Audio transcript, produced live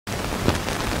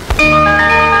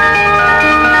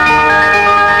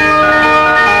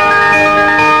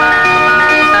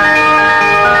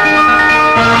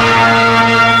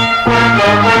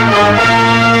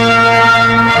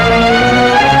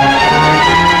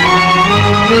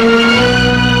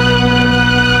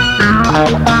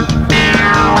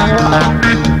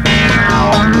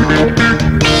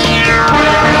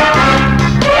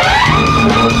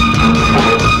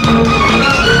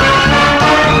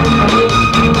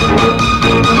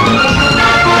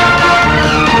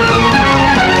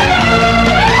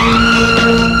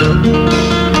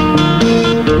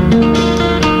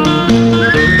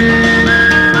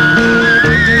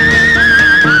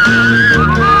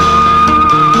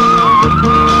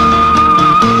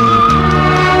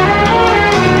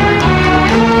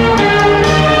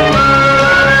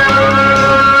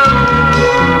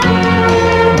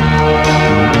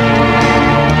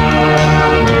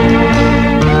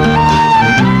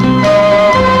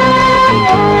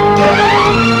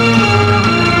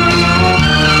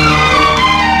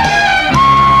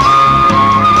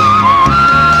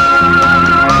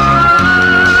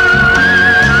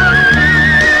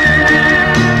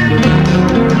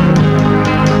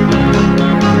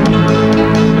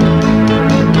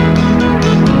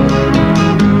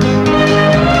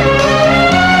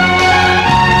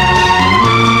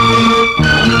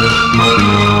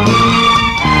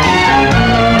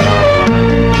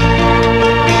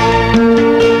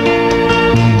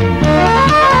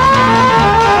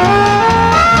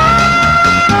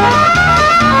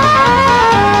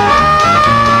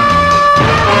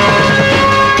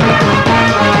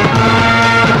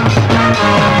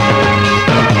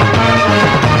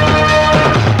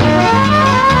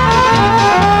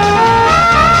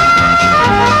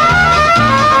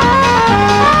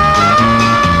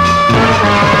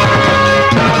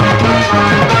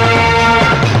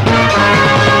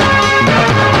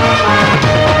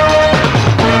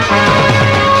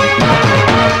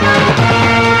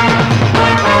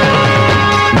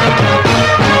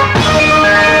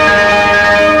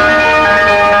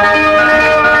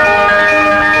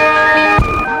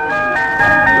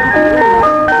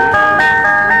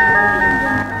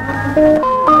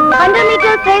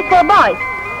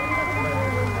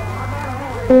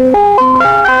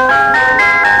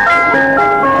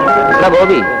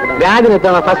Gopi, രാജിന്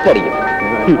എത്തണ first അടിക്കും.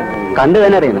 കണ്ടു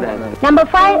തന്നെ അറിയുന്നത്. Number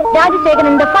 5,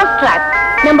 Rajyalakshmi in the first track.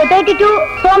 Number 32,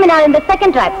 Sominal in the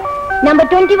second track. Number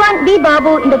 21, B.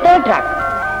 Babu in the third track.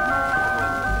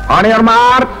 On your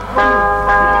mark,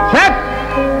 set.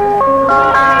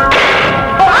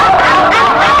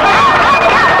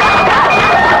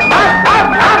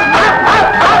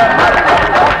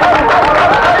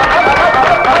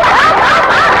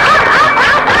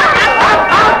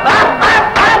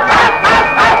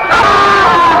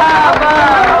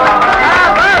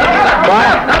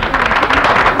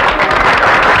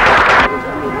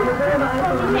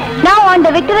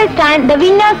 The victory stand the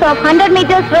winners of 100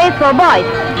 meters race for boys.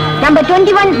 Number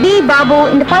 21, B. Babu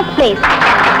in the first place.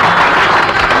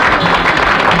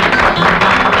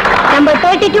 Number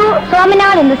 32,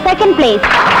 Sominal in the second place.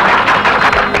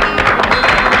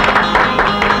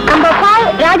 Number 5,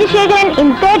 Rajyalakshmi in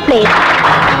third place.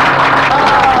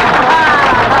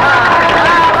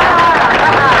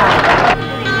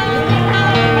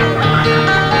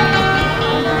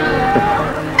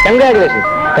 Congratulations.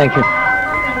 Thank you.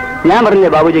 ഞാൻ പറഞ്ഞില്ലേ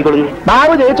ബാബു ജയിക്കൊടുങ്ങി.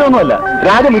 ബാബു ജയിച്ചൊന്നുമല്ല,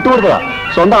 രാജ്യം വിട്ടുകൊടുത്തതാ.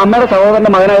 സ്വന്തം അമ്മയുടെ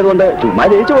സഹോദരന്റെ മകനായതുകൊണ്ട് ചുമ്മാ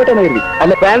ജയിച്ചു പോയിട്ടെന്ന് കരുതി.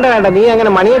 അല്ല വേണ്ട വേണ്ട, നീ അങ്ങനെ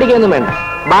മണിയടിക്കൊന്നും വേണ്ട.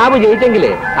 ബാബു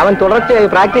ജയിച്ചെങ്കിലേ അവൻ തുടർച്ചയായി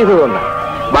പ്രാക്ടീസ് ചെയ്തുകൊണ്ടാണ്.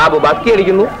 ബാബു ബക്കി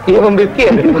അടിക്കുന്നു, ഇവൻ ബിസ്കി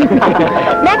അടിക്കുന്നു.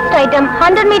 Next item,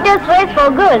 100 meters race for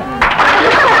girls.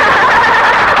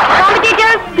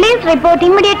 Competitors, please report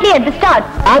immediately at the start.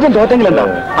 ആദ്യം തോറ്റെങ്കിൽ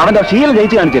എന്താവും? അവന്റെ ശീലം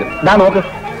ജയിച്ചു കാണിച്ചു. ദാ നോക്ക്.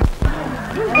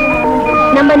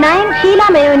 Number 9, Sheila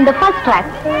Mayo in the first track.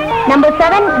 Number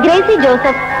 7, Gracie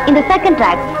Joseph in the second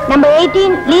track. Number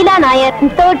 18, Leela Nair in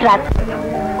third track.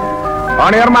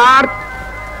 On your mark,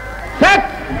 set.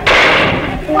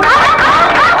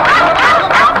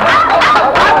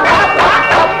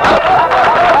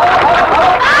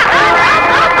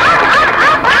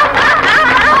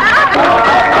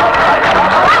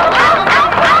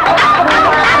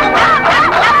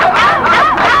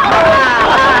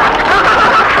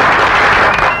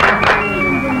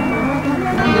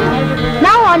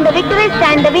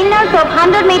 And the winners of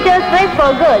 100 meters race for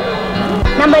girls.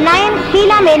 Number 9,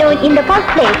 Sheila Menu in the first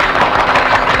place.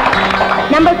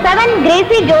 Number 7,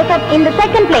 Gracie Joseph in the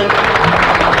second place.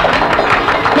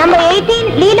 Number 18,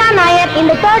 Leela Nair in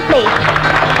the third place.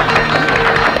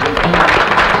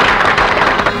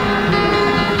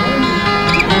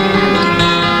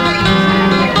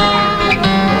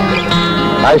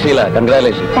 Hi Sheila,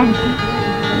 congratulations. Thank you.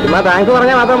 ചുമ്മാ thanks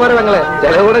പറഞ്ഞാൽ മാത്രം പോരെ പെങ്ങളെ,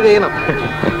 ചിലവ് കൂടെ ചെയ്യണം.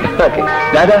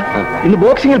 രാജാ, ഇന്ന്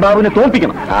ബോക്സിംഗിൽ ബാബുവിനെ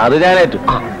തോൽപ്പിക്കണം. അത് ഞാനേറ്റു.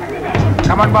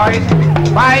 Come on boys,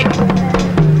 fight.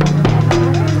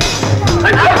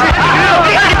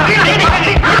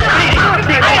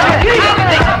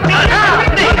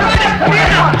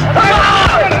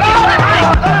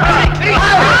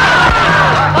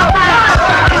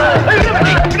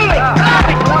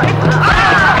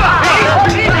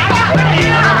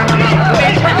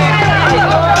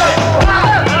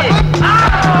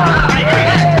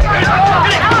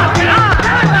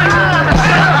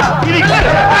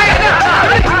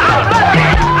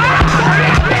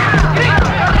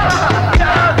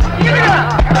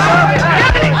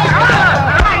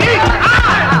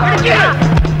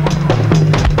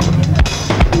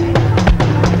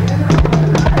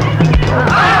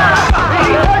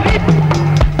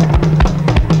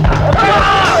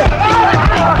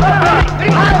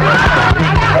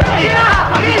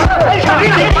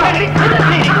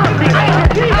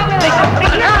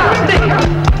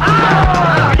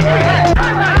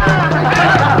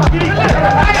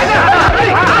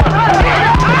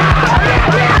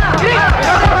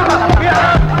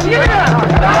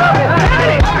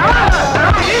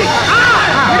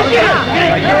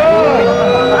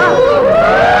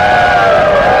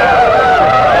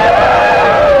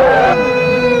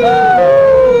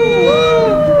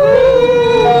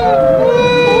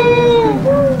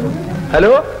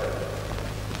 Hello,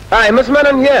 MS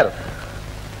Menon here.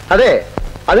 അതെ,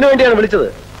 അതിനുവേണ്ടിയാണ് വിളിച്ചത്.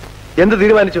 എന്ത്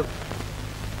തീരുമാനിച്ചു?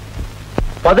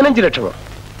 15 ലക്ഷമോ?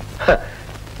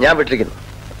 ഞാൻ വിട്ടിരിക്കുന്നു.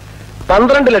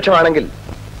 12 ലക്ഷമാണെങ്കിൽ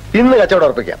ഇന്ന് കച്ചവടം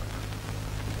ഉറപ്പിക്കാം.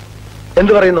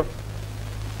 എന്തു പറയുന്നു?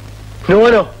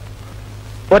 നോനോ,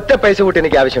 ഒറ്റ പൈസ കൂട്ടി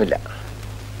എനിക്ക് ആവശ്യമില്ല.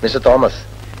 മിസ്റ്റർ തോമസ്,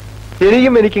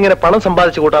 എനിക്കിങ്ങനെ പണം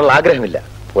സമ്പാദിച്ചു കൂട്ടാനുള്ള ആഗ്രഹമില്ല.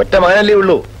 ഒറ്റ മകനല്ലേ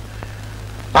ഉള്ളൂ.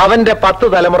 അവന്റെ 10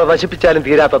 തലമുറ നശിപ്പിച്ചാലും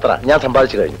തീരാത്തത്ര ഞാൻ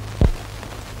സമ്പാദിച്ചു കഴിഞ്ഞു.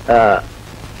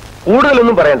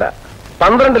 കൂടുതലൊന്നും പറയണ്ട.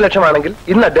 12 ലക്ഷമാണെങ്കിൽ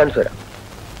ഇന്ന് അഡ്വാൻസ് വരാം.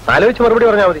 ആലോചിച്ച് മറുപടി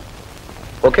പറഞ്ഞാൽ മതി.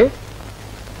 ഓക്കെ?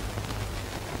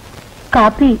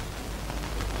 കാപ്പി.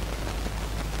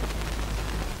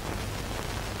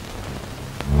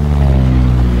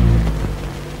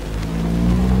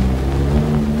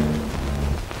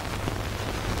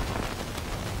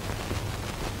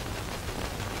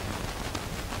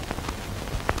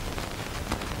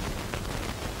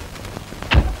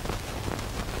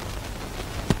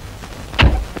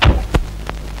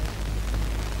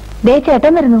 ദേ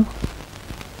ചേട്ടൻ വരുന്നു.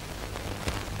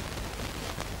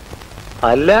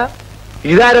 അല്ല,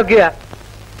 ഇതാരൊക്കെയാ?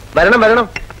 വരണം വരണം,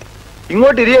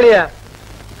 ഇങ്ങോട്ട് ഇരിയളിയാ.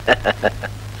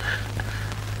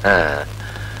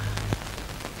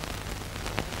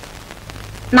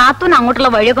 നാത്തൂൻ അങ്ങോട്ടുള്ള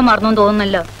വഴിയൊക്കെ മറന്നു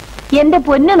തോന്നുന്നല്ലോ. എന്റെ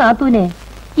പൊന്നു നാത്തൂനെ,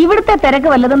 ഇവിടുത്തെ തിരക്ക്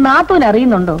വല്ലതും നാത്തൂൻ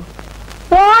അറിയുന്നുണ്ടോ?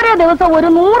 ഓരോ ദിവസം ഒരു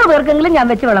 100 പേർക്കെങ്കിലും ഞാൻ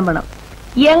വെച്ച് വിളമ്പണം.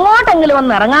 എങ്ങോട്ടെങ്കിലും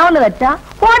ഒന്ന് ഇറങ്ങാമെന്ന് വെച്ചാ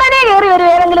ഉടനെ കയറി വരും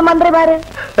ഏതെങ്കിലും മന്ത്രിമാര്.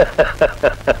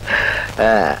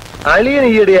 അളിയൻ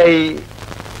ഈയിടെയായി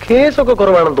കേസൊക്കെ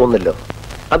കുറവാണെന്ന് തോന്നുന്നല്ലോ.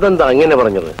 അതെന്താ അങ്ങനെ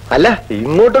പറഞ്ഞത്? അല്ല,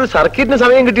 ഇങ്ങോട്ടൊരു സർക്കിറ്റിന്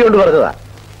സമയം കിട്ടിയോണ്ട് പറഞ്ഞതാ.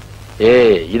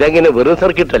 ഇതെങ്ങനെ വെറും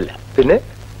സർക്കിറ്റ് അല്ല, പിന്നെ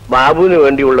ബാബുവിന്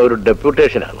വേണ്ടിയുള്ള ഒരു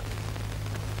ഡെപ്യൂട്ടേഷനാണ്.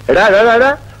 എടാ എടാ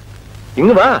എടാ,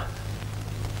 ഇങ്ങ് വാ.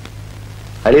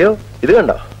 അളിയോ, ഇത്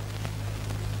കണ്ടോ?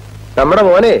 നമ്മുടെ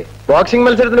മോനെ ബോക്സിംഗ്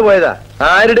മത്സരത്തിന് പോയതാ.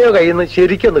 ആരുടെയോ കയ്യിൽ നിന്ന്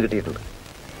ശരിക്കൊന്ന് കിട്ടിയിട്ടുണ്ട്.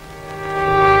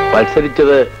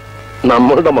 മത്സരിച്ചത്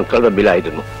നമ്മളുടെ മക്കളുടെ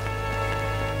തമ്മിലായിരുന്നു.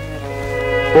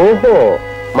 ഓഹോ,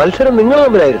 മത്സരം നിങ്ങൾ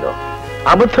തമ്മിലായിരുന്നോ?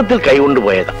 അബദ്ധത്തിൽ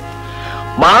കൈകൊണ്ടുപോയതാ.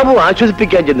 ബാബു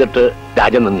ആശ്വസിപ്പിക്കാൻ ചെന്നിട്ട്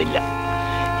രാജൻ നിന്നില്ല.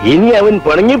 ഇനി അവൻ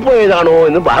പിണങ്ങിപ്പോയതാണോ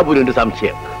എന്ന് ബാബുവിന്റെ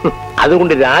സംശയം.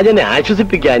 അതുകൊണ്ട് രാജനെ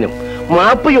ആശ്വസിപ്പിക്കാനും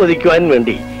മാപ്പ് ചോദിക്കുവാനും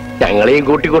വേണ്ടി ഞങ്ങളെയും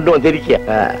കൂട്ടിക്കൊണ്ടു വന്നിരിക്കുക.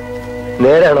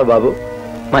 നേരാണോ ബാബു?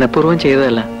 മനഃപൂർവ്വം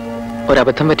ചെയ്തതല്ല,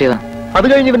 ഒരബദ്ധം പറ്റിയതാ. അത്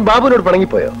കഴിഞ്ഞ് ഇവൻ ബാബുവിനോട്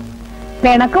പിണങ്ങിപ്പോയോ?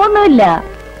 പിണക്കമൊന്നുമില്ല.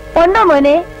 ഉണ്ടോ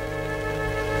മോനെ?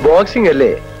 ബോക്സിംഗ്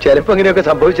അല്ലേ, ചിലപ്പോ അങ്ങനെയൊക്കെ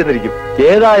സംഭവിച്ചെന്നിരിക്കും.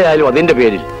 ഏതായാലും അതിന്റെ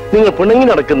പേരിൽ നിങ്ങൾ പിണങ്ങി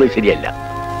നടക്കുന്നത് ശരിയല്ല.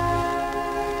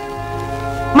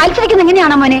 മത്സരിക്കുന്ന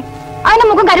എങ്ങനെയാണോ മോനെ? അതിന്റെ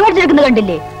മുഖം കരുവാടിച്ചെടുക്കുന്നത്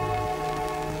കണ്ടില്ലേ?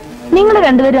 നിങ്ങൾ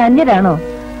രണ്ടുപേരും അന്യരാണോ?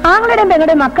 ആങ്ങളുടെയും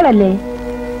പെങ്ങളുടെയും മക്കളല്ലേ?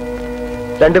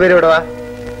 രണ്ടുപേരും ഇവിടെ വാ.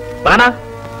 വാടാ.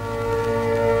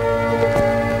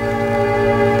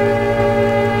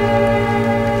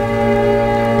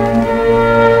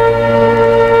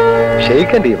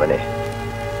 ക്ഷയിക്കണ്ടേ ഇവനെ?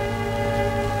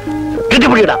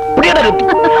 കെട്ടിപ്പിടിയടാ, പിടിയടാ കെട്ടി.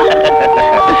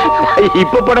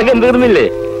 ഇപ്പൊ പടക്കം തീർന്നില്ലേ?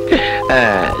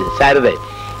 ശാരദ,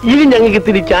 ഇനി ഞങ്ങൾക്ക്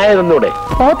ഇത്തിരി ചായ തന്നൂടെ?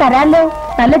 ഓ തരാല്ലോ,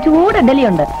 നല്ല ചൂട്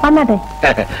ഇഡലിയുണ്ട്. വന്നാട്ടെ.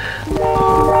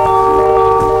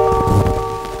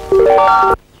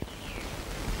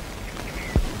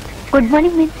 Good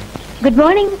morning miss. Good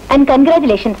morning and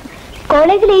congratulations.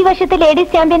 കോളേജിൽ ഈ വർഷത്തെ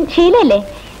ലേഡീസ് ചാമ്പ്യൻ ഷീലല്ലേ?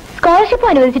 സ്കോളർഷിപ്പ്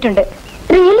അനുവദിച്ചിട്ടുണ്ട്.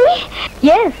 റിയലി?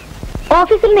 യെസ്.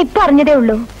 ഓഫീസിൽ നിന്ന് ഇപ്പൊ അറിഞ്ഞതേ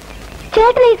ഉള്ളൂ.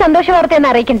 ചേട്ടൻ ഈ സന്തോഷ വാർത്ത എന്ന്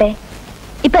അറിയിക്കണ്ടേ?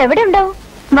 ഇപ്പൊ എവിടെ ഉണ്ടാവും?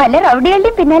 വല്ല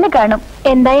റൗഡികളുടെയും പിന്നാലെ കാണും.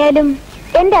 എന്തായാലും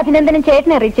എന്റെ അഭിനന്ദനം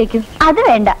ചേട്ടനെ അറിയിച്ചേക്കൂ. അത്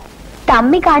വേണ്ട,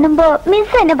 തമ്മി കാണുമ്പോ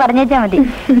മിസ് എന്നെ പറഞ്ഞേച്ചാ മതി.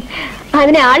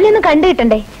 അതിനെ ആളിനൊന്ന് കണ്ടു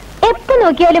കിട്ടണ്ടേ? എപ്പോ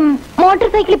നോക്കിയാലും മോട്ടോർ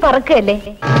സൈക്കിളിൽ പറക്കുകയല്ലേ.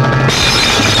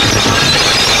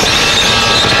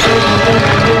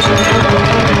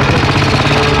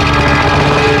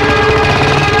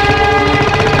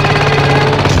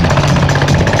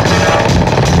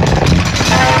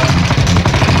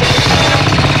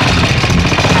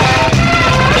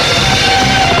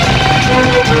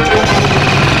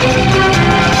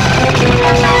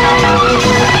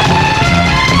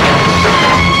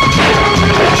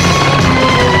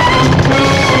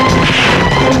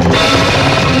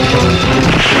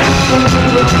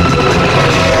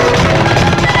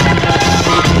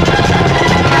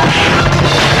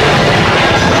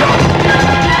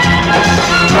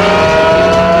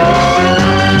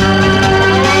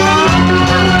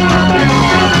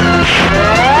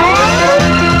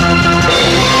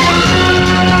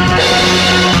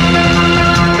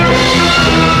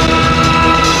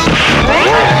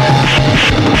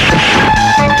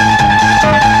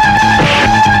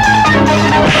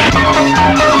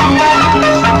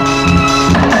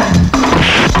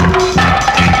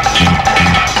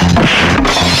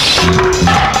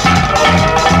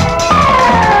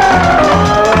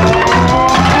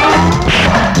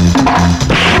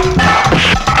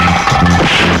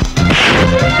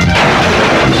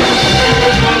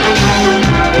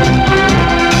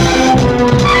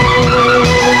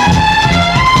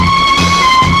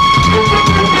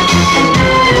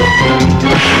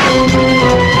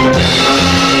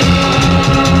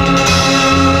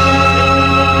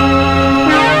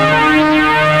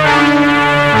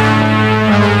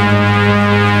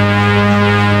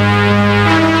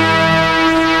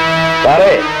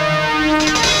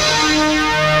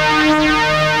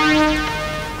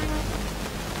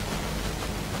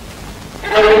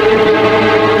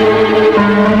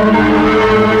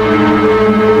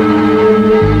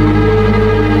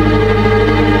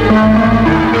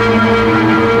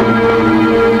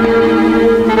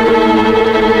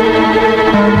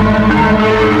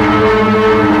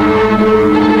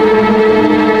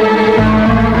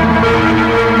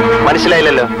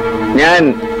 മനസ്സിലായില്ലല്ലോ? ഞാൻ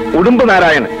ഉടുമ്പ്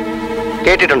നാരായണൻ.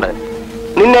 കേട്ടിട്ടുണ്ട്.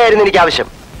 നിന്നായിരുന്നു എനിക്ക് ആവശ്യം.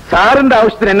 സാറിന്റെ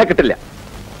ആവശ്യത്തിന് എന്നെ കിട്ടില്ല.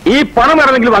 ഈ പണം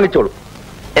വേണമെങ്കിലും വാങ്ങിച്ചോളൂ.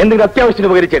 എന്തെങ്കിലും അത്യാവശ്യത്തിന്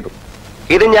ഉപകരിച്ചേക്കും.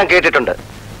 ഇത് ഞാൻ കേട്ടിട്ടുണ്ട്.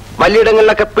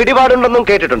 വലിയിടങ്ങളിലൊക്കെ പിടിപാടുണ്ടെന്നും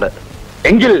കേട്ടിട്ടുണ്ട്.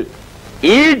 എങ്കിൽ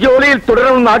ഈ ജോലിയിൽ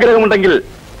തുടരണമെന്ന് ആഗ്രഹമുണ്ടെങ്കിൽ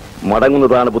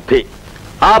മടങ്ങുന്നതാണ് ബുദ്ധി.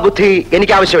 ആ ബുദ്ധി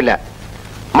എനിക്ക് ആവശ്യമില്ല.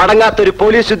 മടങ്ങാത്തൊരു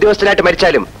പോലീസ് ഉദ്യോഗസ്ഥനായിട്ട്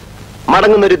മരിച്ചാലും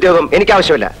മടങ്ങുന്നൊരു ഉദ്യോഗം എനിക്ക്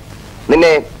ആവശ്യമില്ല.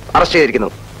 നിന്നെ അറസ്റ്റ് ചെയ്തിരിക്കുന്നു.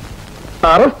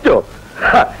 അറസ്റ്റോ?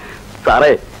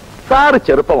 സാറേ, സാറ്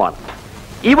ചെറുപ്പമാണ്.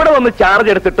 ഇവിടെ വന്ന്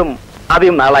ചാർജ് എടുത്തിട്ടും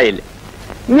അധികം നാളായില്ല.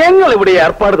 ഞങ്ങൾ ഇവിടെ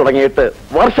ഏർപ്പാട് തുടങ്ങിയിട്ട്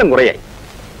വർഷം കുറയായി.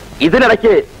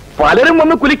 ഇതിനിടയ്ക്ക് പലരും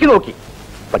വന്ന് കുലുക്കി നോക്കി,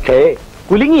 പക്ഷേ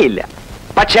കുലുങ്ങിയില്ല.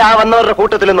 പക്ഷെ ആ വന്നവരുടെ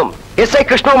കൂട്ടത്തിലൊന്നും SI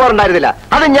കൃഷ്ണകുമാർ ഉണ്ടായിരുന്നില്ല.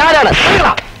 അത് ഞാനാണ്.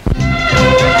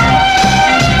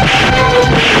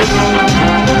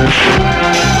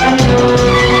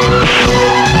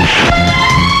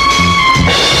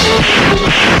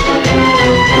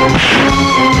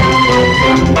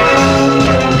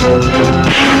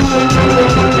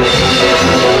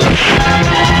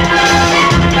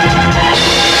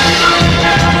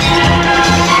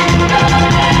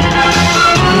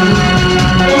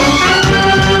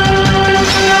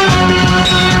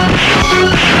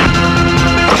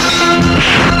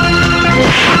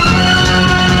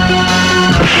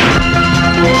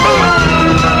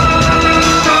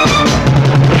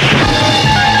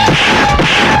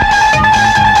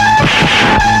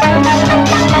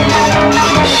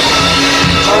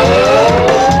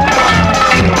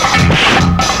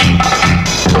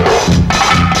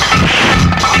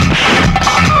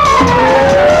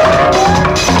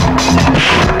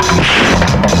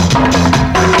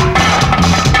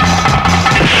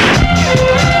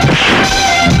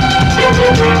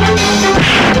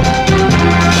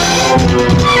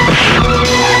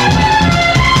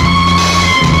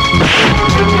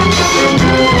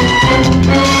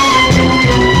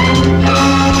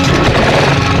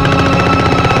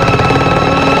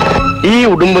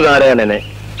 ഉടുമ്പുകാരനെ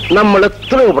നമ്മൾ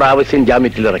എത്രയോ പ്രാവശ്യം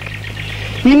ജാമ്യത്തിലിറക്കി.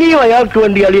 ഇനിയും അയാൾക്ക്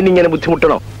വേണ്ടി അളിയൻ ഇങ്ങനെ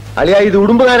ബുദ്ധിമുട്ടണോ? അളിയ, ഇത്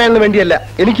ഉടുമ്പുകാരന് വേണ്ടിയല്ല,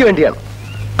 എനിക്ക് വേണ്ടിയാണ്.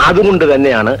 അതുകൊണ്ട്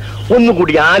തന്നെയാണ്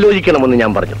ഒന്നുകൂടി ആലോചിക്കണമെന്ന്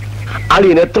ഞാൻ പറഞ്ഞത്.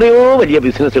 അളിയന് എത്രയോ വലിയ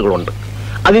ബിസിനസ്സുകളുണ്ട്.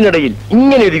 അതിനിടയിൽ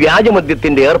ഇങ്ങനെ ഒരു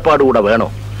വ്യാജമദ്യത്തിന്റെ ഏർപ്പാട് കൂടെ വേണോ?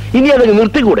 ഇനി അതങ്ങ്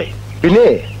നിർത്തിക്കൂടെ? പിന്നെ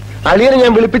അളിയനെ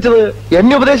ഞാൻ വിളിപ്പിച്ചത്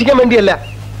എന്നെ ഉപദേശിക്കാൻ വേണ്ടിയല്ല.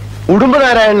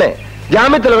 ഉടുമ്പുകാരനെ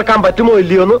ജാമ്യത്തിലിറക്കാൻ പറ്റുമോ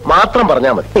ഇല്ലയോ എന്ന് മാത്രം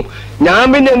പറഞ്ഞാൽ മതി. ഞാൻ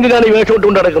പിന്നെ എന്തിനാണ് ഈ വേഷോട്ട്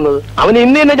കൊണ്ട് നടക്കുന്നത്? അവന്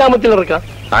ഇന്ന് തന്നെ ജാമ്യത്തിലിറക്കാം.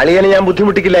 അളിയനെ ഞാൻ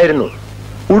ബുദ്ധിമുട്ടിക്കില്ലായിരുന്നു.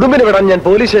 ഉടുമ്പിന് വിടാൻ ഞാൻ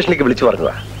പോലീസ് സ്റ്റേഷനിലേക്ക് വിളിച്ചു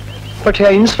പറഞ്ഞതാ. പക്ഷെ ആ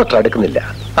ഇൻസ്പെക്ടർ അടുക്കുന്നില്ല.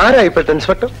 ആരാ ഇപ്പോഴത്തെ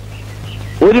ഇൻസ്പെക്ടർ?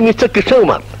 ഒരു മിസ്റ്റർ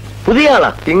കൃഷ്ണകുമാർ, പുതിയ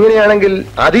ആളാ. ഇങ്ങനെയാണെങ്കിൽ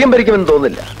അധികം ഭരിക്കുമെന്ന്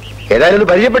തോന്നുന്നില്ല. ഏതായാലും ഒന്ന്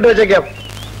പരിചയപ്പെട്ട് വെച്ചേക്കാം.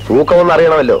 തൂക്കമൊന്നും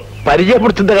അറിയണമല്ലോ.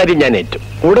 പരിചയപ്പെടുത്തുന്ന കാര്യം ഞാൻ ഏറ്റു.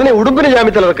 ഉടനെ ഉടുമ്പിന്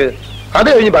ജാമ്യത്തിലിറക്ക്. അത്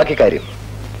കഴിഞ്ഞ് ബാക്കി കാര്യം.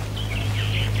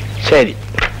 ശരി.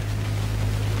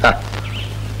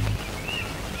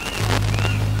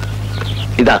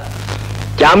 ഇതാ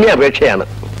ജാമ്യാപേക്ഷയാണ്.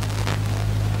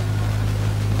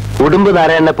 ഉടുമ്പ്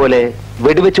നാരായണനെ പോലെ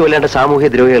വെടിവെച്ച് കൊല്ലേണ്ട സാമൂഹ്യ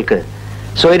ദ്രോഹികൾക്ക്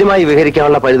സ്വൈര്യമായി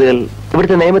വിഹരിക്കാനുള്ള പരിധികൾ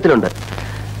ഇവിടുത്തെ നിയമത്തിലുണ്ട്.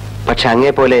 പക്ഷെ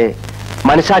അങ്ങേ പോലെ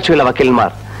മനസാക്ഷിയുള്ള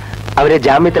വക്കീലന്മാർ അവരെ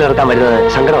ജാമ്യത്തിലിറക്കാൻ വരുന്നത്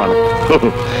സങ്കടമാണ്.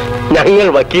 ഞങ്ങൾ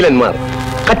വക്കീലന്മാർ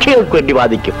കക്ഷികൾക്ക് വേണ്ടി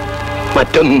വാദിക്കും,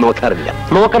 മറ്റൊന്നും നോക്കാറില്ല.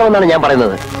 നോക്കണമെന്നാണ് ഞാൻ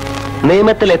പറയുന്നത്.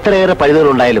 നിയമത്തിൽ എത്രയേറെ പഴുതുകൾ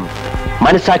ഉണ്ടായാലും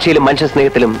മനസാക്ഷിയിലും മനുഷ്യ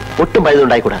സ്നേഹത്തിലും ഒട്ടും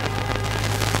പഴുതുണ്ടായിക്കൂടാ.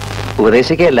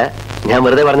 ഉപദേശിക്കുകയല്ല, ഞാൻ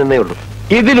വെറുതെ പറഞ്ഞതേ ഉള്ളൂ.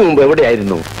 ഇതിനു മുമ്പ്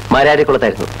എവിടെയായിരുന്നു?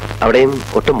 മാരാരിക്കുളത്തായിരുന്നു. അവിടെയും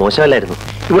ഒട്ടും മോശമല്ലായിരുന്നു.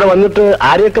 ഇവിടെ വന്നിട്ട്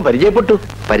ആരെയൊക്കെ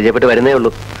പരിചയപ്പെട്ട് വരുന്നേ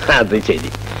ഉള്ളൂ. അത് ശരി.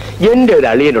 എന്റെ ഒരു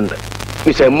അളിയനുണ്ട്,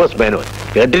 മിസ് MS മേനോൻ.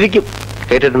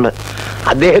 കേട്ടിട്ടുണ്ട്.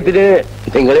 അദ്ദേഹത്തിന്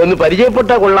നിങ്ങളെ ഒന്ന്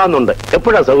പരിചയപ്പെട്ടാ കൊള്ളാമെന്നുണ്ട്.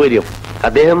 എപ്പോഴാ സൗകര്യം?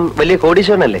 അദ്ദേഹം വലിയ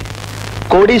കോടീശ്വരനല്ലേ.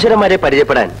 കോടീശ്വരന്മാരെ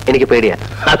പരിചയപ്പെടാൻ എനിക്ക് പേടിയാ.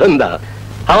 അതെന്താ?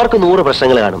 അവർക്ക് 100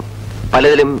 പ്രശ്നങ്ങൾ കാണും.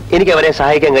 പലതിലും എനിക്ക് അവരെ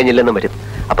സഹായിക്കാൻ കഴിഞ്ഞില്ലെന്നും വരും.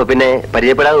 അപ്പൊ പിന്നെ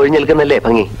പരിചയപ്പെടാതെ ഒഴിഞ്ഞു നിൽക്കുന്നല്ലേ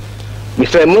ഭംഗി.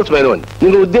 മിസ്റ്റർ MS മേനോൻ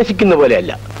നിങ്ങൾ ഉദ്ദേശിക്കുന്ന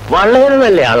പോലെയല്ല, വളരെ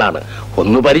നല്ല ആളാണ്.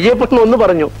 ഒന്ന് പരിചയപ്പെടണം ഒന്ന്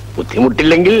പറഞ്ഞു.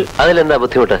 ബുദ്ധിമുട്ടില്ലെങ്കിൽ? അതിലെന്താ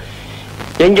ബുദ്ധിമുട്ട്?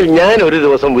 എങ്കിൽ ഞാൻ ഒരു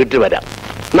ദിവസം വീട്ടിൽ വരാം.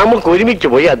 നമുക്ക് ഒരുമിച്ച്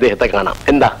പോയി അദ്ദേഹത്തെ കാണാം.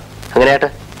 എന്താ? അങ്ങനെയാട്ടെ.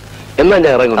 എന്നാ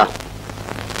ഞാൻ ഇറങ്ങുന്നു.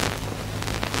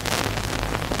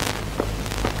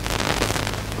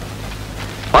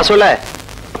 വാസുള്ളേ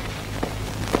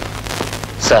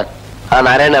സാർ, ആ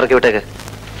നാരായണൻ ഇറക്കി വിട്ടേക്ക്.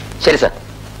 ശരി സാർ.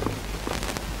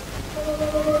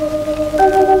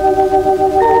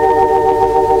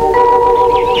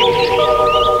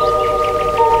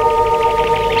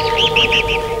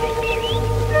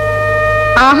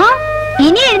 ആഹാ,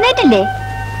 ഇനി എഴുന്നേറ്റില്ലേ?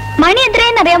 മണി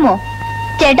എത്രയെന്ന് അറിയാമോ?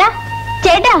 ചേട്ടാ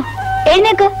ചേട്ടാ,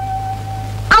 എഴുന്നേക്ക്.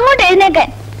 അങ്ങോട്ട് എഴുന്നേക്കാൻ.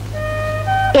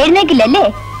 എഴുന്നേക്കില്ലല്ലേ?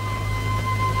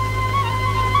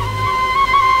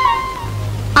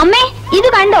 അമ്മേ, ഇത്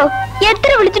കണ്ടോ?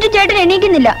 എത്ര വിളിച്ചിട്ട് ചേട്ടൻ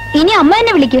എണീക്കുന്നില്ല. ഇനി അമ്മ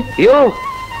എന്നെ വിളിക്ക്. അയ്യോ,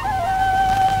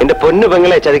 എന്റെ പൊന്നു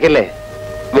പെങ്ങളെ ചതിക്കല്ലേ.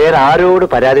 വേറെ ആരോട്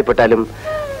പരാതിപ്പെട്ടാലും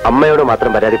അമ്മയോട്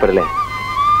മാത്രം പരാതിപ്പെടലേ.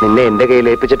 നിന്നെ എന്റെ കയ്യിൽ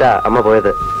ഏൽപ്പിച്ചിട്ടാ അമ്മ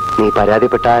പോയത്. നീ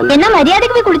പരാതിപ്പെട്ടാൽ എന്നാ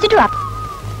മര്യാദക്ക് പോയി കുളിച്ചിട്ട് വാ.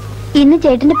 ഇന്ന്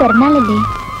ചേട്ടന്റെ പിറന്നാളല്ലേ?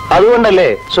 അതുകൊണ്ടല്ലേ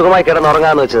സുഖമായി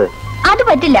കിടന്നുറങ്ങാന്ന് വെച്ചത്. അത്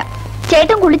പറ്റില്ല.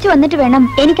 ചേട്ടൻ കുളിച്ചു വന്നിട്ട് വേണം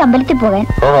എനിക്ക് അമ്പലത്തിൽ പോകാൻ.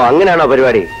 ഓഹോ, അങ്ങനെയാണോ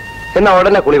പരിപാടി? എന്നാ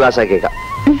ഉടനെ കുളി പാസാക്കിയേക്കാം.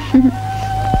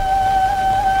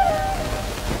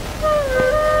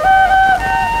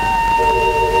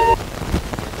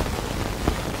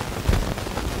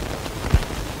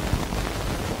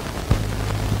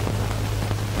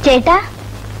 ചേട്ടാ,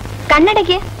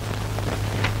 കണ്ണടയ്ക്ക്.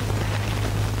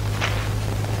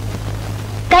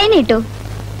 കൈ നീട്ടു.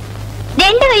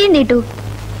 2 കൈയും നീട്ടു.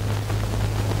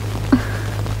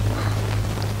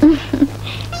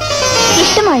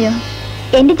 ഇഷ്ടമായോ?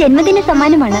 എന്റെ ജന്മദിന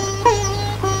സമ്മാനമാണ്.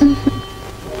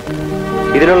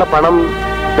 ഇതിനുള്ള പണം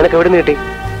നിനക്ക് എവിടെ നിന്ന് കിട്ടി?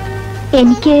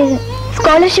 എനിക്ക്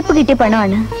സ്കോളർഷിപ്പ് കിട്ടിയ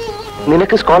പണമാണ്.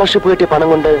 നിനക്ക് സ്കോളർഷിപ്പ് കിട്ടിയ പണം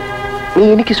കൊണ്ട് നീ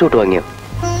എനിക്ക് സൂട്ട് വാങ്ങിയോ?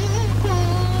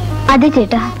 അതെ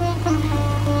ചേട്ടാ.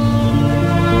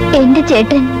 എന്റെ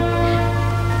ചേട്ടൻ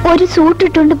ഒരു സൂട്ട്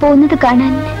ഇട്ടുകൊണ്ട് പോകുന്നത്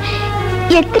കാണാൻ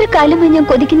എത്ര കാലമായി ഞാൻ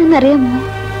കൊതിക്കുന്നെന്നറിയാമോ?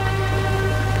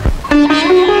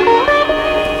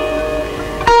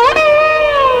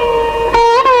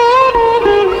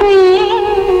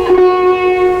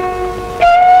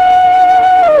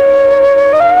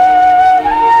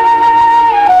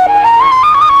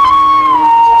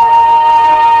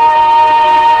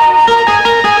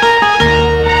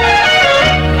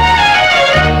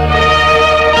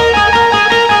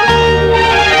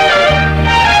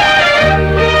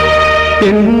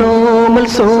 എന്നോമൽ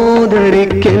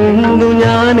സോദരിക്കെന്നു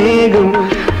ഞാനേകും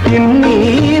ഇന്നീ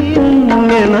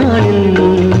പുണ്യനാളിൽ.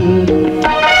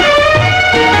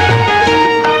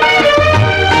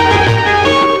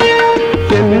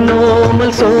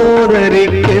 എന്നോമൽ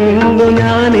സോദരിക്കെന്നു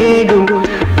ഞാനേകും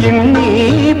ഇന്നീ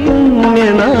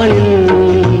പുണ്യനാളിൽ.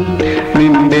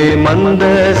 നിന്റെ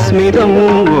മന്ദസ്മിതം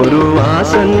ഒരു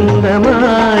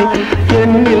വാസന്തമായി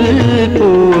എന്നിൽ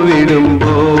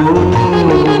പൂവിടുമ്പോ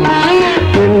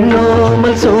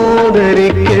എന്നോമൽ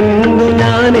സോദരിക്കെന്നു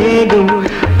ഞാനേകും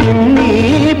ഇന്നീ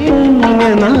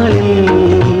പുണ്യനാളിൽ.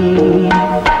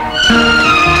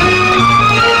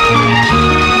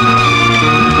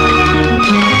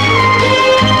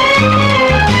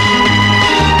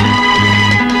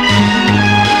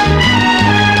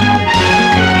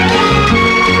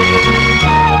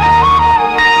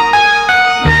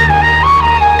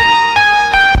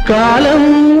 കാലം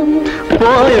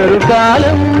പോയൊരു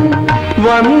കാലം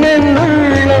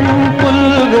വന്നെന്നുള്ളം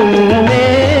പുൽകും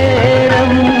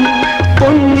നേരം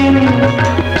പൊന്നിൻ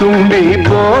തുമ്പി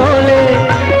പോലെ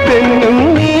തെന്നും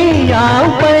നീയാ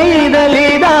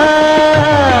പൈതലിതാ.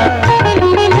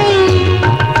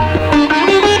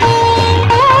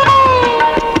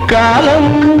 കാലം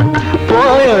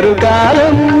പോയൊരു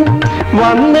കാലം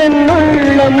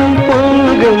വന്നെന്നുള്ളം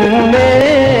പുൽകും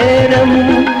നേരം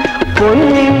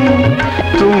പൊന്നിൻ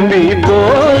തുമ്പി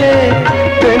പോലെ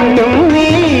തെന്നും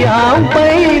നീയാം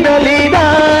പൈതലിതാ.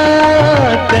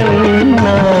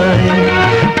 കണ്ണായി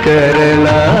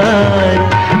കരളായി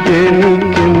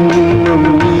എനിക്കെന്നും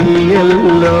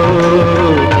നീയല്ലോ.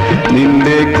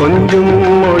 നിന്റെ കൊഞ്ചും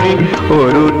മൊഴി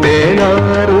ഒരു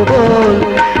തേനാറുപോൽ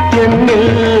എന്നിൽ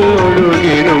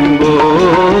ഒഴുകിടുമ്പോൾ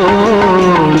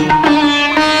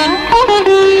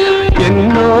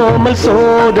എന്നോമൽ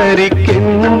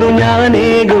സോദരിക്കെന്നു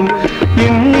ഞാനേകും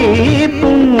ഇന്നീ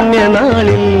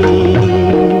പുണ്യനാളിൽ.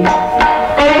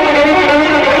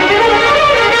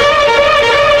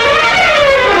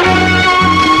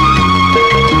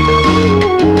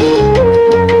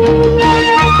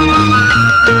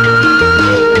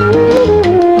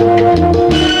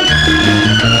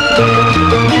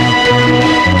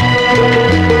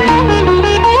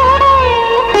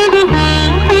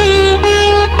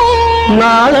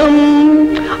 നാളം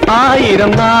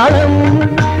ആയിരം നാളം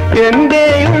എന്റെ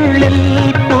ഉള്ളിൽ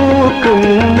പൂക്കും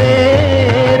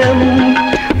നേരം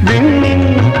വിണ്ണിൻ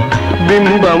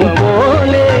ബിംബം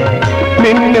പോലെ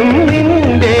മിന്നും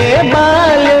നിന്റെ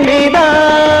ബാല്യമിതാ.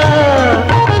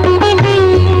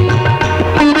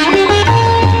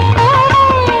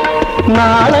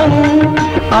 നാളം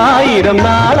ആയിരം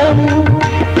നാളം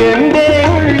എന്റെ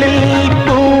ഉള്ളിൽ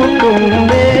പൂക്കും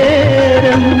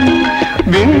നേരം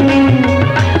വിണ്ണിൻ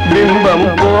ബിംബം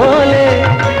പോലെ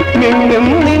മിന്നും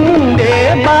നിന്റെ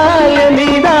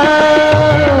ബാല്യമിതാ.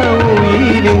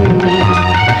 ഉയിരിൻ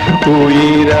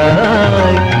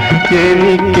ഉയിരായി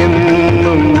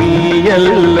എനിക്കെന്നും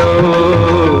നീയല്ലോ.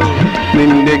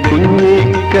 നിന്റെ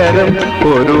കുഞ്ഞിക്കരം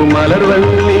ഒരു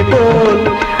മലർവള്ളി പോൽ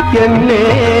എന്നെ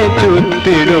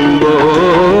ചുറ്റിടുമ്പോൾ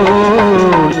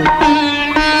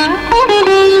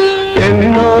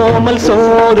എന്നോമൽ സോ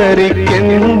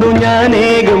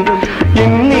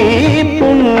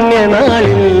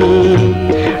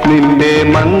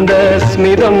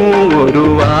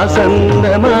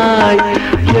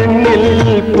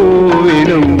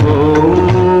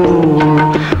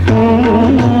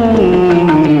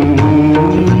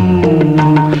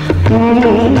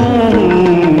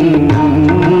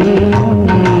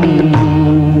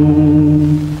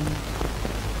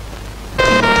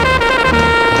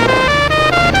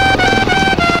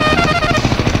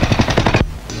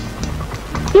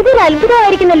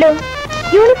അത്ഭുതമായിരിക്കുന്നല്ലോ.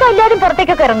 യൂണിഫോം എല്ലാവരും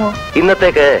പുറത്തേക്കൊക്കെ ഇറങ്ങൂ.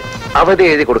 ഇന്നത്തേക്ക് അവധി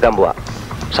എഴുതി കൊടുക്കാൻ പോവാ.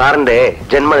 സാറിന്റെ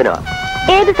ജന്മദിനമാണ്.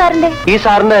 ഏത് സാറിന്റെ? ഈ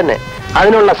സാറിന്റെ തന്നെ.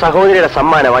 അതിനുള്ള സഹോദരിയുടെ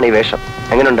സമ്മാനമാണ് ഈ വേഷം.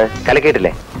 എങ്ങനെയുണ്ട്?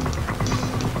 കലക്കിയിട്ടില്ലേ?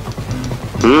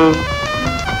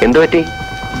 എന്തു പറ്റി?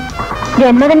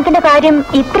 ജന്മദിനത്തിന്റെ കാര്യം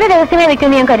ഇത്ര രഹസ്യമായി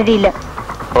വെക്കുമെന്ന് ഞാൻ കരുതിയില്ല.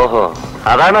 ഓഹോ,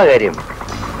 അതാണോ കാര്യം?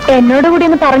 എന്നോട് കൂടി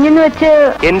ഒന്ന് പറഞ്ഞെന്ന് വെച്ച്.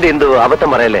 എന്തു അബദ്ധം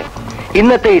പറയല്ലേ.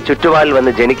 ഇന്നത്തെ ഈ ചുറ്റുപാടിൽ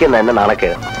വന്ന് ജനിക്കുന്ന തന്നെ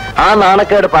നാണക്കേട്. ആ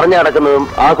നാണക്കേട് പറഞ്ഞു നടക്കുന്നതും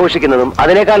ആഘോഷിക്കുന്നതും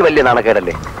അതിനേക്കാൾ വലിയ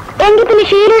നാണക്കേടല്ലേ? എങ്കിൽ പിന്നെ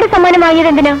ഷീലയുടെ സമ്മാനം വാങ്ങിയത്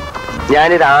എന്തിനാ?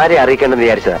 ഞാനിത് ആരെ അറിയിക്കേണ്ടെന്ന്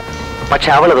വിചാരിച്ചതാ.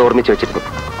 പക്ഷെ അവളത് ഓർമ്മിച്ച് വെച്ചിരുന്നു.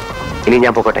 ഇനി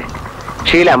ഞാൻ പോകട്ടെ.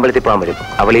 ഷീല അമ്പലത്തിൽ പോകാൻ വരും.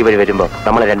 അവൾ ഈ വഴി വരുമ്പോ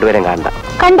നമ്മളെ രണ്ടുപേരും കാണണ്ട.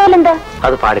 കണ്ടാലെന്താ?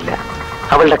 അത് പാടില്ല.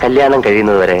 അവളുടെ കല്യാണം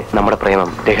കഴിയുന്നത് വരെ നമ്മുടെ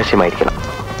പ്രേമം രഹസ്യമായിരിക്കണം.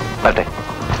 വരട്ടെ.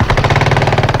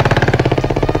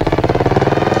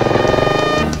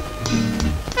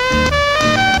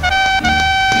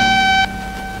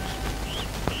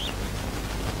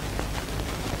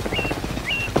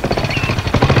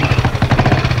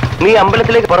 നീ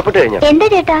അമ്പലത്തിലേക്ക് പുറപ്പെട്ടു കഴിഞ്ഞോ? എന്താ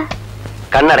ചേട്ടാ?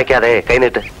 കണ്ണടയ്ക്കാതെ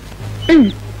കൈനീട്ട്.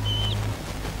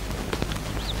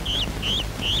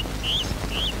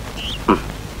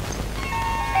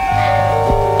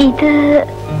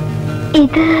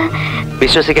 ഇത്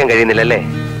വിശ്വസിക്കാൻ കഴിയുന്നില്ലല്ലേ?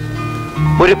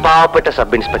 ഒരു പാവപ്പെട്ട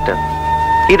സബ് ഇൻസ്പെക്ടർ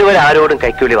ഇതുവരെ ആരോടും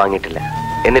കൈക്കൂലി വാങ്ങിയിട്ടില്ല.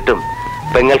 എന്നിട്ടും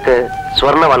പെങ്ങൾക്ക്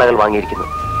സ്വർണ്ണ വളകൾ വാങ്ങിയിരിക്കുന്നു.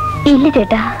 ഇല്ല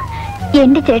ചേട്ടാ,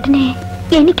 എന്റെ ചേട്ടനെ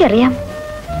എനിക്കറിയാം.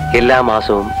 എല്ലാ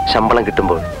മാസവും ശമ്പളം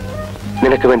കിട്ടുമ്പോൾ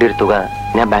നിനക്ക് വേണ്ടി ഒരു തുക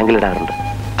ഞാൻ ബാങ്കിലിടാറുണ്ട്.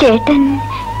 ചേട്ടൻ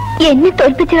എന്നെ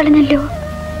തോൽപ്പിച്ചു കളഞ്ഞല്ലോ.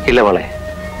 ഇല്ല മോളെ,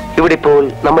 ഇവിടെ ഇപ്പോൾ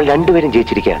നമ്മൾ രണ്ടുപേരും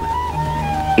ജയിച്ചിരിക്കുകയാണ്.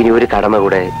 ഇനി ഒരു കടമ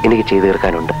കൂടെ എനിക്ക് ചെയ്തു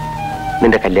തീർക്കാനുണ്ട്.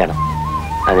 നിന്റെ കല്യാണം.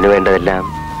 അതിനു വേണ്ടതെല്ലാം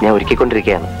ഞാൻ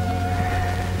ഒരുക്കിക്കൊണ്ടിരിക്കുകയാണ്.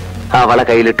 ആ വള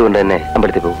കയ്യിലിട്ടുകൊണ്ട് തന്നെ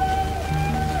അമ്പലത്തിൽ പോകും.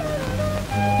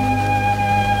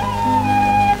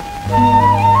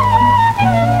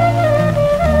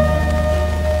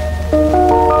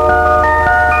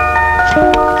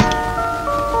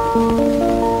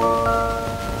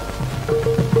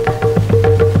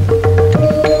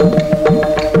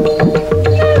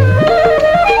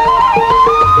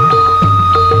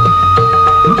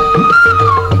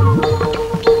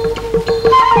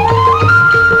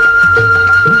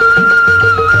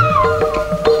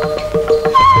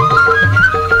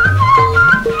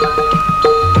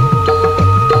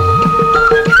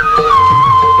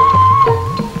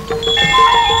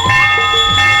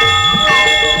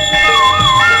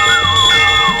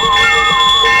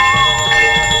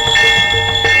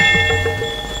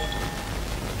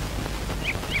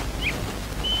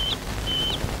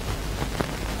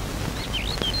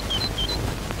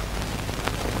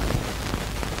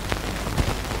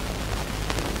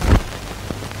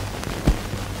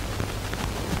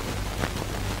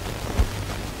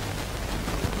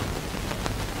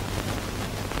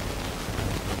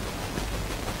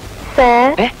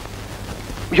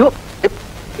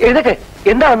 എഴുതൊക്കെ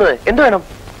എന്താ വന്നത്? എന്ത് വേണം?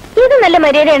 ഇത് നല്ല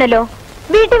മര്യാദയാണല്ലോ.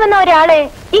 വീട്ടിൽ വന്ന ഒരാളെ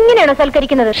ഇങ്ങനെയാണോ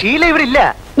സൽക്കരിക്കുന്നത്? ഷീല ഇവിടെ ഇല്ല.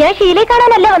 ഞാൻ ഷീലയെ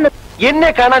കാണാനല്ല വന്നത്. എന്നെ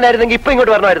കാണാനായിരുന്നെങ്കിൽ ഇപ്പൊ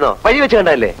ഇങ്ങോട്ട് വരണമായിരുന്നോ? വഴി വെച്ച്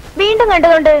കണ്ടല്ലേ? വീണ്ടും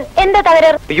കണ്ടതുകൊണ്ട് എന്താ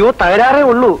തകരാറ്? അയ്യോ, തകരാറേ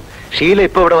ഉള്ളൂ. ഷീല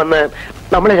ഇപ്പൊ ഇവിടെ വന്ന്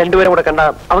നമ്മളെ രണ്ടുപേരും കൂടെ കണ്ടാ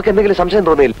അവക്ക് എന്തെങ്കിലും സംശയം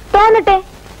തോന്നിയില്ല? തോന്നട്ടെ,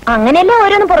 അങ്ങനെയല്ലേ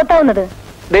ഓരോന്ന് പുറത്താവുന്നത്.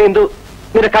 എന്തു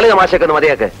നിന്റെ കളി തമാശയൊക്കെ ഒന്ന്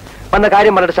മതിയാക്ക്. വന്ന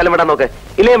കാര്യം പറഞ്ഞിട്ട് സ്ഥലം വിടാൻ നോക്ക്.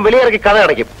 ഇല്ലെങ്കിൽ വെളിയിറക്കി കഥ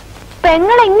അടയ്ക്കും.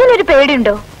 പെങ്ങളെ ഇങ്ങനെ ഒരു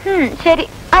പേടിയുണ്ടോ? ശരി,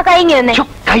 ആ കൈ ഇങ്ങനെ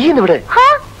കൈന്ന് ഇവിടെ.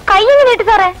 കൈ ഇങ്ങനെ ഇട്ട്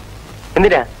സാറേ.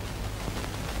 എന്തിനാ?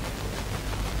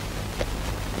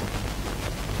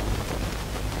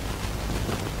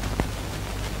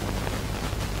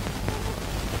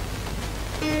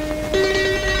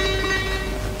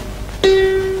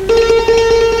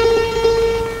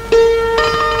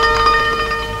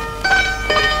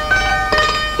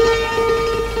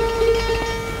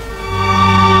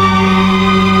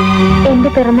 എന്റെ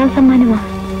പിറന്നാൾ സമ്മാനമാ.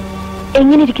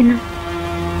 എങ്ങനെ ഇരിക്കുന്നു?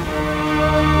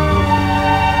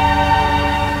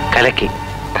 കലക്കി.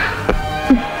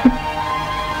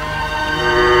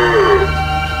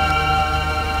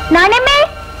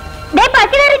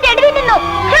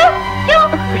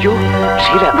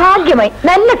 ഭാഗ്യമായി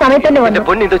നല്ല സമയത്തന്നെ വന്നു.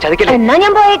 പൊന്നിന്തോ ചതിക്കല്ലേ? എന്നാ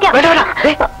ഞാൻ പോയേക്കാം.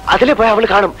 അതിലെ പോയാ അവള്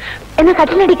കാണും. എന്നാ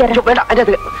കട്ടിലടിക്കാറ്. വേണ്ട,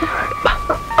 അതിനകത്ത്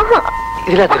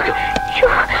ഇതിനകത്ത്.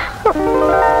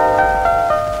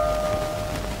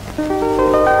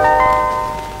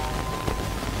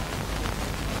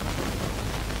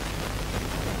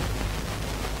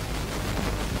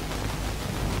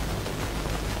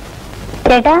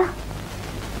 ചേട്ടാ,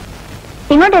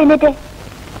 ഇങ്ങോട്ട് എഴുന്നേറ്റ്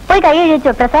പോയി കൈ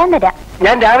കഴിച്ചോ, പ്രസാദം തരാം.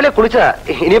 ഞാൻ രാവിലെ കുളിച്ചതാ.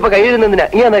 ഇനിയിപ്പോ കൈ എഴുതുന്നതിനാ?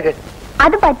 ഇനി വന്നേക്ക്.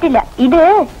 അത് പറ്റില്ല, ഇത്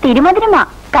തിരുമധുരമാ.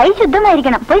 കൈ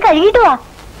ശുദ്ധമായിരിക്കണം. പോയി കഴുകിയിട്ട് വാ.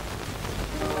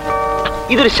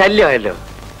 ഇതൊരു ശല്യമായല്ലോ.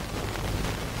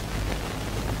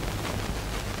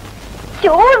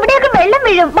 ഇവിടെയൊക്കെ വെള്ളം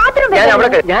വീഴും. ബാത്റൂം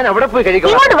ഞാൻ അവിടെ പോയി കഴിക്കാം.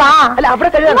 ഇങ്ങോട്ട് വാ. അല്ല അവിടെ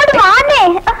കഴിയാം. ഇങ്ങോട്ട് വാന്നേ.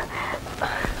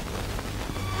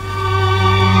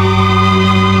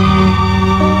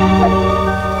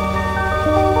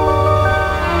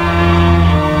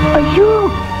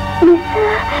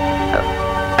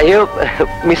 അയ്യോ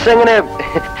മിസ് എങ്ങനെ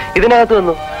ഇതിനകത്ത്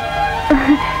വന്നു?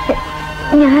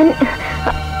 ഞാൻ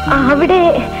അവിടെ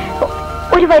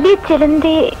ഒരു വലിയ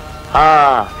ചിലന്തി.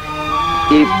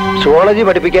 ഈ സുവോളജി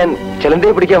പഠിപ്പിക്കാൻ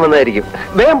ചിലന്തയെ പിടിക്കാൻ വന്നതായിരിക്കും.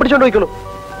 വേഗം പിടിച്ചോണ്ട് പോയിക്കോളൂ.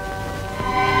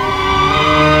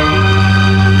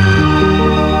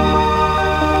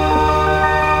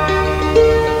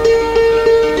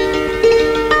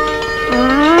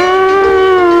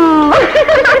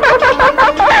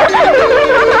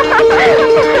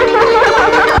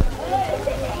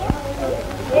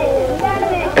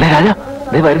 രാജാ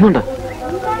വരുന്നുണ്ട്.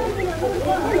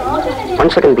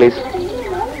 1 second പ്ലീസ്.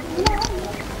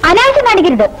 അനാവശ്യം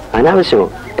കാണിക്കരുത്. അനാവശ്യമോ?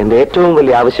 എന്റെ ഏറ്റവും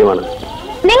വലിയ ആവശ്യമാണ്.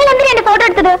 നിങ്ങൾ എന്തിനാ എന്റെ ഫോട്ടോ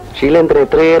എടുത്തത്? ഷീലേന്ദ്രൻ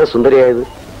എത്രയേറെ സുന്ദരിയായത്.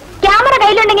 ക്യാമറ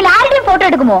കയ്യിലുണ്ടെങ്കിൽ ആരുടെയും ഫോട്ടോ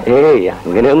എടുക്കുമോ? ഏയ്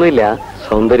അങ്ങനെയൊന്നുമില്ല.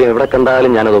 സൗന്ദര്യം എവിടെ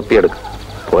കണ്ടാലും ഞാനത് ഒപ്പിയെടുക്കും.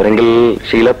 പോരെങ്കിൽ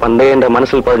ഷീല പണ്ടേ എന്റെ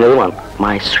മനസ്സിൽ പറഞ്ഞതുമാണ്.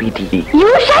 My sweety.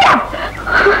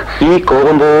 ഈ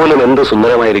കോപം പോലും എന്ത്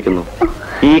സുന്ദരമായിരിക്കുന്നു.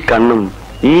 ഈ കണ്ണും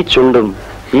ഈ ചുണ്ടും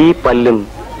ഈ പല്ലും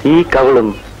ഈ കവളും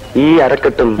ഈ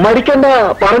അരക്കെട്ടും. മടിക്കണ്ട,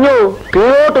 പറഞ്ഞു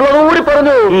കേട്ടുള്ളതുകൂടി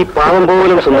പറഞ്ഞു. ഈ പാവം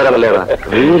പോലും സുന്ദരമല്ലേടാ.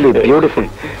 Really beautiful.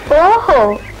 ഓഹോ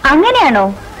അങ്ങനെയാണോ?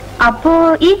 അപ്പോ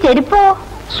ഈ ചെരുപ്പോ?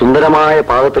 സുന്ദരമായ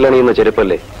പാദത്തിലണിയുന്ന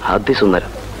ചെരുപ്പല്ലേ,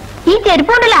 അതിസുന്ദരം. ഈ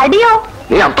ചെരുപ്പുണ്ടല്ലോ അടിയോ?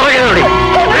 നീ അത്ര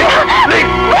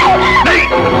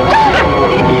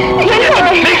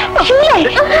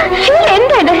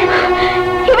എന്താണ്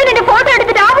ഇവനെന്റെ ഫോട്ടോ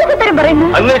എടുത്തിട്ട് ആവശ്യത്തരം പറയുന്നു?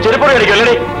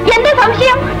 എന്താ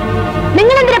സംശയം?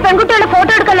 നിങ്ങൾ എന്തിനാ പെൺകുട്ടികളുടെ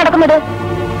ഫോട്ടോ എടുക്കാൻ നടക്കുന്നത്?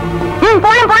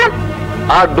 പോണം പോണം.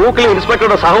 ആ ഡൂക്കിലെ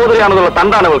ഇൻസ്പെക്ടറുടെ സഹോദരിയാണെന്നുള്ള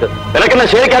തണ്ടാണ് അവൾക്ക്. നിനക്കെന്നെ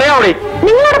ശരിക്കറിയാവേ?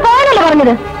 നിങ്ങളോട് പോകാനല്ലേ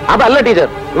പറഞ്ഞത്? അതല്ല ടീച്ചർ,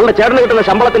 നിങ്ങളുടെ ചേട്ടന് കിട്ടുന്ന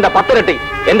ശമ്പളത്തിന്റെ 10 ഇരട്ടി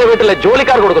എന്റെ വീട്ടിലെ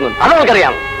ജോലിക്കാർ കൊടുക്കുന്നു.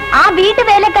 അതവൾക്കറിയാം. ആ വീട്ടു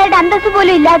വേലക്കാരുടെ അന്തസ്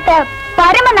പോലും ഇല്ലാത്ത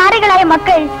പരമനാരികളായ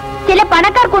മക്കൾ ചില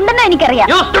പണക്കാർക്കുണ്ടെന്ന് എനിക്കറിയാം.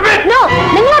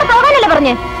 നിങ്ങളോട് പോകാനല്ലേ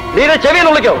പറഞ്ഞ്? നീ ചെവിയിൽ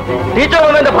വിളിക്കോ? ടീച്ചർ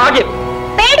വന്നതിന്റെ ഭാഗ്യം.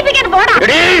 പേടിപ്പിക്കാൻ പോടാ.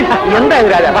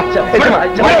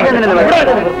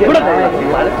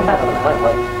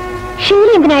 ഷീല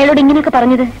എന്തിനാ അയാളോട് ഇങ്ങനെയൊക്കെ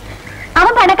പറഞ്ഞത്?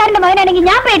 അവൻ പണക്കാരന്റെ മകനാണെങ്കിൽ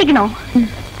ഞാൻ പേടിക്കണോ?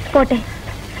 പോട്ടെ,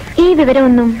 ഈ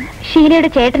വിവരമൊന്നും ഷീലയുടെ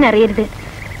ചേട്ടൻ അറിയരുത്.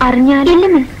 അറിഞ്ഞാലില്ല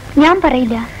മിസ്, ഞാൻ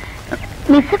പറയില്ല.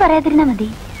 മിസ് പറയാതിരുന്നാ മതി.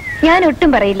 ഞാൻ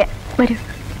ഒട്ടും പറയില്ല. വരൂ.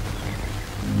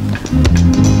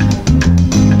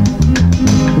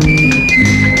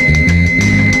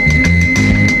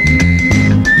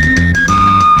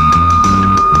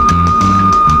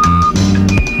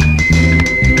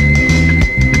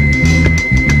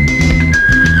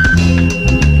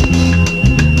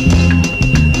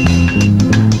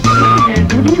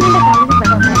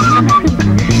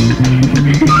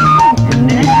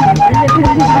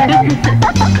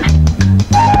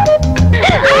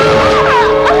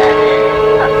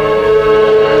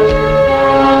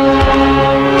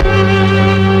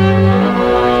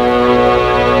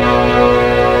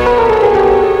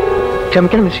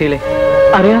 ക്ഷമിക്കണം മിഷീലെ,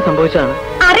 അറിയാതെ സംഭവിച്ചതാണ്.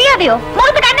 അറിയാതെയോ?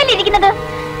 മുഖത്ത് കണ്ണല്ലേ ഇരിക്കുന്നത്?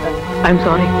 I am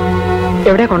sorry.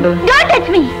 എവിടെ കൊണ്ടത്? Don't touch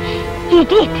me,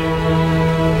 idiot.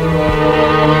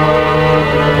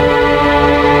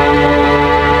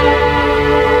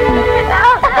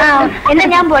 എന്നാ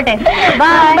ഞാൻ പോട്ടെ.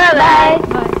 Bye bye.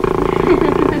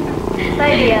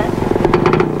 By dear.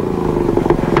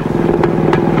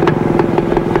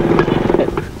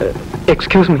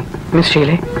 Excuse me miss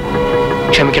Schiele,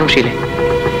 ക്ഷമിക്കണം ഷീലെ.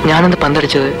 ഞാനത്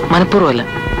പന്തടിച്ചത് മനഃപൂർവ്വമല്ല.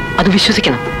 അത്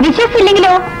വിശ്വസിക്കണം.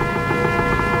 വിശ്വസിച്ചില്ലെങ്കിലോ?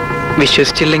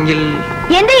 വിശ്വസിച്ചില്ലെങ്കിൽ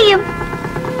എന്ത് ചെയ്യും?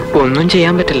 ഒന്നും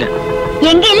ചെയ്യാൻ പറ്റില്ല.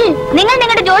 എങ്കിൽ നിങ്ങൾ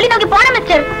നിങ്ങളുടെ ജോലി നോക്കി പോണം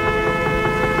മിസ്റ്റർ.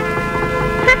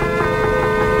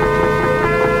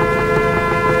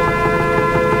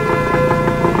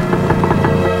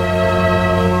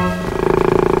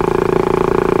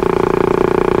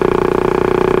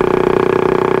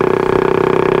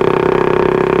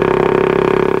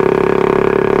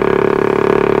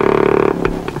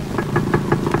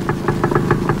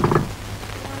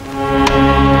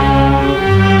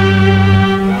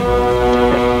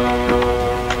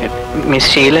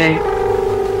 മിസ് ഷീലെ,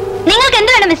 നിങ്ങൾക്ക്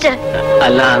എന്ത് വേണം മിസ്റ്റർ?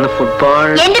 അല്ല, അന്ന് ഫുട്ബോൾ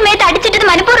എന്റെ മേത്ത് അടിച്ചിട്ടത്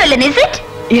മനഃപൂർവ്വമല്ലേ?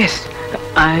 യെസ്,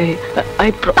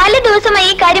 പല ദിവസമായി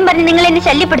ഈ കാര്യം പറഞ്ഞ് നിങ്ങൾ എന്നെ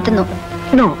ശല്യപ്പെടുത്തുന്നു.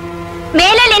 നോ.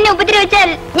 മേലാൽ എന്നെ ഉപദ്രവിച്ചാൽ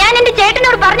ഞാൻ എന്റെ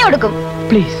ചേട്ടനോട് പറഞ്ഞു കൊടുക്കും.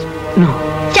 Please no.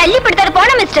 ശല്യപ്പെടുത്താതെ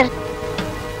പോണം മിസ്റ്റർ.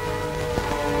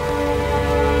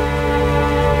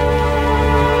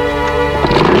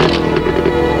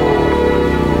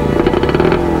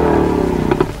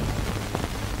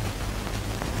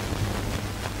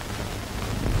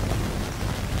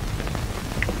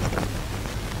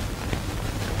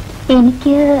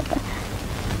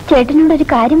 ചേട്ടനോട് ഒരു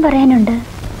കാര്യം പറയാനുണ്ട്.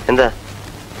 എന്താ?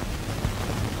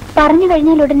 പറഞ്ഞു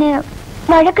കഴിഞ്ഞാൽ ഉടനെ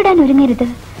വഴക്കിടാൻ ഒരുങ്ങരുത്.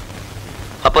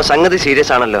 അപ്പൊ സംഗതി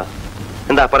സീരിയസ് ആണല്ലോ.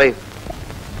 എന്താ പറയൂ.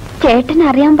 ചേട്ടൻ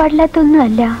അറിയാൻ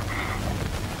പാടില്ലാത്തൊന്നുമല്ല.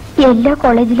 എല്ലാ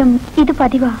കോളേജിലും ഇത്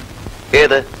പതിവാ.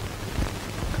 ഏത്?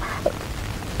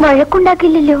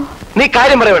 വഴക്കുണ്ടാക്കില്ലല്ലോ. നീ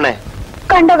കാര്യം പറയണേ.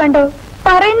 കണ്ടോ കണ്ടോ,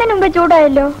 പറയുന്നതിന് മുമ്പ്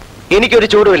ചൂടായല്ലോ. എനിക്കൊരു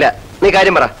ചൂടുമില്ല, നീ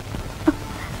കാര്യം പറ.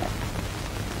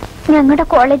 ഞങ്ങളുടെ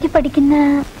കോളേജിൽ പഠിക്കുന്ന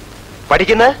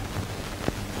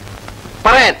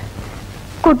പറയാൻ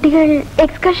കുട്ടികൾ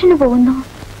എക്സ്കർഷന് പോകുന്നു.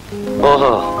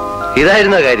 ഓഹോ,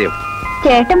 ഇതായിരുന്ന കാര്യം.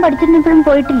 ചേട്ടൻ പഠിച്ചിരുന്നപ്പോഴും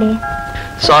പോയിട്ടില്ലേ?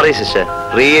 Sorry sister,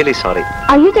 really sorry.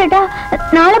 അയ്യോ ചേട്ടാ,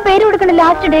 നാളെ പേര് കൊടുക്കണ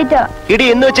ലാസ്റ്റ് ഡേറ്റാ. ഇടി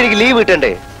എന്ന് വെച്ചെനിക്ക് ലീവ്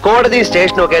കിട്ടണ്ടേ? കോടതി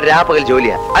സ്റ്റേഷനും ഒക്കെ രാപ്പകൽ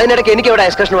ജോലിയാ. അതിനിടയ്ക്ക് എനിക്ക് എവിടെ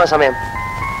എക്സ്കർഷന് പോകാൻ സമയം?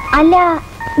 അല്ല,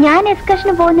 ഞാൻ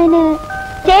എക്സ്കർഷന് പോകുന്നതിന്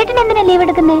ചേട്ടൻ എന്തിനാ ലീവ്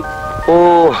എടുക്കുന്നേ? ഓ,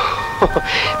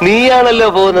 നീയാണല്ലോ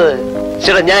പോകുന്നത്.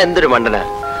 ചേട്ടാ, ഞാൻ എന്തൊരു മണ്ടനാ.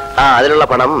 അതിനുള്ള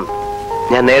പണം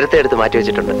ഞാൻ നേരത്തെ എടുത്ത് മാറ്റി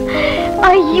വെച്ചിട്ടുണ്ട്.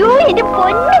 അയ്യോ എന്റെ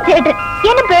പൊന്നു ചേട്ടൻ,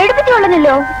 എന്നെ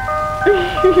പേടിപ്പിച്ചോളുന്നല്ലോ.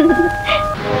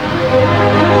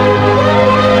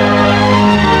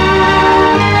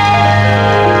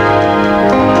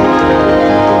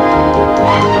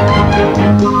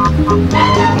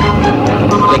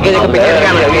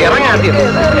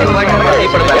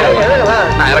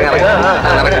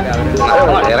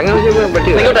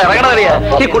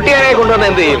 ഈ കുട്ടിയെ കൊണ്ടുവന്ന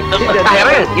എന്ത് ചെയ്യും?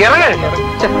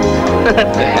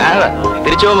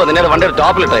 തിരിച്ചു പോകുമ്പോ നിന്നെ വണ്ടി ഒരു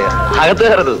ടോപ്പിലിട്ടേ അകത്ത്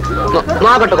കയറത്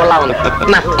നോക്കട്ടെ. കൊള്ളാമെന്ന്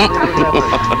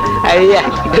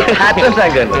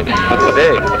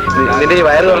നിന്റെ ഈ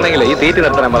വയറ് പറഞ്ഞെങ്കിലേ ഈ തീറ്റി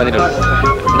നിർത്താൻ പറഞ്ഞിട്ടുണ്ട്.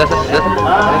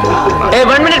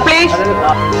 1 minute please.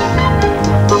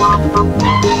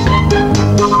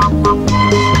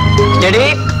 Steady.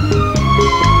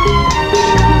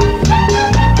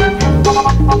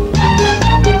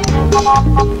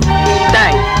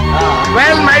 Thanks.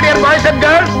 Well, my dear boys and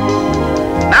girls,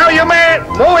 now you may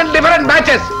move in different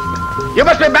batches. You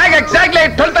must be back exactly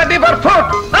at 12:30 for food.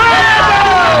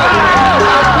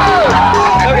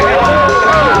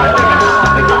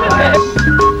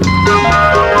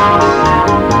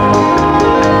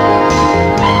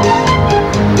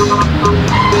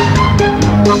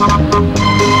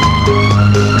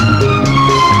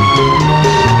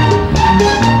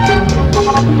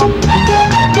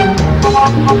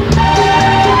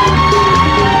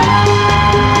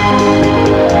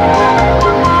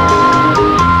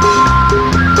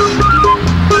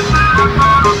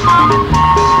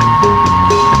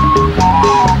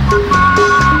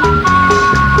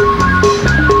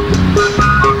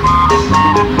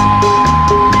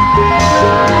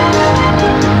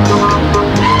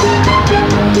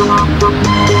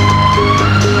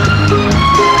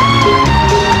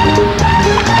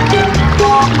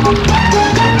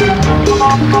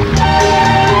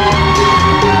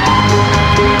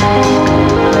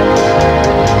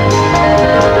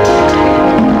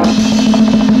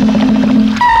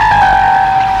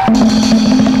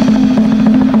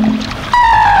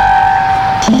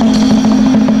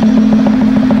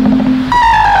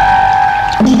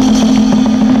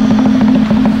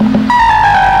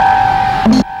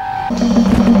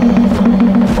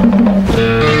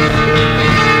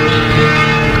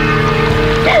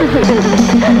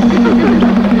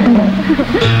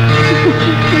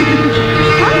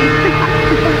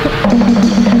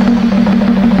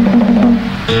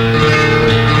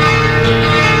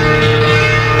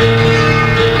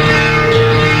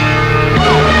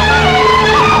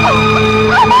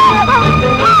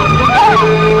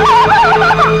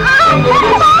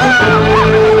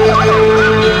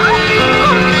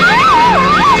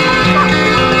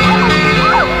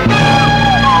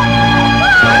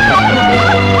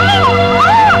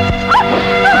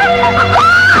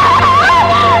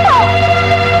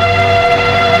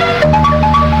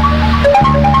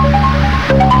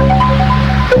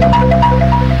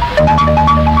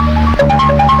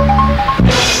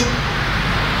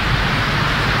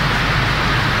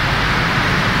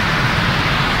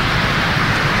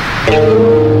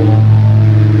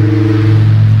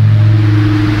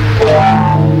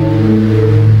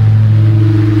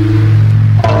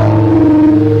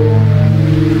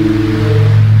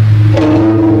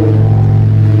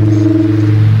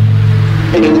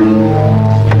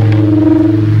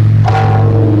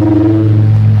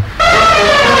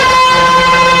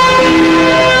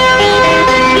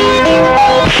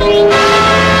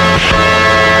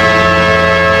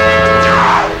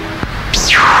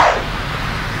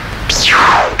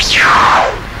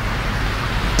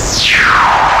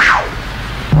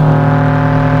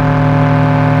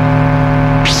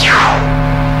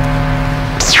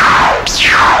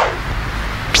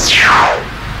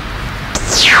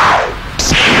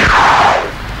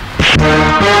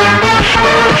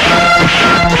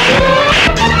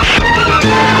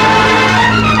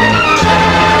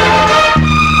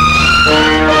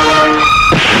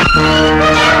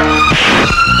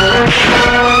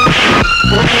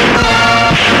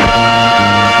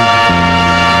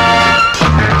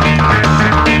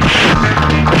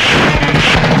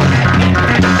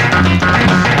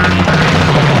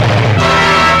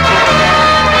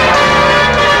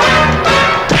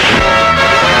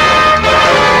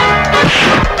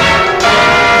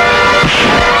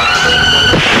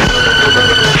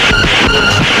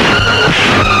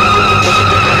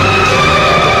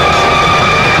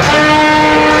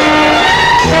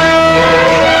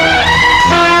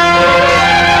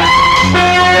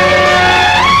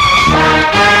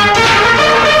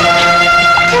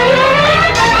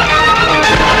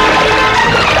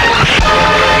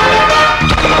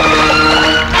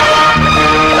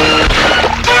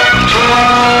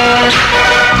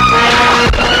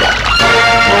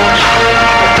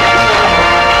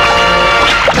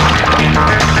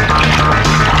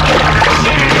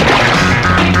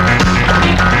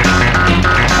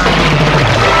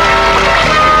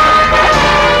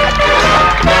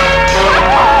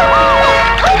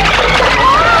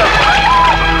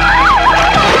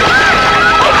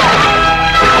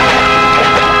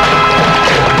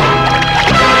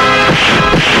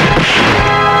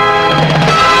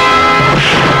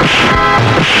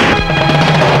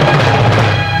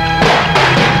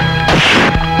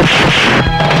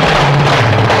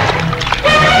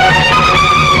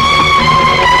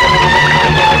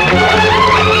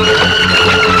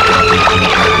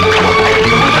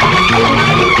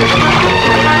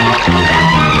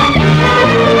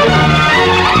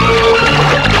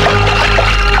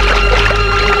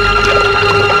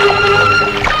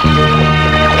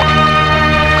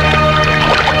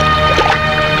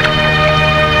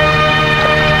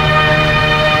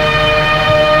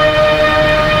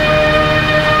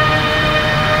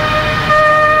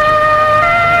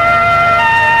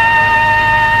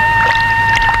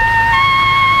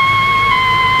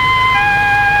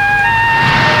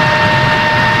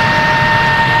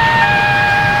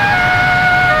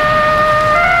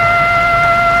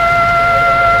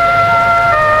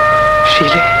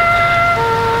 ഷീലേ,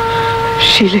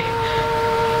 ഷീലേ,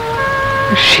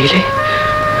 ഷീലേ,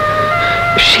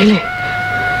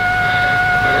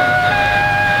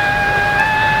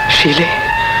 ഷീലേ,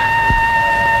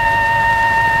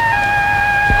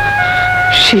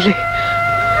 ഷീലേ.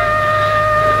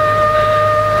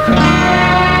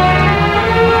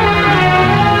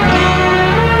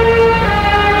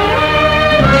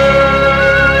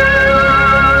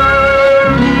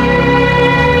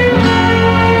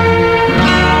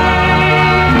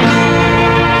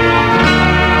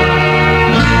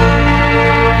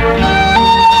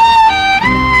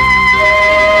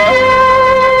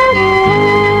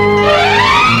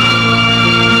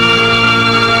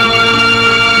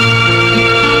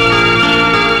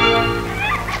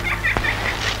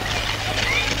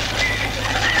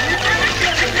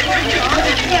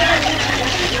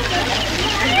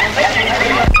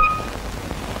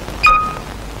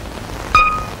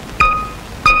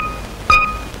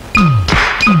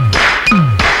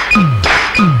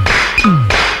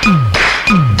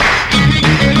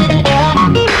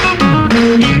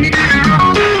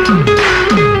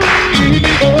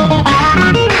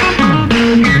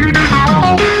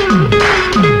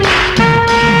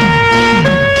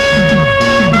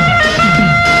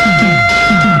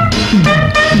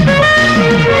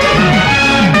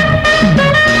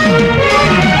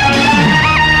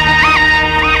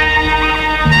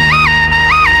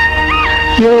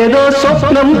 ഏതോ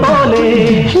സ്വപ്നം പോലെ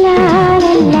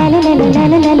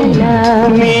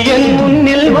നീ എൻ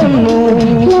മുന്നിൽ വന്നു,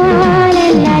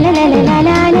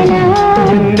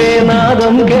 എന്റെ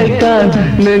നാദം കേൾക്കാൻ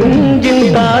നെഞ്ചിൻ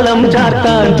താളം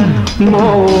ചാർത്താൻ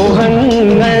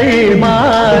മോഹങ്ങൾ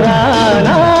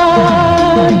മാറാനാ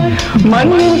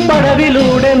മണ്ണിൻ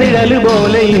പടവിലൂടെ നിഴല്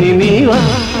പോലെ ഇനി നീ വാ.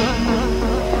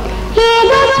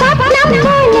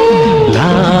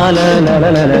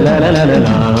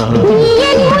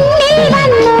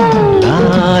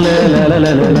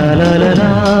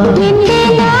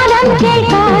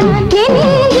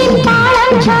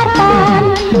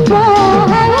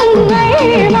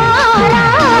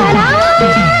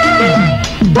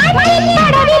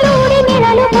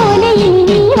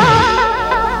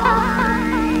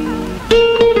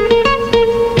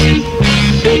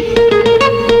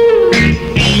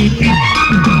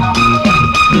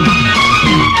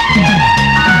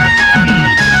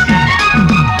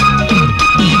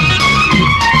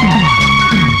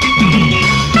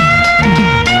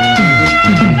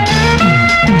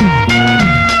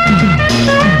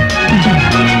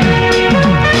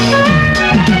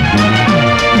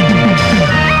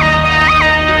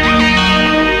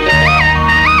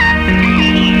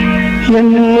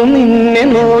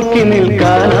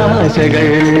 നിൽക്കാൻ ആശകൾ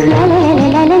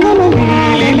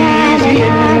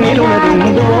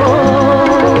എന്നിലുണരുന്നോ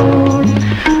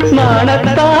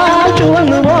നാണത്താൽ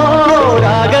ചുവന്നുവോ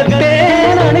രാഗത്തെ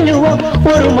നണിഞ്ഞുവോ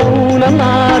ഒരു മൗനനാദമായിടുന്ന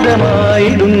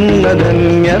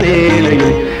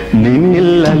ധന്യവേളയിൽ നിന്നിൽ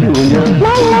അലൂഞ്ഞ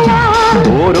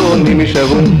ഓരോ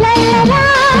നിമിഷവും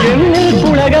എന്നിൽ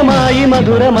പുളകമായി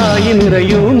മധുരമായി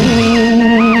നിറയൂ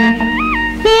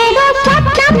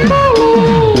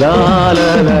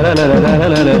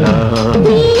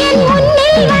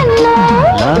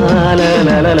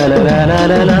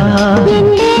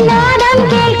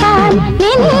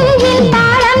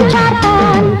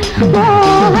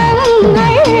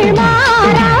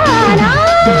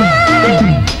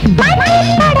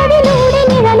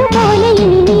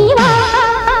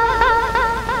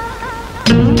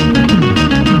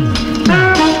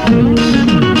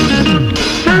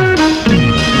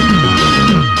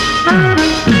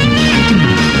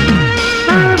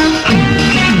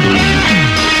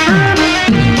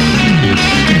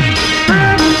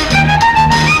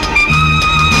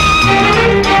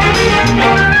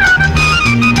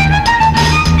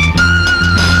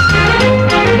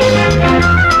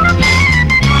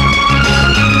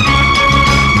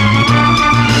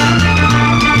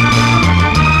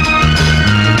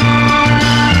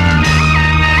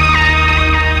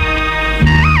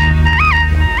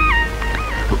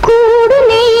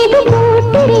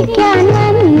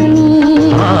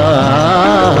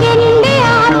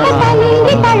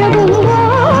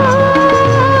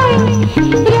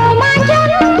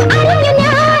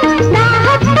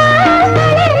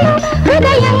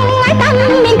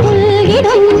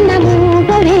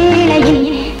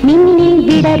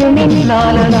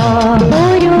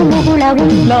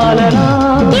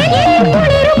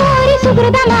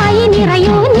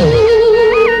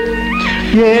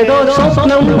ഏതോ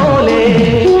സ്വപ്നം പോലെ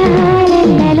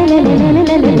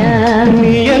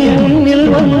നീയൻ മുന്നിൽ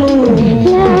വന്നു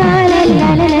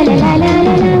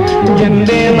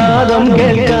എന്റെ നാദം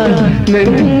കേൾക്കാൻ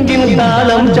നെഞ്ചിൻ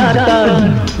താളം ചാട്ടാൻ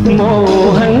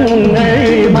മോഹങ്ങൾ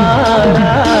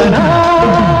മാറാനാ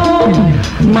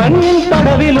മണ്ണിൻ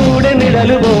പടവിലൂടെ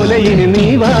നിഴലുപോലെ ഇനി നീ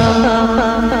വാ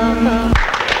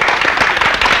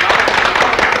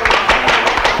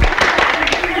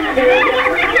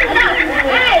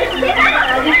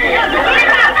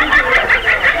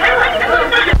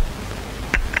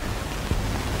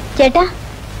ചേട്ടാ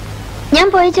ഞാൻ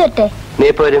പോയി ചേട്ടെ. നീ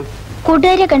എപ്പോ വരും?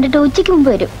 കൂട്ടുകാരെ കണ്ടിട്ട് ഉച്ചയ്ക്ക് മുമ്പ്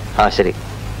വരും. ആ ശരി.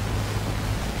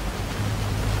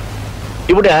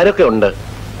 ഇവിടെ ആരൊക്കെ ഉണ്ട്?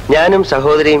 ഞാനും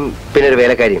സഹോദരിയും പിന്നെ ഒരു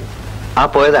വേലക്കാരിയും. ആ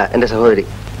പോയതാ എന്റെ സഹോദരി.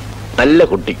 നല്ല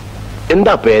കുട്ടി.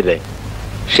 എന്താ പേര്?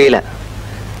 ഷീല.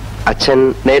 അച്ഛൻ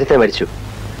നേരത്തെ മരിച്ചു.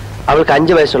 അവൾക്ക്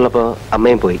 5 വയസ്സുള്ളപ്പോ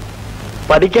അമ്മയും പോയി.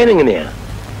 പഠിക്കാൻ എങ്ങനെയാ?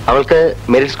 അവൾക്ക്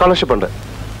മെറിറ്റ് സ്കോളർഷിപ്പ് ഉണ്ട്.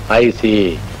 I C.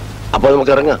 അപ്പൊ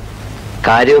നമുക്ക് ഇറങ്ങാം.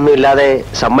 കാര്യമൊന്നുമില്ലാതെ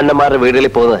സമ്പന്നന്മാരുടെ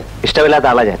വീടുകളിൽ പോകുന്നത് ഇഷ്ടമില്ലാത്ത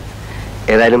ആളാ ഞാൻ.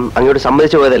 ഏതായാലും അങ്ങോട്ട്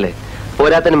സമ്മതിച്ചു പോയതല്ലേ.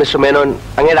 പോരാത്തന് മിസ്റ്റർ മേനോൻ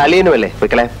അങ്ങയുടെ അളിയനുമല്ലേ.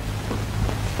 പൊയ്ക്കളെ.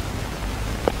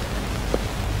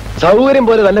 സൗകര്യം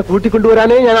പോലെ തന്നെ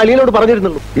കൂട്ടിക്കൊണ്ടുവരാനേ ഞാൻ അളിയനോട്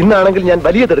പറഞ്ഞിരുന്നുള്ളൂ. ഇന്നാണെങ്കിൽ ഞാൻ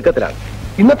വലിയ തിടുക്കത്തിലാണ്.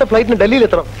 ഇന്നത്തെ ഫ്ലൈറ്റിന് ഡൽഹിയിൽ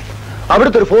എത്തണം.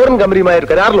 അവിടുത്തെ ഒരു ഫോറിൻ കമ്പനിയുമായ ഒരു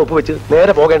കരാറിൽ ഒപ്പുവെച്ച്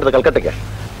നേരെ പോകേണ്ടത് കൽക്കട്ടയ്ക്കാണ്.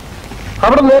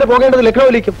 അവിടെ നേരെ പോകേണ്ടത്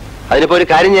ലക്നൌവിലേക്കും. അതിനിപ്പോ ഒരു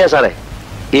കാര്യം ചെയ്യാം സാറേ.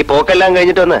 ഈ പോക്കെല്ലാം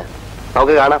കഴിഞ്ഞിട്ട് വന്ന്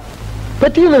നമുക്ക് കാണാം.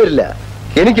 പറ്റിയെന്ന് വരില്ല.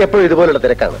 എനിക്ക് എപ്പോഴും ഇതുപോലുള്ള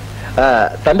തിരക്കാണ്.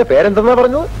 തന്റെ പേരെന്തെന്നാ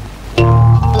പറഞ്ഞത്?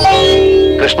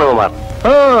 കൃഷ്ണകുമാർ.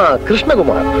 ആ,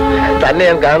 കൃഷ്ണകുമാർ. തന്നെ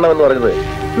ഞാൻ കാണണമെന്ന് പറഞ്ഞത്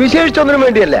വിശേഷിച്ചൊന്നിനും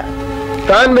വേണ്ടിയല്ല.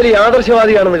 താൻ വലിയ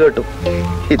ആദർശവാദിയാണെന്ന് കേട്ടു.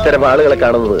 ഇത്തരം ആളുകളെ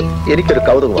കാണുന്നത് എനിക്കൊരു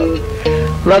കൗതുകമാണ്.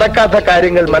 നടക്കാത്ത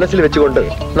കാര്യങ്ങൾ മനസ്സിൽ വെച്ചുകൊണ്ട്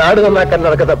നാട് നന്നാക്കാൻ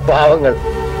നടക്കുന്ന പാവങ്ങൾ.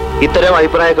 ഇത്തരം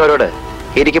അഭിപ്രായക്കാരോട്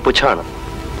എനിക്ക് പുച്ഛമാണ്.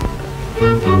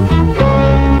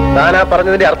 താനാ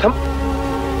പറഞ്ഞതിന്റെ അർത്ഥം?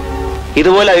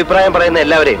 ഇതുപോലെ അഭിപ്രായം പറയുന്ന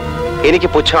എല്ലാവരെയും എനിക്ക്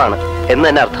പുച്ഛമാണ് എന്ന്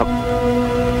തന്നെ അർത്ഥം.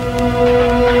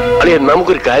 അളിയൻ,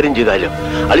 നമുക്കൊരു കാര്യം ചെയ്താലോ?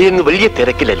 അളിയൻ വലിയ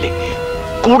തിരക്കിലല്ലേ.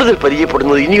 കൂടുതൽ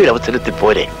പരിചയപ്പെടുന്നത് ഇനിയൊരു അവസരത്തിൽ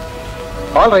പോരെ?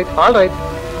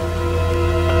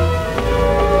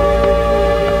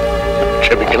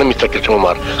 ക്ഷമിക്കണം മിസ്റ്റർ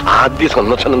കൃഷ്ണകുമാർ, ആദ്യ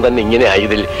സന്ദർശനം തന്നെ ഇങ്ങനെ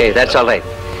ആയതിൽ.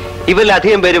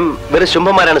 ഇവരിലധികം പേരും വെറും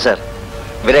ശുംഭന്മാരാണ് സാർ.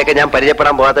 ഇവരെയൊക്കെ ഞാൻ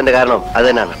പരിചയപ്പെടാൻ പോകാത്തതിന്റെ കാരണം അത്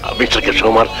തന്നെയാണ്. Mister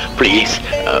Krishnakumar please.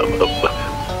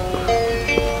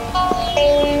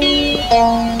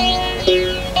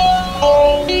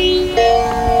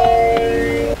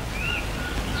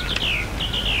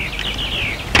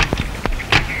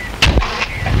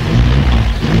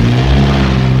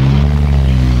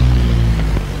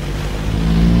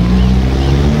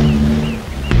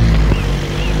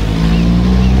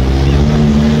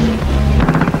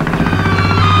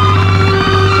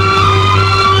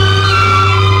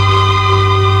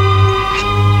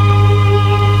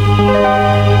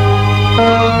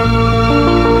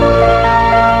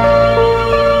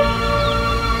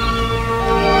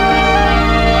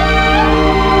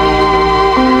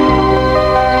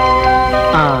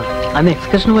 അന്ന്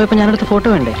എക്സ്കർഷന് പോയപ്പോ ഞാനെടുത്ത ഫോട്ടോ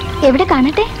വേണ്ടേ? എവിടെ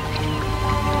കാണട്ടെ?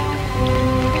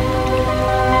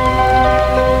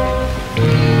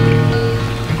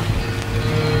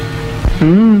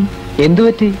 എന്തു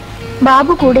പറ്റി?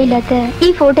 ബാബു കൂടെ ഇല്ലാത്ത ഈ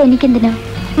ഫോട്ടോ എനിക്കെന്തിനാ?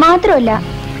 മാത്രമല്ല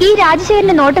ഈ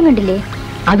രാജശേഖരന്റെ നോട്ടം കണ്ടില്ലേ?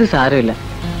 അത് സാരമില്ല,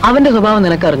 അവന്റെ സ്വഭാവം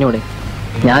നിനക്ക് അറിഞ്ഞൂടെ?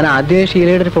 ഞാൻ ആദ്യമേ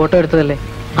ഷീലയുടെ ഒരു ഫോട്ടോ എടുത്തതല്ലേ,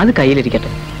 അത്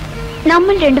കയ്യിലിരിക്കട്ടെ.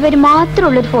 നമ്മൾ രണ്ടുപേരും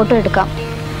മാത്രമുള്ളൊരു ഫോട്ടോ എടുക്കാം.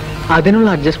 അതിനുള്ള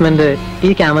അഡ്ജസ്റ്റ്മെന്റ്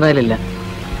ഈ ക്യാമറയിലില്ല.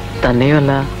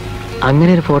 തന്നെയുമല്ല,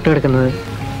 അങ്ങനെ ഒരു ഫോട്ടോ എടുക്കുന്നത്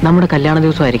നമ്മുടെ കല്യാണ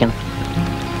ദിവസമായിരിക്കണം.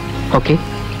 ഓക്കെ?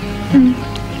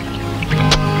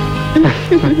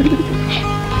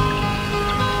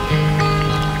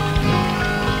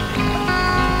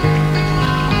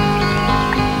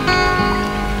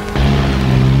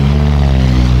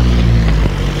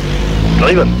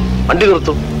 ഡ്രൈവർ, വണ്ടി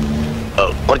നിർത്തും.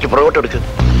 കുറച്ച് പുറകോട്ട് എടുക്ക്.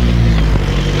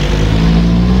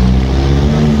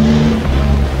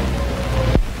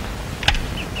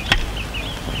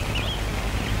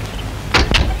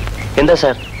 എന്താ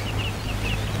സാർ?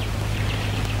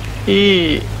 ഈ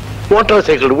മോട്ടോർ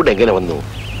സൈക്കിൾ ഇവിടെ എങ്ങനെ വന്നു?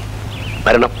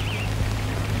 വരണം.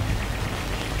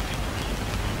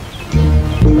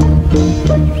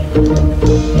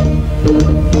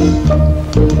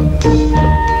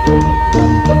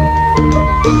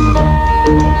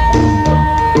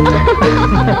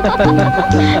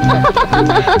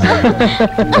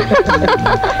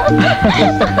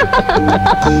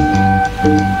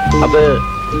 അത്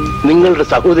നിങ്ങളുടെ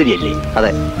സഹോദരിയല്ലേ? അതെ.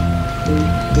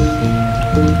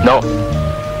 നോ,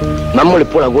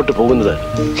 നമ്മളിപ്പോൾ അങ്ങോട്ട് പോകുന്നത്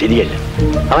ശരിയല്ല.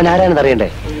 അവൻ ആരാണെന്ന് അറിയണ്ടേ?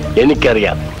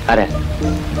 എനിക്കറിയാം. ആരാ?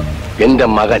 എന്റെ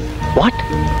മകൻ. വാട്ട്?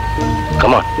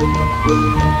 കമാൺ.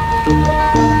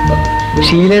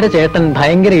 ഷീലയുടെ ചേട്ടൻ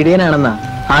ഭയങ്കര ഇടിയനാണെന്നാ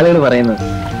ആളുകൾ പറയുന്നത്.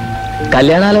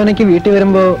 കല്യാണാലോചനയ്ക്ക് വീട്ടിൽ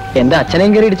വരുമ്പോ എന്റെ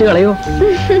അച്ഛനെയും കയറി ഇടിച്ചു കളയോ?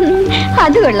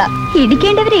 അത് കൊള്ളാം.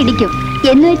 ഇടിക്കേണ്ടവരെ ഇടിക്കും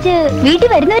എന്ന് വെച്ച് വീട്ടിൽ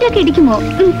വരുന്നവരൊക്കെ ഇടിക്കുമോ?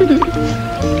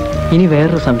 ഇനി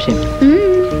വേറൊരു സംശയം.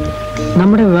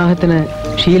 നമ്മുടെ വിവാഹത്തിന്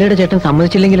ഷീലയുടെ ചേട്ടൻ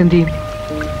സമ്മതിച്ചില്ലെങ്കിൽ എന്ത് ചെയ്യും?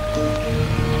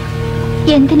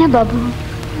 എന്തിനാ ബാബു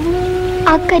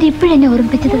അക്കാര്യം ഇപ്പോഴെന്നെ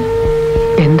ഓർമ്മിപ്പിച്ചത്?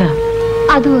 എന്താ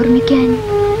അത് ഓർമ്മിക്കാൻ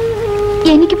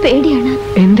എനിക്ക് പേടിയാണ്.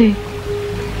 എന്തേ?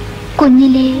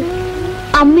 കുഞ്ഞിലെ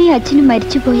അമ്മയും അച്ഛനും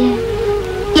മരിച്ചുപോയ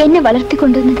എന്നെ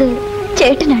വളർത്തിക്കൊണ്ടുവന്നത്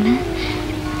ചേട്ടനാണ്.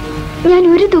 ഞാൻ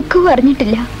ഒരു ദുഃഖവും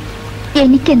അറിഞ്ഞിട്ടില്ല.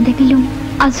 എനിക്കെന്തെങ്കിലും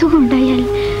അസുഖം ഉണ്ടായാൽ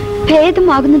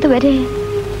ഭേദമാകുന്നത് വരെ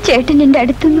ചേട്ടൻ എൻ്റെ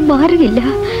അടുത്തൊന്നും മാറുകയില്ല.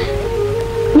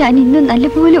 ഞാൻ ഇന്നും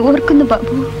നല്ലപോലെ ഓർക്കുന്നു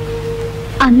ബാബു.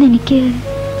 അന്ന് എനിക്ക്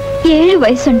 7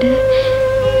 വയസ്സുണ്ട്.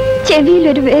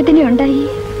 ചെവിയിലൊരു വേദനയുണ്ടായി.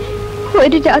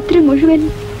 ഒരു രാത്രി മുഴുവൻ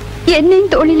എന്നെയും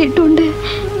തോളിലിട്ടുകൊണ്ട്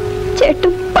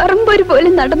ചേട്ടൻ പറമ്പൊരു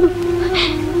പോലെ നടന്നു.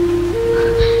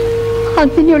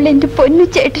 അങ്ങനെയുള്ള എന്റെ പൊന്നു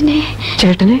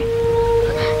ചേട്ടനെ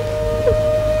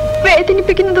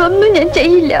വേദനിപ്പിക്കുന്നതൊന്നും ഞാൻ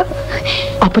ചെയ്യില്ല.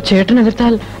 അപ്പൊ ചേട്ടൻ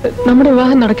എതിർത്താൽ നമ്മുടെ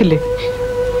വിവാഹം നടക്കില്ലേ?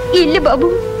 ഇല്ല ബാബു,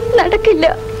 നടക്കില്ല.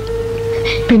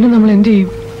 പിന്നെ നമ്മൾ എന്ത് ചെയ്യും?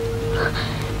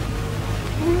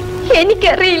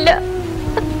 എനിക്കറിയില്ല.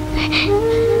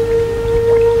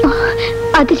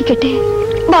 അതിരിക്കട്ടെ,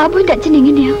 ബാബുവിന്റെ അച്ഛൻ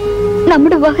എങ്ങനെയാ?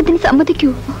 നമ്മുടെ വിവാഹത്തിന്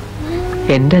സമ്മതിക്കൂ?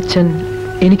 എന്റെ അച്ഛൻ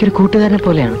എനിക്കൊരു കൂട്ടുകാരനെ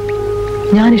പോലെയാണ്.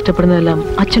 ഞാൻ ഇഷ്ടപ്പെടുന്നതെല്ലാം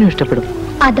അച്ഛനും ഇഷ്ടപ്പെടും.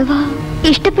 അഥവാ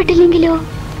ഇഷ്ടപ്പെട്ടില്ലെങ്കിലോ?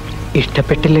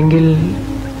 ഇഷ്ടപ്പെട്ടില്ലെങ്കിൽ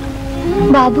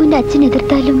ബാബുവിന്റെ അച്ഛൻ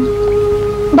എതിർത്താലും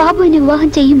ബാബുവിനെ വിവാഹം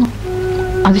ചെയ്യുമോ?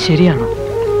 അത് ശരിയാണോ?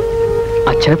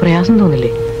 അച്ഛന് പ്രയാസം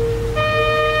തോന്നില്ലേ?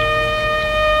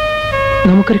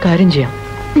 നമുക്കൊരു കാര്യം ചെയ്യാം.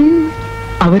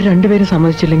 അവർ രണ്ടുപേരും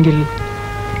സമ്മതിച്ചില്ലെങ്കിൽ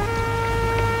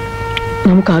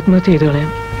നമുക്ക് ആത്മഹത്യ ചെയ്ത്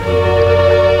കളയാം.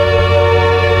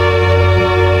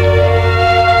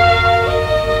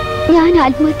 ഞാൻ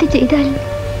ആത്മഹത്യ ചെയ്താൽ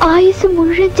ആയുസ്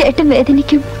മുഴുവൻ ചേട്ടൻ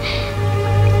വേദനിക്കും.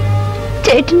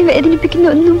 ചേട്ടനെ വേദനിപ്പിക്കുന്ന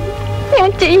ഒന്നും ഞാൻ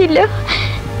ചെയ്യില്ല.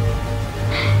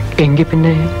 എങ്കിൽ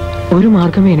പിന്നെ ഒരു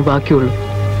മാർഗമേ ഇനി ബാക്കിയുള്ളൂ.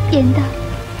 എന്താ?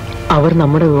 അവർ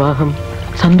നമ്മുടെ വിവാഹം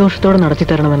സന്തോഷത്തോടെ നടത്തി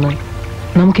തരണമെന്ന്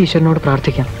നമുക്ക് ഈശ്വരനോട്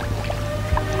പ്രാർത്ഥിക്കാം.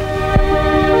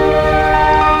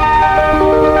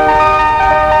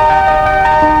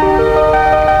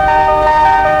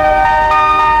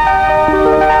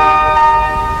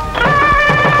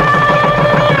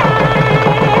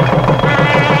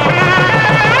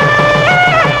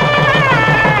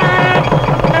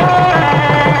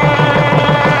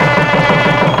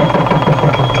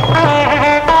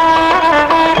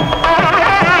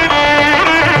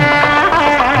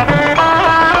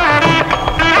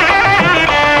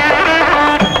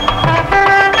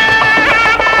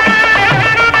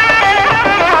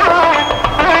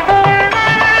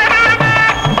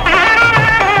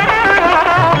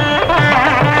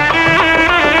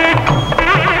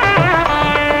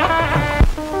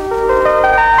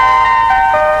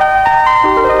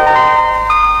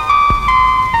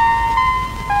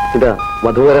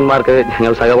 വധൂവരന്മാർക്ക്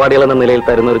ഞങ്ങൾ സഹപാഠികൾ എന്ന നിലയിൽ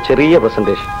തരുന്ന ഒരു ചെറിയ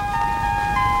പ്രസന്റേഷൻ.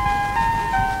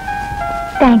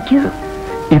 Thank you.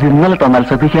 ഇത് ഇന്നലെ തന്നാൽ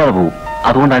ശ്രദ്ധിക്കാതെ പോകും,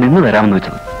 അതുകൊണ്ടാണ് ഇന്ന് തരാമെന്ന്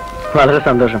വെച്ചത്. വളരെ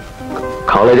സന്തോഷം.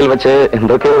 കോളേജിൽ വെച്ച്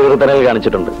എന്തൊക്കെയോ വേർതനകൾ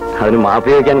കാണിച്ചിട്ടുണ്ട്, അതിന് മാപ്പ്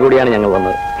ചോദിക്കാൻ കൂടിയാണ് ഞങ്ങൾ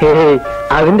വന്നത്. ഹേയ്,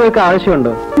 അതിന്റെയൊക്കെ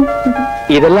ആവശ്യമുണ്ടോ?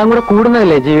 ഇതെല്ലാം കൂടെ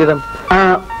കൂടുന്നതല്ലേ ജീവിതം.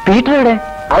 പീറ്ററുടെ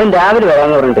അവൻ രാവിലെ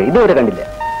വരാന്ന് പറഞ്ഞിട്ട് ഇതുവരെ കണ്ടില്ല.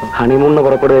 ഹണിമൂണിന്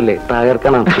പുറപ്പെടുകയല്ലേ,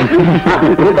 തകർക്കണം.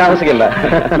 ഇത് താമസിക്കല്ല.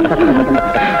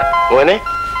 മോനെ,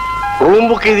 റൂം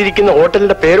ബുക്ക് ചെയ്തിരിക്കുന്ന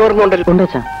ഹോട്ടലിന്റെ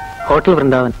പേരോർമ്മയുണ്ടല്ലോ. ഹോട്ടൽ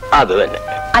വൃന്ദാവൻ. അത് തന്നെ.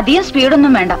 അധികം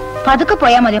സ്പീഡൊന്നും വേണ്ട, പതുക്കെ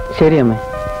പോയാ മതി. ശരി അമ്മേ.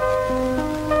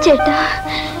 ചേട്ടാ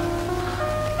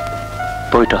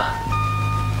പോയിട്ടോ.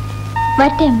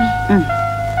 വരട്ടെ അമ്മേ.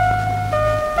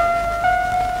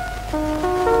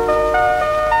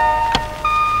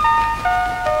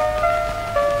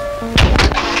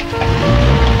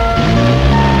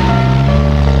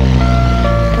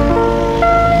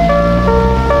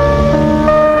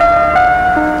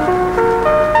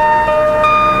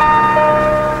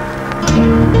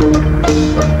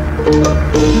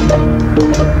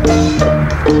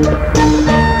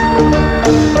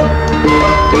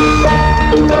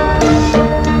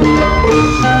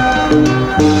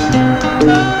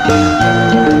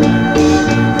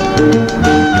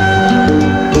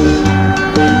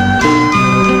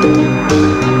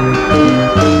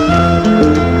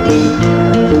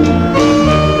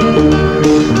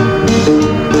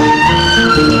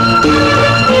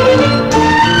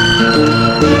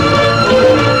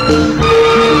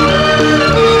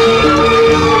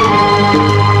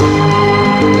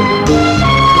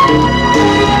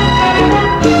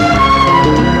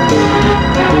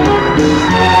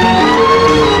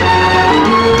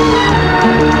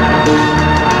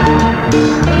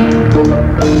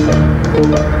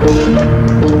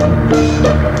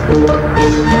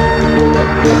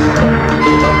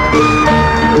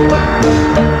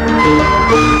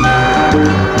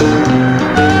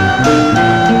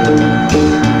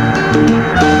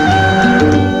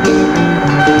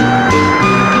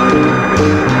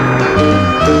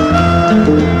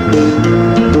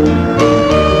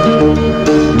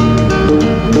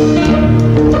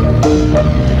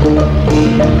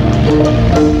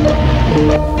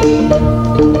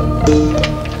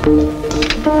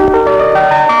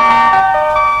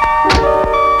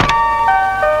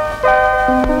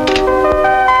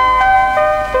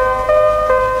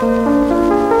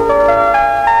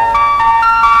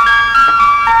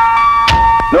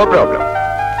 No problem.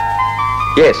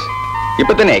 യെസ്,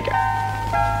 ഇപ്പൊ തന്നെ അയക്കാം.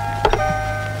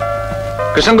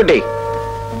 കൃഷ്ണൻകുട്ടി,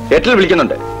 എട്ടിൽ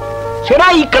വിളിക്കുന്നുണ്ട്. ചേട്ടാ,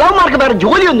 ഈ കിളവന്മാർക്ക് വേറെ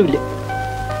ജോലിയൊന്നുമില്ല.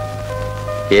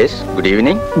 Yes, good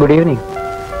evening. Good evening.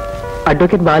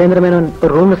 Advocate Balendra Menon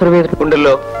ഒരു റൂം റിസർവ് ചെയ്തിട്ടുണ്ട്.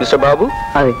 ഉണ്ടല്ലോ മിസ്റ്റർ ബാബു.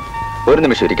 അതെ. ഒരു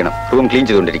നിമിഷം ഇരിക്കണം, റൂം ക്ലീൻ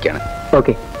ചെയ്തുകൊണ്ടിരിക്കുകയാണ്.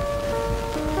 ഓക്കെ.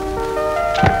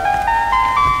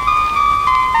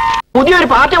 പുതിയൊരു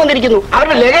പാർട്ടി വന്നിരിക്കുന്നു,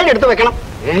 അവരുടെ ലഗേജ് എടുത്ത് വെക്കണം.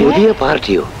 പുതിയ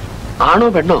പാർട്ടിയോ? ആണോ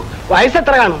പെണ്ണോ?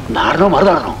 വയസ്സെത്ര കാണും? നാടനോ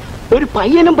മറുതാണോ? ഒരു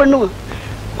പയ്യനും പെണ്ണും.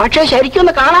 പക്ഷെ ശരിക്കും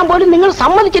ഒന്ന് കാണാൻ പോലും നിങ്ങൾ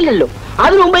സമ്മതിച്ചില്ലല്ലോ.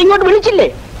 അതിനു മുമ്പ് ഇങ്ങോട്ട് വിളിച്ചില്ലേ?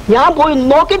 ഞാൻ പോയി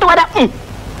നോക്കിയിട്ട് വരാം.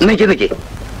 നിക്ക്,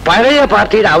 പഴയ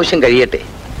പാർട്ടിയുടെ ആവശ്യം കഴിയട്ടെ,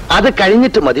 അത്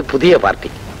കഴിഞ്ഞിട്ട് മതി പുതിയ പാർട്ടി.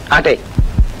 ആട്ടെ,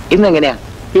 ഇന്നെങ്ങനെയാ?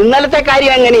 ഇന്നലത്തെ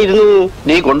കാര്യം എങ്ങനെ ഇരുന്നു?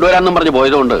 നീ കൊണ്ടുവരാന്നും പറഞ്ഞ്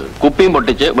പോയതുകൊണ്ട് കുപ്പിയും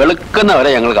പൊട്ടിച്ച് വെളുക്കുന്ന വരെ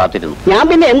ഞങ്ങൾ കാത്തിരുന്നു. ഞാൻ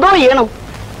പിന്നെ എന്തോ ചെയ്യണം?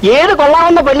 ഏത്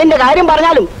കൊള്ളാവുന്ന പെണ്ണിന്റെ കാര്യം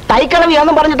പറഞ്ഞാലും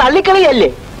തൈക്കളവിയാന്നും പറഞ്ഞ്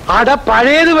തള്ളിക്കളയല്ലേ? അട,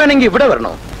 പഴയത് വേണമെങ്കിൽ ഇവിടെ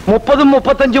വരണോ?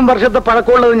 30-35 വർഷത്തെ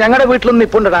പഴക്കമുള്ളത് ഞങ്ങളുടെ വീട്ടിലൊന്നും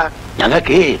ഇപ്പുണ്ടടാ.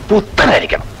 ഞങ്ങൾക്ക്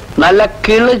പുത്തനായിരിക്കണം, നല്ല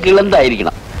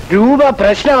കിളുന്തായിരിക്കണം. രൂപ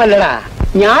പ്രശ്നമല്ലടാ.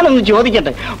 ഞാനൊന്ന്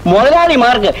ചോദിക്കട്ടെ,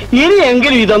 മുതലാളിമാർക്ക്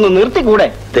ഇനിയെങ്കിലും ഇതൊന്ന് നിർത്തിക്കൂടെ?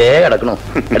 തേ കിടക്കണു.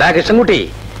 എടാ കൃഷ്ണൻകുട്ടി,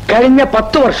 കഴിഞ്ഞ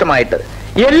 10 വർഷമായിട്ട്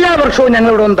എല്ലാ വർഷവും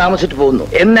ഞങ്ങൾ ഇവിടെ ഒന്ന് താമസിച്ചിട്ട് പോകുന്നു.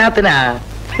 എന്നാത്തിനാ?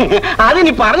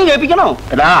 അതിനി പറഞ്ഞു കേൾപ്പിക്കണോ?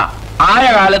 എടാ, ആയ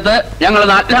കാലത്ത് ഞങ്ങൾ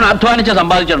നല്ല അധ്വാനിച്ച്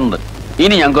സമ്പാദിച്ചിട്ടുണ്ട്.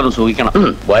 ഇനി ഞങ്ങൾക്കൊന്ന് സൂഹിക്കണം.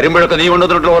 വരുമ്പോഴൊക്കെ നീ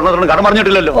കൊണ്ടുവന്നിട്ട് ഓർമ്മ കടം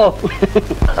പറഞ്ഞിട്ടില്ലല്ലോ.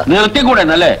 നിർത്തിക്കൂടെ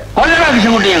നല്ലേ? കൊല്ലടാ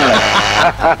കൃഷ്ണൻകുട്ടി ഞങ്ങള്.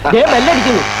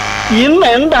 ബെല്ലടിക്കുന്നു. ഇന്ന്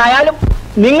എന്തായാലും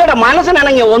നിങ്ങളുടെ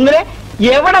മനസ്സിനാണെങ്കിൽ ഒന്നിനെ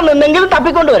എവിടെ നിന്നെങ്കിലും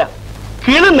തപ്പിക്കൊണ്ടുവരാം.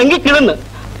 കിളുന്നെങ്കിൽ കിളുന്ന്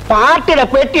പാർട്ടിയുടെ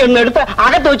പെട്ടി ഒന്ന് എടുത്ത്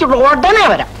അകത്ത് വെച്ചിട്ട് ഉടനെ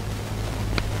വരാം.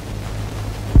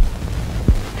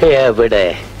 എവിടെ?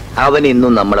 അവൻ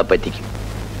ഇന്നും നമ്മളെ പറ്റിക്കും.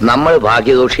 നമ്മൾ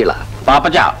ഭാഗ്യദോഷികളാ.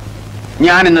 പാപ്പച്ച,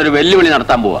 ഞാൻ ഇന്നൊരു വെല്ലുവിളി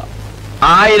നടത്താൻ പോവാ.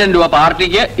 1000 രൂപ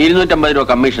പാർട്ടിക്ക്, 250 രൂപ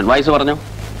കമ്മീഷൻ. വയസ്സ് പറഞ്ഞു?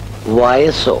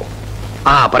 വയസ്സോ?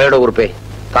 ആ, പറയടോ കുറുപ്പേ,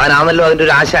 താനാണല്ലോ അതിന്റെ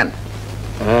ഒരു ആശാൻ.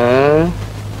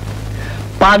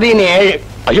 17.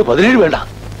 അയ്യോ, 17 വേണ്ട.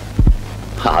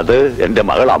 അത് എന്റെ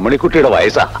മകൾ അമ്മണിക്കുട്ടിയുടെ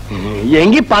വയസ്സാ.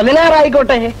 എങ്കിൽ 16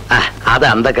 ആയിക്കോട്ടെ. അത്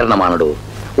അന്ധകരണമാണോ?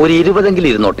 ഒരു 20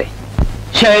 ഇരുന്നോട്ടെ.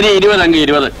 ശരി, 20 എങ്കിൽ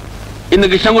 20. ഇന്ന്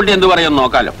കൃഷ്ണൻകുട്ടി എന്ത് പറയുമെന്ന്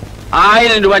നോക്കാലോ.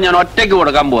 1000 രൂപ ഞാൻ ഒറ്റയ്ക്ക്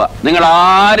കൊടുക്കാൻ പോവാ. നിങ്ങൾ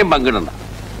ആരും പങ്കിടണ്ട.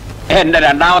 എന്റെ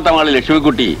രണ്ടാമത്തെ മകള്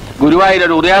ലക്ഷ്മിക്കുട്ടി ഗുരുവായൂർ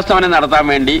ഒരു ഉദയാസ്തമനം നടത്താൻ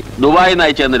വേണ്ടി ദുബായിൽ നിന്ന്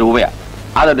അയച്ചു തന്ന രൂപയാ.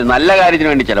 അതൊരു നല്ല കാര്യത്തിന്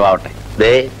വേണ്ടി ചെലവാവട്ടെ.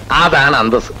 അതാണ്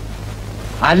അന്തസ്.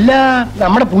 അല്ല,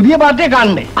 നമ്മുടെ പുതിയ പാർട്ടിയെ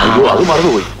കാണണ്ടേ? അയ്യോ, അത്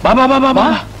മറന്നുപോയി.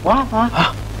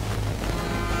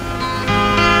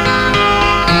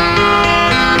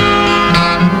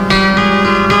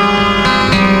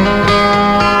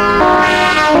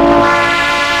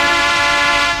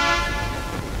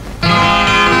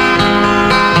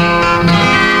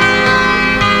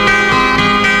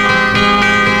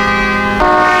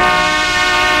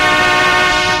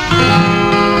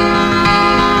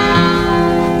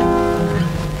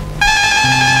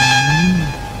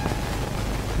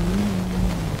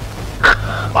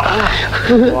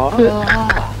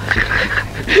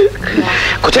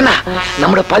 കൊച്ചണ്ണ,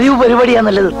 നമ്മുടെ പതിവ് പരിപാടിയാ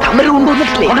നല്ലത്. തമര്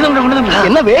കൊണ്ടുവന്നിട്ടില്ലേ?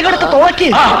 എന്നാ വേഗം എടുത്ത് തോക്കി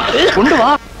കൊണ്ടുവാ.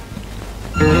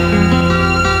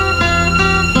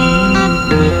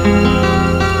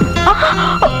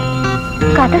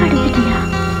 കഥ കടിച്ചിട്ടില്ല.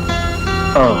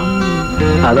 ഓ,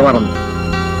 അത് മറന്നു.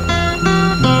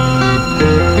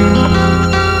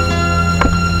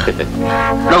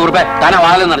 താനാ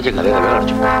വാതിൽ നിറച്ചു.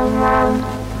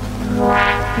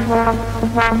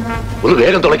 ഒന്ന്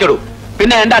വേഗം തുളയ്ക്കടൂ.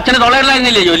 പിന്നെ എന്റെ അച്ഛന്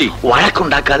തൊള്ളയിലായിരുന്നില്ലേ ജോലി?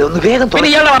 വഴക്കുണ്ടാക്കാതെ ഒന്ന് വേഗം. പിന്നെ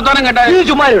ഇയാളുടെ വർത്തമാനം കേട്ടാ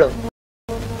ചുമ്മാരിടോ.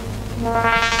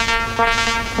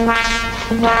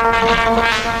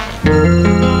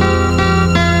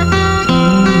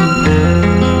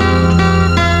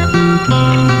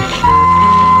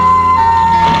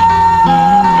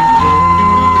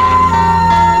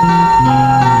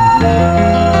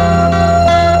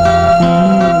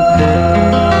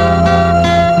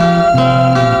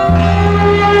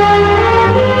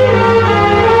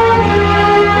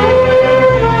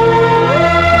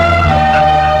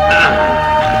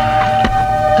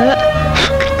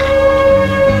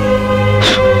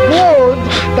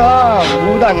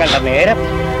 നേരം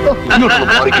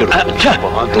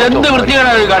എന്ത്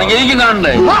വൃത്തികേടാണ് കാണിക്കുക. എനിക്കും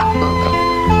കാണണ്ടേ?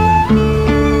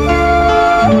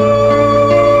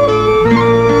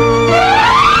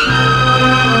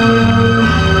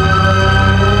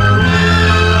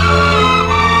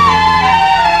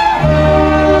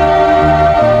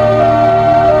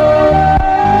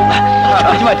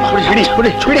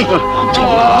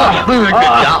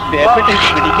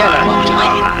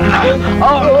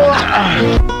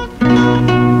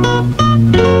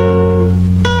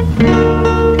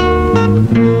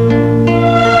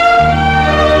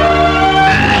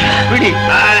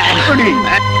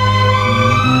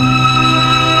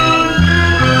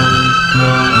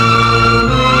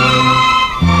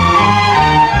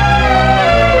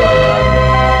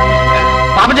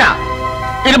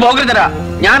 ഇത് പോകരുതരാ.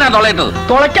 ഞാനാ തൊളയിട്ടത്.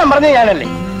 തുളയ്ക്കാൻ പറഞ്ഞ ഞാനല്ലേ?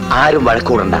 ആരും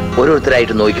വഴക്കൂടണ്ട,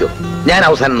 ഓരോരുത്തരായിട്ട് നോക്കിക്കോ. ഞാൻ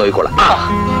അവസാനം നോക്കിക്കോളാം.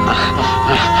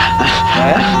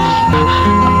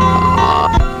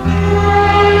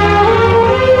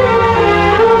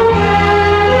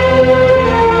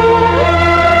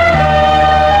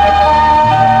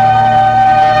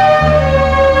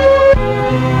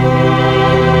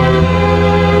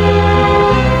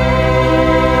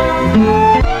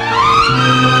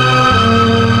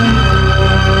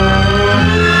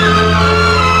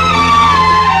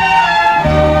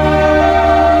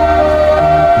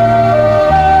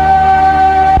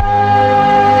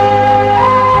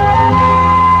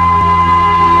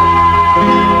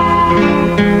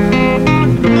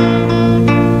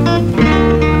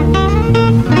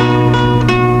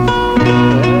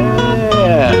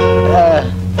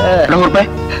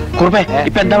 കുറുപ്പേ,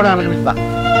 ഇപ്പൊ എന്താ ഇവിടെ നടക്കുന്നത്?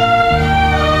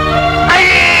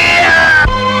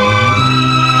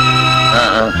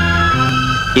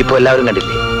 ഇപ്പൊ എല്ലാവരും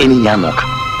കണ്ടില്ലേ? ഇനി ഞാൻ നോക്കാം.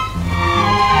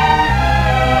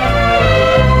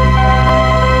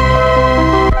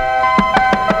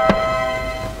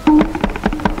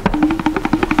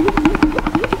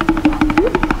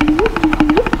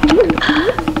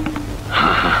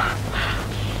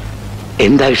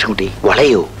 എന്താ കൃഷ്ണൻകുട്ടി,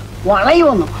 വളയോ?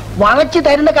 വളയൊന്നു വളച്ചു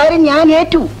തരുന്ന കാര്യം ഞാൻ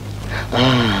ഏറ്റു.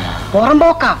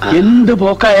 പുറംപോക്ക എന്ത്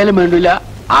പോക്കായാലും വേണ്ടില്ല.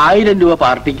 1000 രൂപ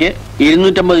പാർട്ടിക്ക്,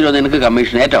 250 രൂപ നിനക്ക്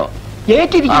കമ്മീഷൻ. ഏറ്റോ?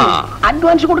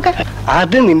 അഡ്വാൻസ് കൊടുക്കാൻ.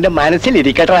 അത് നിന്റെ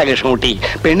മനസ്സിലിരിക്കട്ടെ കൃഷ്ണൻകുട്ടി.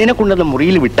 പെണ്ണിനെ കൊണ്ടുവന്ന്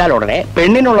മുറിയിൽ വിട്ടാൽ ഉടനെ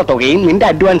പെണ്ണിനുള്ള തുകയും നിന്റെ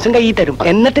അഡ്വാൻസും കയ്യിൽ തരും.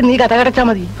 എന്നിട്ട് നീ കഥ കടച്ചാ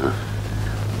മതി.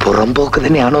 പുറംപോക്ക്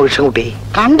തന്നെയാണോ കൃഷ്ണൻകുട്ടി?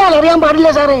 കണ്ടാൽ അറിയാൻ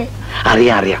പാടില്ല സാറേ.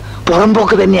 അറിയാം,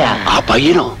 പുറംപോക്ക് തന്നെയാ. ആ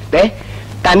പയ്യനോ?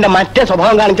 തന്റെ മറ്റേ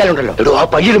സ്വഭാവം കാണിച്ചാലുണ്ടല്ലോ. എടോ, ആ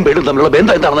പയ്യനും പെണ്ണും തമ്മിലുള്ള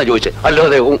ബന്ധം എന്താണെന്നാ ചോദിച്ചത്.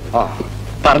 അല്ലാതെ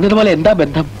പറഞ്ഞതുപോലെ എന്താ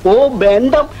ബന്ധം? ഓ,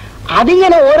 ബന്ധം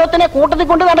അതിങ്ങനെ ഓരോരുത്തരെ കൂട്ടത്തിൽ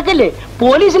കൊണ്ട് നടക്കില്ലേ,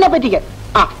 പോലീസിനെ പറ്റിക്കാൻ.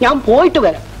 ഞാൻ പോയിട്ട്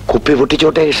വരാം. കുപ്പി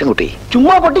പൊട്ടിച്ചോട്ടെ കൃഷ്ണൻകുട്ടി?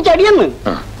 ചുമ്മാ പൊട്ടിച്ചടിയെന്ന്.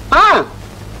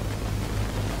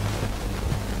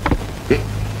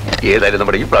 ഏതായാലും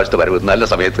നമ്മുടെ ഈ പ്രാവശ്യത്തെ വരവ് നല്ല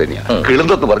സമയത്ത് തന്നെയാണ്.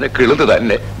 കിളുന്തെന്ന് പറഞ്ഞ കിളുന്ത്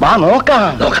തന്നെ. വാ നോക്കാം.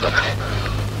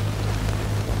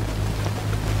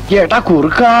 ഏട്ടാ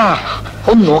കുറുക്ക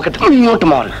ഒന്ന് നോക്കട്ടെ. ഇങ്ങോട്ട്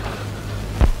മാറി.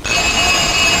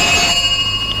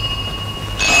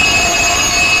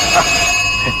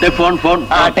 ഫോൺ ഫോൺ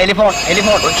ടെലിഫോൺ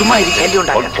ടെലിഫോൺ ചുമ്മാ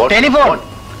ടെലിഫോൺ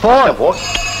ഫോൺ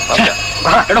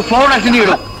എടോ ഫോൺ അച്ഛൻ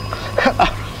ഇടും.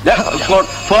 Phone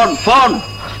phone phone.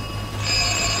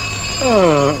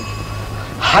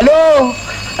 Hello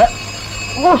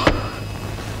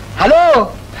hello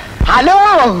hello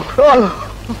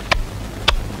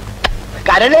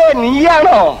കരളേ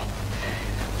നീയാണോ?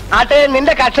 ആട്ടെ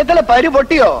നിന്റെ കക്ഷത്തില് പരു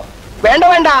പൊട്ടിയോ? വേണ്ട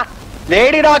വേണ്ട,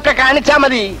 ലേഡി ഡോക്ടറെ കാണിച്ചാ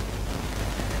മതി.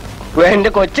 എന്റെ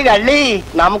കൊച്ചു കള്ളി,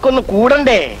 നമുക്കൊന്ന്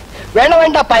കൂടണ്ടേ? വേണ്ട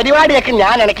വേണ്ട, പരിപാടിയൊക്കെ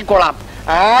ഞാൻ ഇണക്കിക്കൊള്ളാം.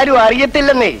 ആരും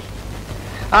അറിയത്തില്ലെന്നേ.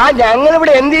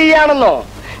 ഞങ്ങളിവിടെ എന്ത് ചെയ്യാണെന്നോ?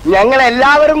 ഞങ്ങൾ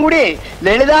എല്ലാവരും കൂടി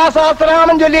ലളിതാ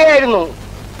സഹസ്രനാമം ചൊല്ലുകയായിരുന്നു.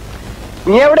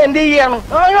 നീ എവിടെ എന്ത് ചെയ്യാണ്?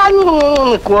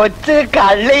 കൊച്ചു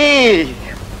കള്ളി.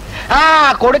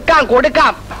 കൊടുക്കാം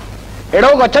കൊടുക്കാം. എടോ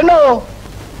കൊച്ചണ്ടോ?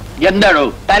 എന്താടോ?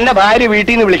 തന്നെ ഭാര്യ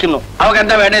വീട്ടിൽ നിന്ന് വിളിക്കുന്നു. അവക്ക്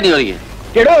എന്താ വേണ്ടേന്ന് ചോദിക്കും.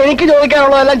 എടോ എനിക്ക്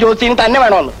ചോദിക്കാനുള്ളതെല്ലാം ചോദിച്ചു തന്നെ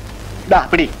വേണമെന്ന്.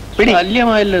 പിടി പിടി.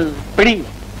 ശല്യമായല്ലോ. പിടി.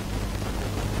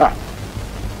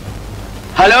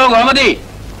 ഹലോ ഗോമതി,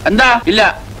 എന്താ? ഇല്ല,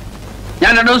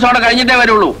 ഞാൻ 2 ദിവസം അവിടെ കഴിഞ്ഞിട്ടേ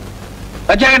വരുള്ളൂ.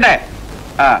 വെച്ചേക്കട്ടെ.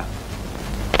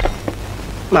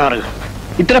 മാറ്.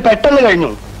 ഇത്ര പെട്ടെന്ന്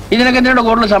കഴിഞ്ഞു. ഇതിനൊക്കെ എന്തിനാണ്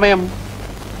കൂടുതൽ സമയം?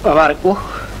 മാറി. ഓ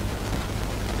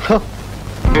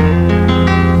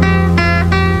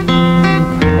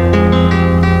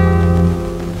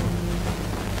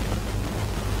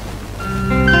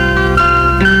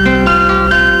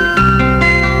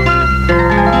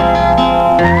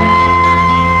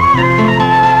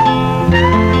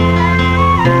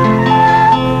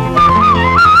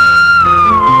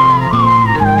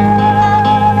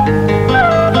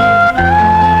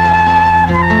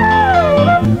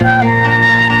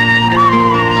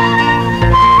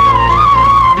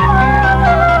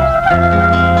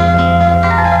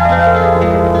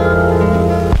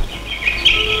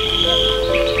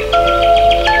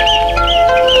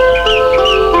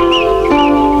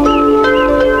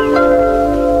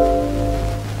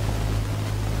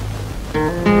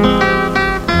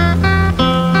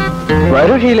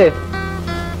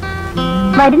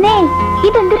വരുന്നേ.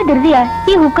 ഇതെന്തൊരു ധൃതിയാ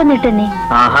ഈ ഹുക്കൊന്നിട്ടെന്നെ.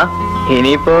 ആഹാ,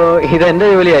 ഇനിയിപ്പോ ഇതെന്റെ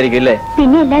ജോലിയായിരിക്കും അല്ലേ?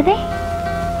 പിന്നെ അല്ലാതെ.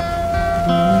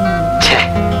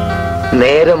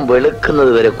 നേരം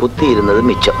വെളുക്കുന്നത് വരെ കുത്തിയിരുന്നത്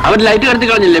മിച്ചം. അവൻ ലൈറ്റ് കടത്തി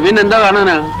കളഞ്ഞില്ലേ, പിന്നെ എന്താ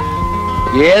കാണാനാ?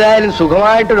 ഏതായാലും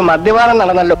സുഖമായിട്ടൊരു മദ്യപാനം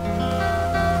നടന്നല്ലോ.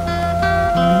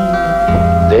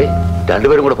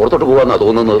 രണ്ടുപേരും കൂടെ പുറത്തോട്ട് പോവാന്നാ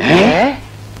തോന്നുന്നത്.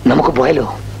 നമുക്ക് പോയാലോ?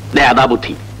 അതാ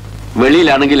ബുദ്ധി.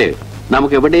 വെളിയിലാണെങ്കിൽ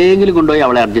നമുക്ക് എവിടെയെങ്കിലും കൊണ്ടുപോയി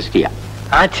അവളെ അഡ്ജസ്റ്റ് ചെയ്യാം.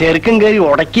 ചെറുക്കൻ കയറി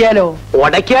ഉടക്കിയാലോ?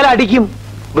 ഉടക്കിയാൽ അടിക്കും,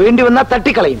 വേണ്ടി വന്നാൽ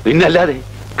തട്ടിക്കളയും. പിന്നല്ലാതെ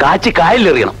കാച്ചി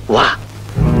കായലിലെറിയണം. വാ.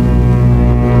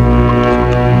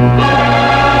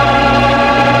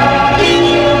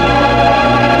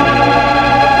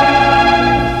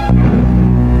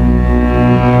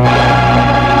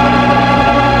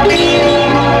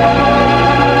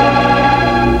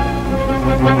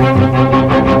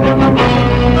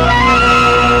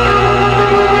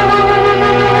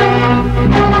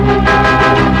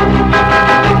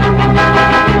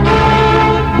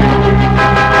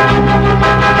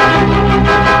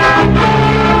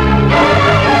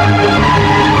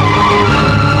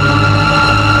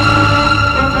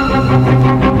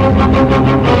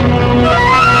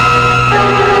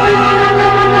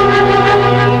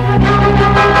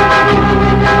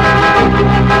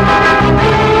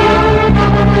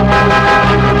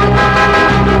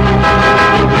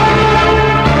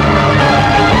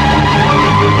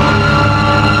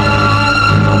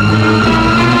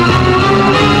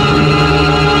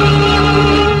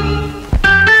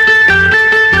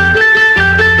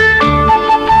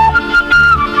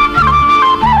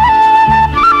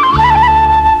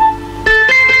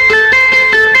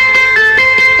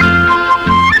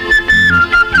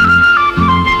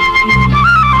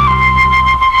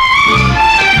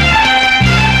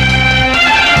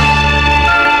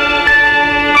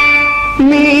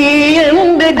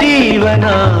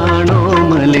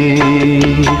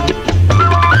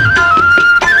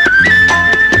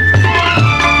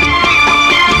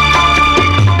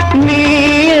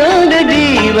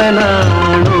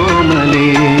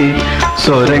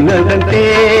 സ്വരങ്ങൾ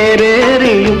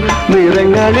തേരേറിയും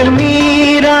നിറങ്ങളിൽ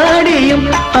നീരാടിയും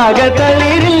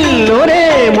അകതളിരിൽ ഒരേ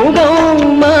മുഖം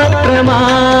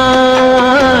മാത്രമായി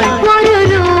ഒരു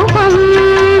രൂപം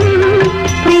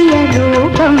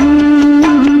പ്രിയരൂപം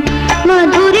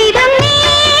മധുരിതം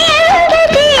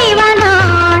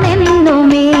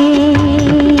ജീവനാണെന്നുമേ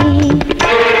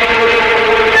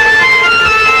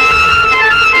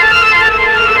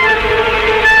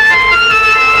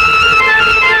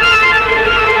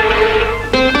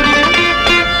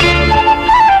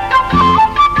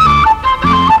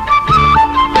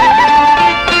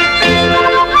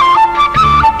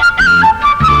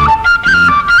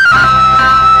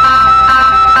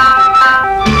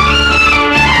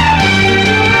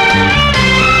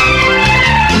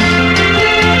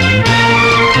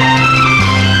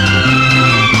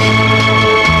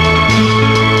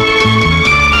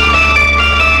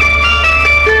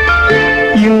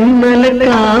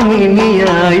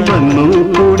കാമിനിയായി വന്നു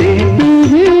കൂടെ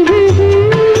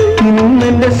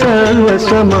ഇന്നെന്റെ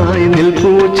സർവസ്വമായി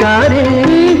നിൽപ്പൂ ചാരേ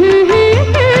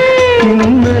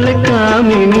ഇന്നലെ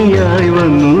കാമിനിയായി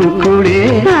വന്നു കൂടെ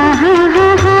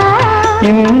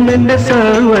ഇന്നെന്റെ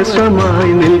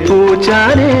സർവസ്വമായി നിൽപ്പൂ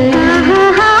ചാരേ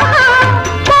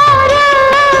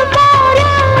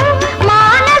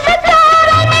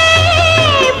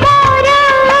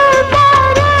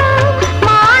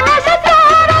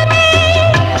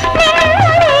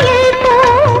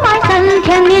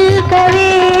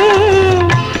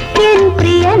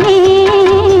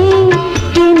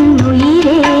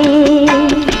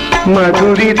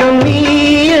മധുരിതം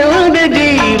നീയാതെ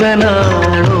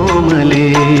ജീവനാണോ മലേ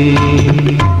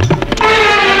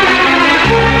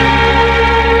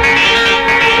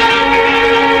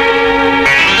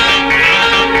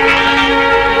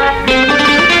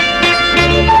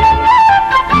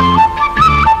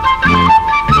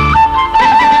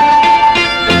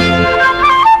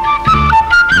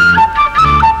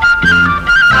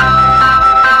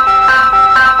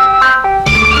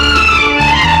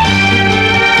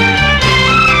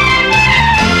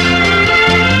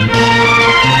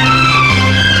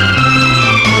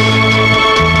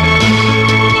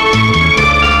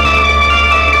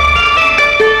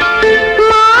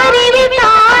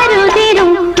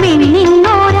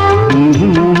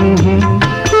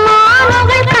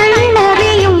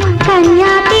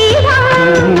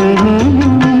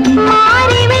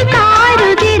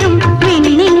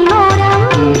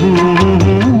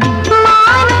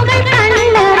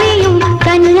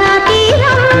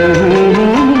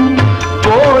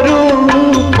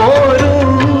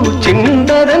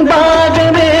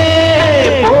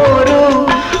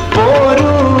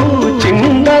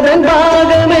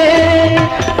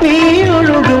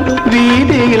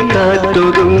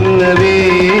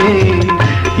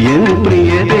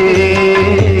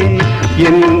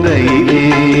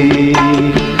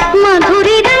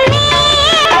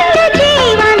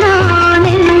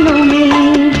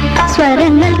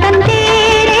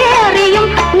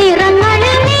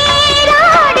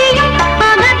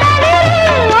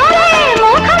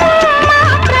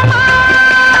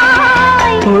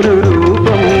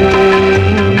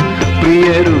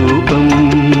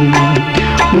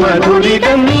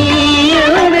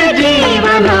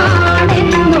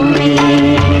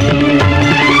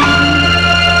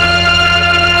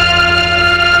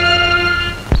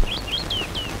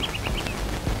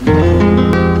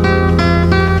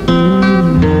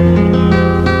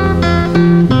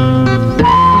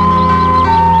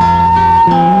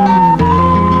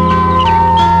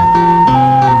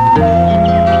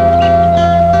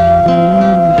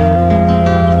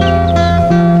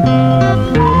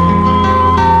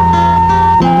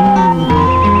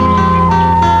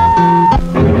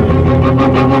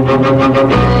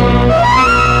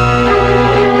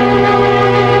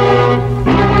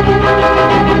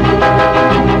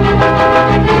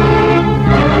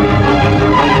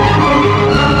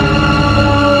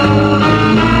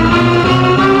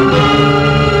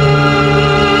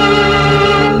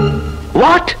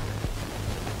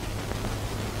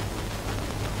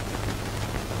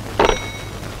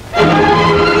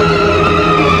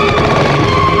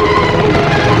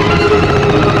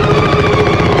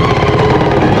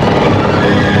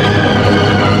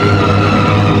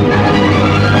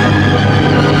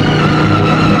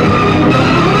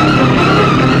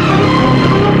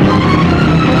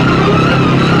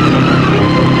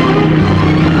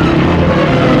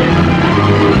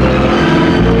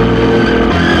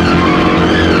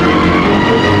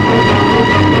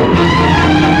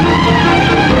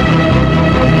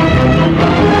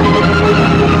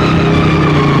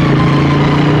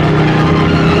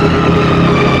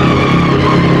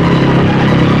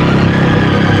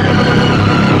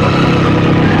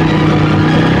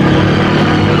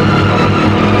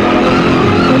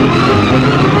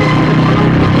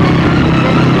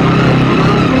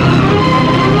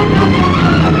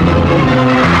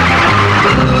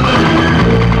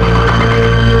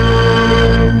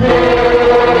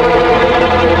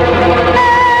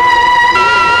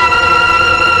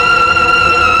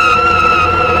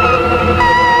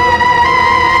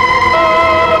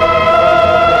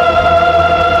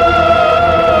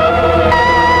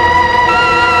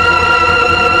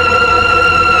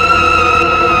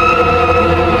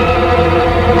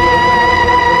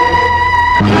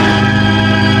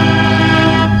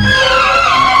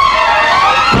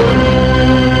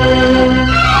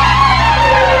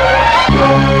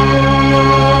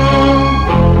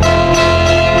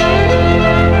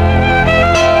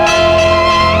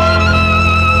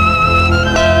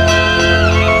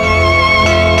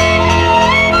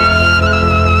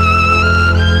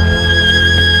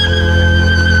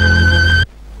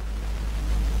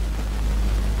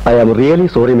am really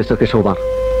sorry mister Krishnakumar.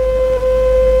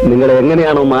 നിങ്ങളെ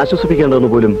എങ്ങനെയാണോ ഒന്ന് ആശ്വസിപ്പിക്കേണ്ടതെന്ന്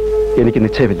പോലും എനിക്ക്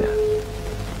നിശ്ചയമില്ല.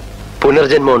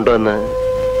 പുനർജന്മം ഉണ്ടോ എന്ന്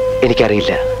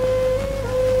എനിക്കറിയില്ല.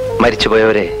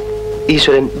 മരിച്ചുപോയവരെ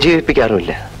ഈശ്വരൻ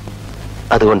ജീവിപ്പിക്കാറുമില്ല.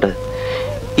 അതുകൊണ്ട്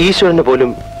ഈശ്വരന്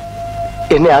പോലും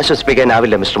എന്നെ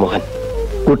ആശ്വസിപ്പിക്കാനാവില്ല മിസ്റ്റർ മോഹൻ.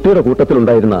 കുട്ടിയുടെ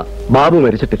കൂട്ടത്തിലുണ്ടായിരുന്ന ബാബു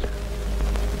മരിച്ചിട്ടില്ല.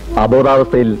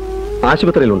 അബോധാവസ്ഥയിൽ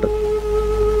ആശുപത്രിയിലുണ്ട്.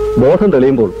 ബോധം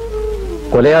തെളിയുമ്പോൾ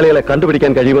കൊലയാളികളെ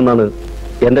കണ്ടുപിടിക്കാൻ കഴിയുമെന്നാണ്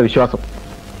എന്റെ വിശ്വാസം.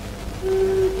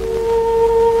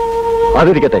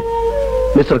 അതിരിക്കട്ടെ,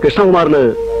 മിസ്റ്റർ കൃഷ്ണകുമാറിന്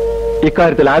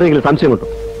ഇക്കാര്യത്തിൽ ആരെങ്കിലും സംശയമുണ്ടോ?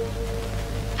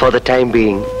 For the time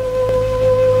being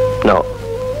no.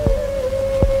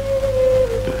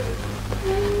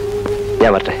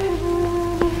 ഞാൻ വരട്ടെ.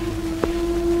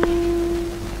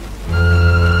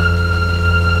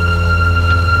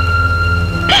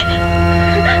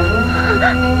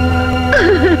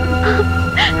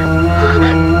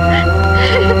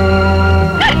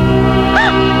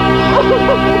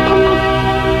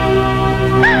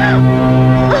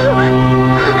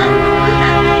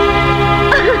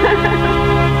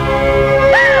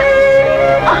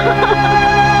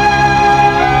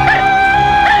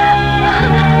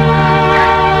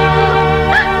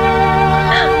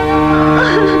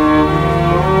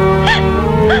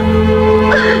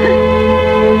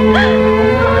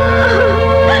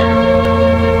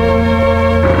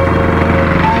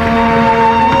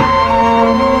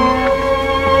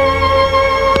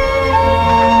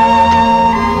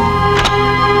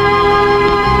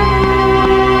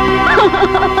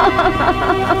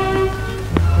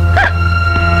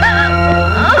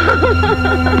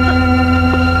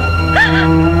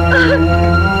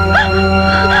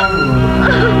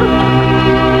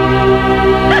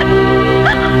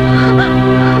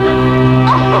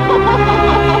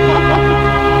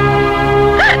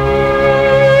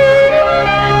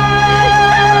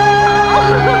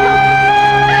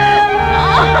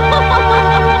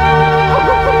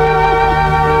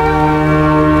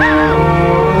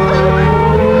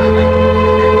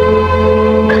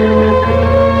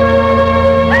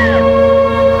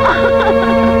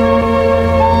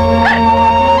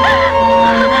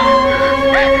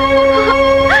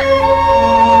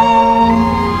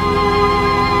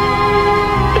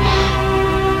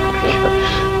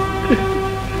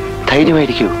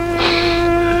 ധൈര്യമായിരിക്കൂ.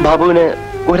 ബാബുവിന്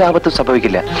ഒരാപത്തും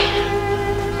സംഭവിക്കില്ല.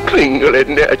 നിങ്ങൾ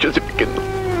എന്നെ ആശ്വസിപ്പിക്കുന്നു.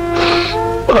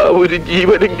 ഒരു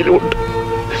ജീവനെങ്കിലും ഉണ്ട്.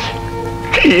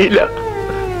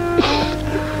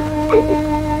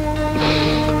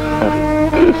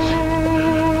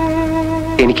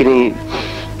 എനിക്കിനി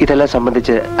ഇതെല്ലാം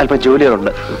സംബന്ധിച്ച് അല്പം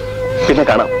ജോലികളുണ്ട്. പിന്നെ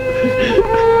കാണാം.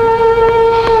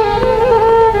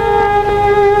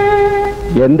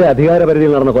 എന്റെ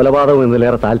അധികാരപരിധിയിൽ നടന്ന കൊലപാതകം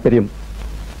എന്നതിലേറെ താല്പര്യം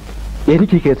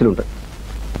എനിക്ക് ഈ കേസിലുണ്ട്.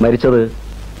 മരിച്ചത്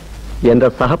എന്റെ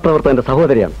സഹപ്രവർത്തകന്റെ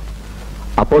സഹോദരിയാണ്.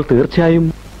 അപ്പോൾ തീർച്ചയായും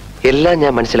എല്ലാം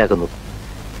ഞാൻ മനസ്സിലാക്കുന്നു.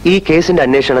 ഈ കേസിന്റെ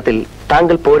അന്വേഷണത്തിൽ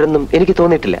താങ്കൾ പോരെന്നും എനിക്ക്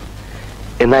തോന്നിയിട്ടില്ല.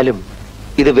 എന്നാലും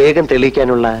ഇത് വേഗം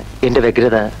തെളിയിക്കാനുള്ള എന്റെ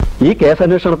വ്യഗ്രത. ഈ കേസ്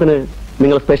അന്വേഷണത്തിന്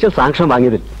നിങ്ങൾ സ്പെഷ്യൽ സാങ്ഷൻ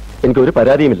വാങ്ങിയതിൽ എനിക്കൊരു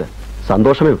പരാതിയുമില്ല.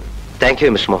 സന്തോഷമേ ഉള്ളൂ. Thank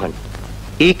you mister Mohan.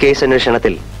 ഈ കേസ്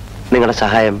അന്വേഷണത്തിൽ നിങ്ങളുടെ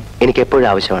സഹായം എനിക്ക് എപ്പോഴും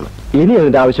ആവശ്യമാണ്. ഇനി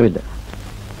അതിന്റെ ആവശ്യമില്ല.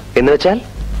 എന്ന് വെച്ചാൽ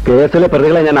കേസിലെ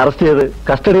പ്രതികളെ ഞാൻ അറസ്റ്റ് ചെയ്ത്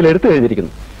കസ്റ്റഡിയിൽ എടുത്തു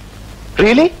കഴിഞ്ഞിരിക്കുന്നു.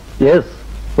 റിയലി? യെസ്.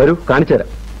 വരൂ, കാണിച്ചു തരാം.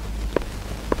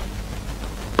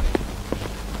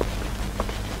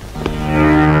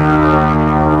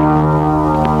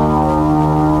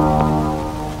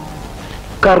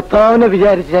 കർത്താവിനെ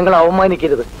വിചാരിച്ച് ഞങ്ങൾ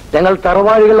അവമാനിക്കരുത്. ഞങ്ങൾ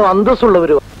തറവാഴികളും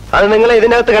അന്തസ്സുള്ളവരും. അത് നിങ്ങളെ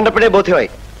ഇതിനകത്ത് കണ്ടപ്പോഴേ ബോധ്യമായി.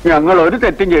 ഞങ്ങൾ ഒരു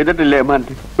തെറ്റും ചെയ്തിട്ടില്ലേ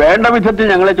മാറ്റി. വേണ്ട വിധത്തിൽ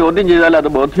ഞങ്ങളെ ചോദ്യം ചെയ്താൽ അത്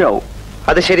ബോധ്യമാവും.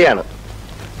 അത് ശരിയാണ്.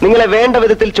 നിങ്ങളെ വേണ്ട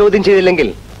വിധത്തിൽ ചോദ്യം ചെയ്തില്ലെങ്കിൽ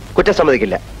കുറ്റം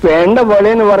സമ്മതിക്കില്ല. വേണ്ട പോലെ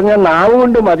എന്ന് പറഞ്ഞാൽ നാവ്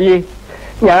കൊണ്ട് മതിയേ.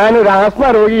 ഞാനൊരു ആസ്മ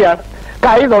രോഗിയാണ്.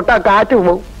 കൈ തൊട്ടാ കാറ്റ്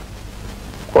പോകും.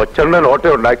 കൊച്ചണ്ണൻ ഓട്ട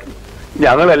ഉണ്ടാക്കി.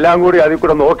 ഞങ്ങളെല്ലാം കൂടി അതിൽ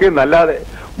കൂടെ നോക്കിയെന്നല്ലാതെ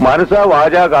മനസ്സാ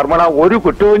വാചാ കർമ്മണ ഒരു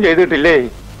കുറ്റവും ചെയ്തിട്ടില്ലേ.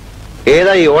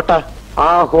 ഏതാ ഈ ഓട്ട? ആ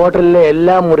ഹോട്ടലിലെ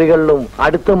എല്ലാ മുറികളിലും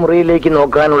അടുത്ത മുറിയിലേക്ക്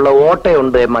നോക്കാനുള്ള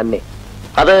ഓട്ടയുണ്ട് മന്നെ.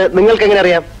 അത് നിങ്ങൾക്ക് എങ്ങനെ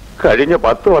അറിയാം? കഴിഞ്ഞ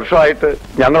 10 വർഷമായിട്ട്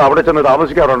ഞങ്ങൾ അവിടെ ചെന്ന്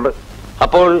താമസിക്കാറുണ്ട്.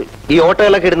 അപ്പോൾ ഈ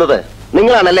ഓട്ടകളൊക്കെ ഇടുന്നത്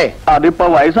നിങ്ങളാണല്ലേ? അതിപ്പോ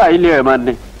വയസ്സായില്ലേ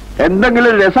മാന്നെ.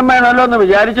 എന്തെങ്കിലും രസം വേണമല്ലോ എന്ന്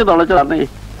വിചാരിച്ച് തുളച്ചതന്നേ.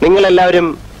 നിങ്ങളെല്ലാവരും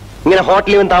ഇങ്ങനെ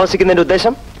ഹോട്ടലിൽ താമസിക്കുന്നതിന്റെ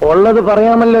ഉദ്ദേശം? ഉള്ളത്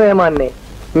പറയാമല്ലോ ഏമാനെ.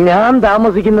 ഞാൻ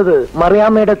താമസിക്കുന്നത്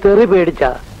മറിയാമ്മയുടെ തെറി പേടിച്ച.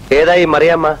 ഏതായി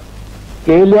മറിയാമ്മ?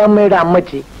 ഏലിയമ്മയുടെ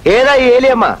അമ്മച്ചി. ഏതായി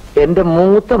ഏലിയമ്മ? എന്റെ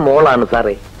മൂത്ത മോളാണ്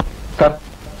സാറേ. സാർ,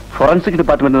 ഫോറൻസിക്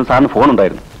ഡിപ്പാർട്ട്മെന്റിൽ നിന്ന് സാറിന് ഫോൺ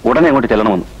ഉണ്ടായിരുന്നു. ഉടനെ അങ്ങോട്ട്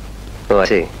ചെല്ലണമെന്ന്. ഓ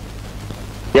ശരി,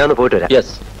 ഞാൻ ഒന്ന് പോയിട്ട് വരാം.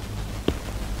 യെസ്.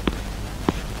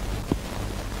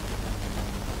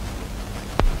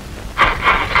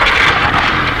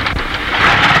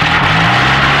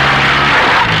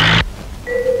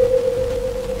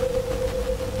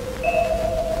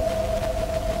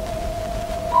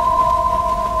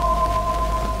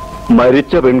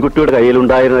 മരിച്ച പെൺകുട്ടിയുടെ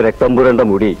കയ്യിലുണ്ടായിരുന്ന രക്തം പുരണ്ട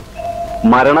മുടി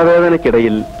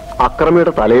മരണവേദനയ്ക്കിടയിൽ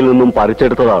അക്രമിയുടെ തലയിൽ നിന്നും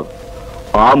പറിച്ചെടുത്തതാണ്.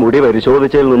 ആ മുടി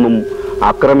പരിശോധിച്ചതിൽ നിന്നും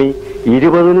അക്രമി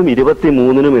 20-നും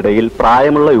 23-നും ഇടയിൽ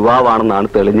പ്രായമുള്ള യുവാവാണെന്നാണ്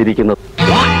തെളിഞ്ഞിരിക്കുന്നത്.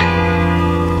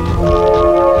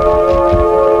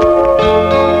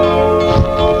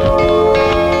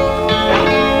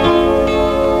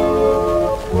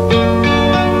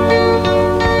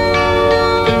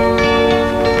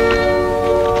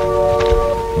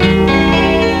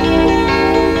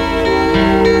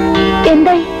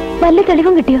 എന്തായി? വല്ല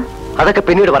തെളിവും കിട്ടിയോ? അതൊക്കെ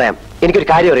പിന്നീട് പറയാം. എനിക്കൊരു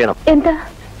കാര്യം അറിയണം. എന്താ?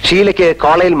 ഷീലയ്ക്ക്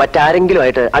കോളേജിൽ മറ്റാരെങ്കിലും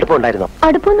ആയിട്ട് അടുപ്പമുണ്ടായിരുന്നോ?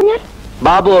 അടുപ്പൊന്നും ഞാൻ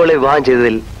ബാബു അവളെ വിവാഹം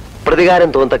ചെയ്തതിൽ പ്രതികാരം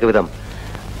തോന്നത്തക്ക വിധം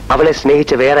അവളെ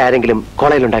സ്നേഹിച്ച വേറെ ആരെങ്കിലും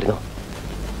കോളേജിലുണ്ടായിരുന്നോ?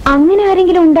 അങ്ങനെ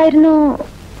ആരെങ്കിലും ഉണ്ടായിരുന്നോ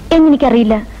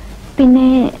എന്നെനിക്കറിയില്ല. പിന്നെ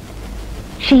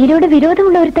ഷീലയുടെ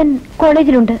വിരോധമുള്ള ഒരുത്തൻ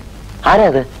കോളേജിലുണ്ട്. ആരാ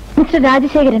അത്? മിസ്റ്റർ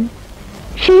രാജശേഖരൻ.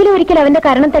 ഷീല ഒരിക്കൽ അവന്റെ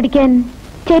കരണം തടിക്കാൻ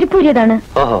ചെരുപ്പൂരിയതാണ്.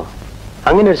 ഓഹോ,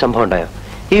 അങ്ങനെ ഒരു സംഭവം ഉണ്ടായോ?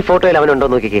 ഈ ഫോട്ടോയിൽ അവനുണ്ടോ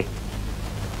നോക്കിക്കേ.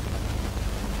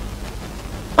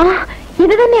 ആ,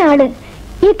 ഇത് തന്നെ ആള്.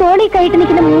 ഈ തോളി കയറ്റി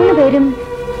നിൽക്കുന്ന 3 പേരും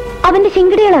അവന്റെ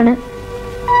ശിങ്കിടികളാണ്.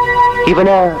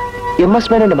 ഇവന് MS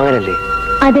മേനോന്റെ മകനല്ലേ?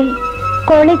 അതെ,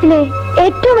 കോളേജിലെ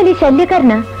ഏറ്റവും വലിയ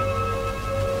ശല്യക്കാരനാ.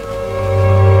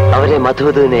 അവരെ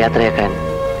മധുവധുവിനെ യാത്രയാക്കാൻ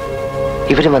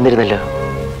ഇവരും വന്നിരുന്നല്ലോ.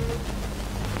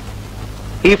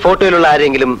 ഈ ഫോട്ടോയിലുള്ള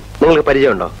ആരെങ്കിലും നിങ്ങൾക്ക്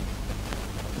പരിചയമുണ്ടോ?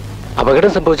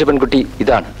 അപകടം സംഭവിച്ച പെൺകുട്ടി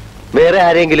ഇതാണ്. വേറെ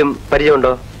ആരെങ്കിലും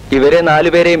പരിചയമുണ്ടോ? ഇവരെ 4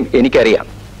 പേരെയും എനിക്കറിയാം.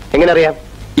 എങ്ങനെ അറിയാം?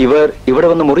 ഇവർ ഇവിടെ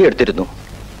വന്ന് മുറിയെടുത്തിരുന്നു.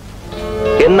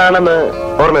 എന്നാണെന്ന്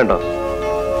ഓർമ്മയുണ്ടോ?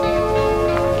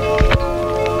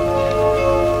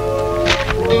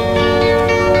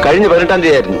 കഴിഞ്ഞ 18-ാം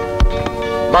തീയതി ആയിരുന്നു.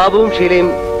 ബാബുവും ഷീലയും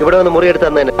ഇവിടെ വന്ന് മുറിയെടുത്ത്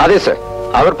തന്നതിന്? അതെ സർ,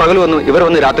 അവർ പകൽ വന്നു, ഇവർ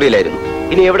വന്ന് രാത്രിയിലായിരുന്നു.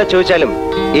 ഇനി എവിടെ ചോദിച്ചാലും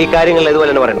ഈ കാര്യങ്ങൾ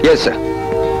ഇതുപോലെ തന്നെ പറയണം. Yes sir.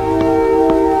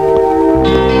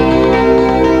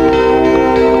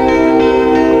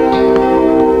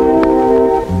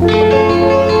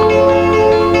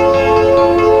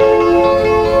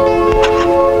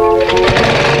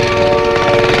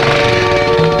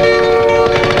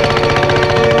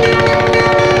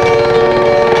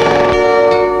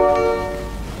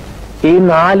 ഈ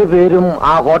 4 പേരും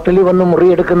ആ ഹോട്ടലിൽ വന്ന്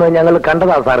മുറിയെടുക്കുന്നത് ഞങ്ങൾ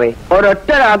കണ്ടതാ സാറേ. ഒരൊറ്റ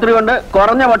രാത്രി കൊണ്ട്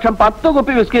കുറഞ്ഞ പക്ഷം 10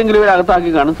 കുപ്പി വിസ്കിയെങ്കിലും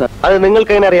ഇവരകത്താക്കി കാണും സാർ. അത്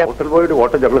നിങ്ങൾക്ക് എങ്ങനെ അറിയാം? ഹോട്ടൽ പോയിട്ട്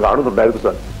ഓട്ടം ഞങ്ങൾ കാണുന്നുണ്ടായിരുന്നു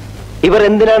സാർ. ഇവർ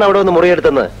എന്തിനാണ് അവിടെ വന്ന്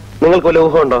മുറിയെടുത്തെന്ന് നിങ്ങൾക്ക് വല്ല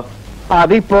ഊഹമുണ്ടോ?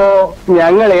 അതിപ്പോ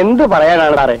ഞങ്ങൾ എന്ത്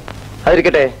പറയാനാണ് സാറേ?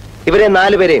 അതിരിക്കട്ടെ, ഇവരെ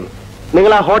 4 പേരെയും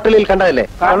നിങ്ങൾ ആ ഹോട്ടലിൽ കണ്ടതല്ലേ?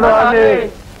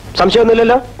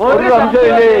 സംശയമൊന്നുമില്ലല്ലോ?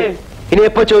 ഇനി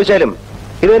എപ്പോ ചോദിച്ചാലും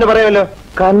ഇത് തന്നെ പറയാമല്ലോ.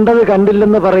 കണ്ടത്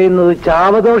കണ്ടില്ലെന്ന് പറയുന്നത്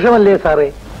ചാവദോഷമല്ലേ സാറേ?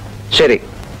 ശരി,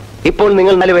 ഇപ്പോൾ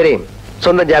നിങ്ങൾ 4 പേരെയും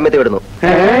സ്വന്തം ജാമ്യത്തിൽ വിടുന്നു.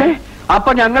 അപ്പൊ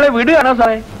ഞങ്ങളെ വിടുകയാണോ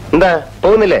സാറേ? എന്താ,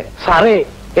 പോകുന്നില്ലേ? സാറേ,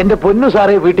 എന്റെ പൊന്നു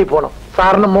സാറേ, വീട്ടിൽ പോണം.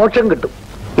 സാറിന് മോക്ഷം കിട്ടും.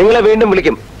 നിങ്ങളെ വീണ്ടും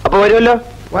വിളിക്കും. അപ്പൊ വരുമല്ലോ?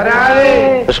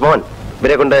 ഉസ്മാൻ,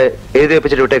 ഇവരെ കൊണ്ട് എഴുതി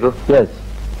വെപ്പിച്ചിട്ട് വിട്ടേക്കൂ.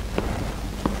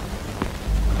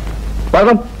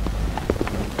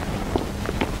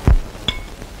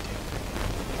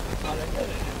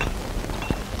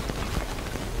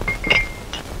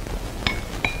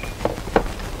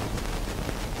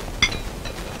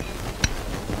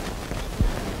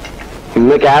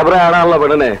 ഇന്ന് ക്യാമറ ആണാണല്ലോ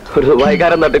പെടനെ. ഒരു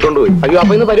ദുബായിക്കാരൻ തട്ടിക്കൊണ്ടുപോയി. അയ്യോ,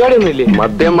 അപ്പൊ ഇന്ന് പരിപാടിയൊന്നുമില്ലേ?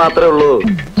 മദ്യം മാത്രമേ ഉള്ളൂ.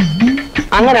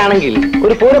 അങ്ങനെയാണെങ്കിൽ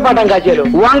ഒരു പൂരപ്പാട്ടം കാച്ചിയാലോ?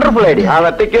 Wonderful idea. ആ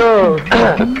തട്ടിക്കോ.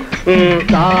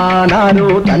 താനാരോ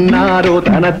തന്നാരോ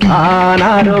തന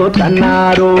താനാരോ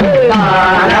തന്നാരോ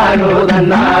താനാരോ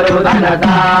തന്നാരോ തന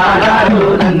താനാരോ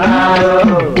തന്നാരോ.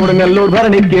 കൊടുങ്ങല്ലൂർ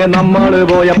ഭരണിക്ക് നമ്മൾ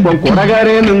പോയപ്പം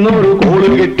കൊടകരെ നിന്നൊരു കോള്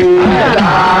കിട്ടി.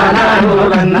 താനാരോ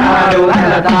തന്നാരോ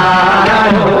തന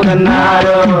താനാരോ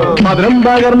തന്നാരോ. മധുരം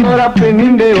പകർന്നൊര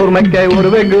പെണ്ണിന്റെ ഓർമ്മയ്ക്കായി ഒരു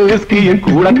വെഗ് വിസ്കിയും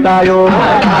കൂടത്തായോ.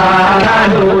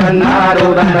 താനാരോ തന്നാരോ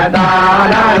തന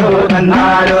താനാരോ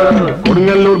തന്നാരോ.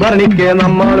 കൊടുങ്ങല്ലൂർ ഭരണിക്ക്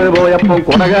നമ്മൾ പോയപ്പോ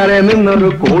കൊടകാരെ നിന്നൊരു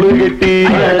കോള് കിട്ടി.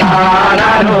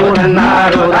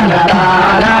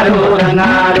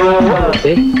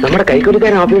 നമ്മുടെ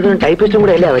കൈക്കൊടുക്കാൻ ഓഫീസിലും ടൈപ്പിസ്റ്റും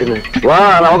കൂടെ അല്ലേ വരുന്നത്? വാ,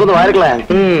 നമുക്കൊന്ന് വാരക്കളേ.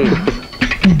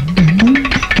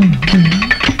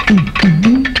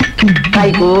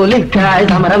 കൈകൂലിക്കായി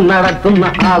സമരം നടത്തുന്ന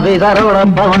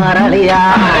അവിതരോടൊപ്പം അരളിയ.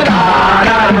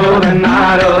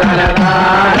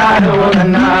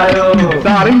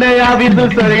 സാറിന്റെ ആവിധ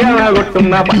സരികണ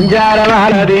കൊട്ടുന്ന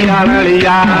പഞ്ചാരവാലതിയാണളിയ.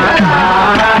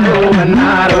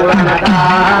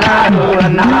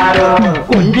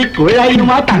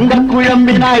 കൊഞ്ചിക്കുഴയുമോ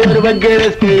തങ്കക്കുഴമ്പിനായി ഒരു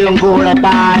വഗ്ഗരസ്കിയും കൂടെ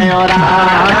തായോരാ.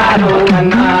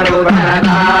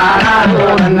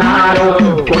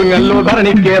 കൊടുങ്ങല്ലൂർ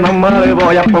ഭരണിക്ക് നമ്മൾ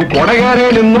പോയപ്പം കൊടകരെ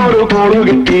നിന്നൊരു കോള്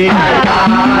കിട്ടി.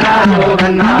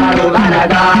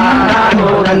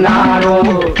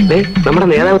 നമ്മുടെ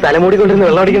നേതാവ് തലമുടി കൊണ്ടിരുന്ന്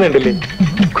വെള്ളം അടിക്കുന്നുണ്ടല്ലേ?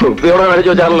 കുപ്പിയോടെ കഴിച്ചു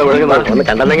വെച്ചാണല്ലോ വിഴുങ്ങുന്നത്. ഒന്ന്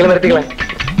കണ്ടെന്നെങ്കിലും വരട്ടിക്കളെ.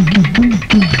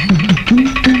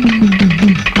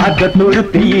 അകത്തൊരു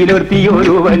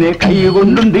തീയിലൊരുത്തിയൊരുവന്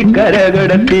കൈകൊണ്ടും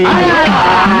തിക്കരകടത്തി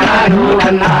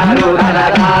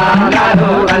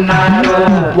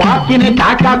വാക്കിനെ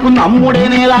കാക്കാക്കും നമ്മുടെ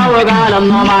നേതാവ് കാലം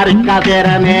മാറിക്കാതേര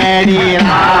നേടി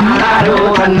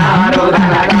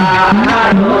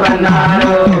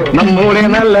നമ്മുടെ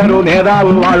നല്ലൊരു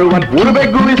നേതാവ് വാഴുവാൻ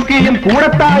പൂർവ്വ വിസ്കിയും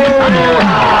കൂടത്തായോ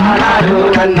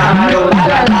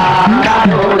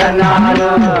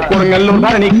കുറങ്ങല്ലൂർ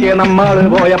ധരണിക്ക് നമ്മൾ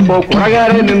പോയപ്പോ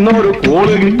കുറകാരെ നിന്നൊരു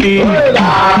കോള് കിട്ടി.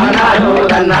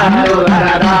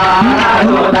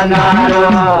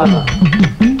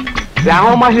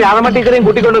 രാമമാഷി രാമ ടീച്ചറേയും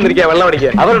കൂട്ടിക്കൊണ്ടുവന്നിരിക്കുക വെള്ളം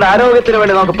അടിക്കുക. അവരുടെ ആരോഗ്യത്തിന്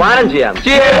വേണ്ടി നമുക്ക് പാനം ചെയ്യാം.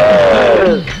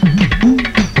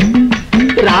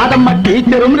 രാധമ്മ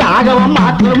ടീച്ചറും രാഘവം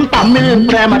മാസ്റ്ററും തമ്മിൽ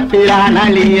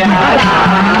പ്രേമത്തിലാണലിയ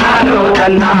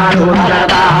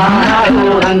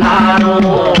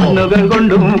കണ്ണുകൾ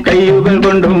കൊണ്ടും കൈയുകൾ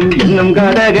കൊണ്ടും എന്നും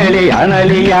കഥകളി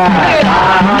അണലിയ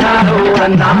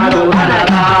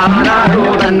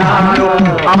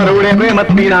അവരുടെ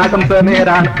പ്രേമത്തിന് ആശംസ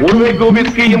നേരാൻ പൂർവ്വ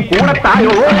വിസ്കിയും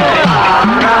കൂടത്തായോ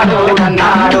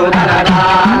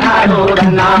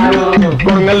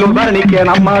കുറങ്ങല്ലൂർ ഭരണിക്ക്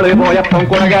നമ്മൾ പോയപ്പം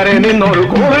കുറകാരെ നിന്നൊരു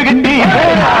കോള് കിട്ടി.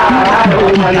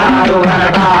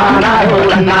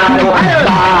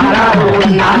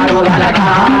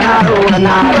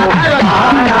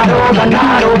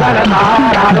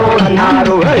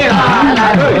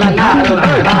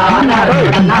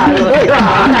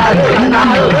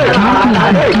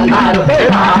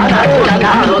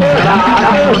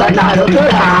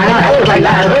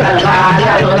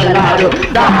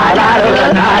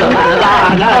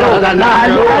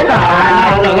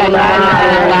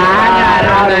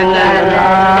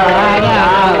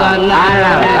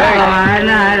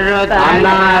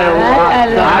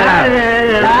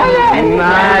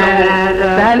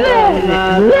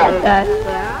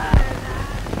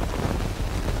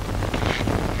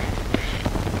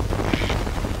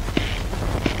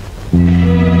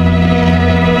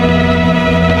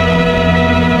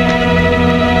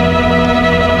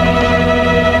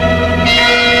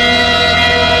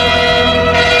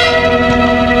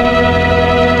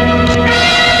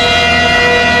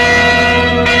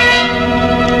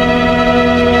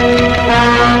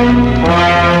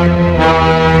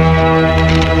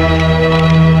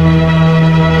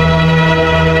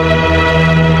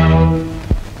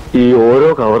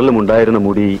 കവറിലും ഉണ്ടായിരുന്ന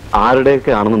മുടി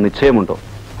ആരുടെയൊക്കെ ആണെന്ന് നിശ്ചയമുണ്ടോ?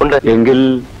 ഉണ്ട്. എങ്കിൽ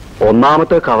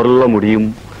ഒന്നാമത്തെ കവറിലുള്ള മുടിയും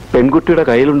പെൺകുട്ടിയുടെ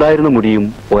കയ്യിലുണ്ടായിരുന്ന മുടിയും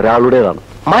ഒരാളുടേതാണ്.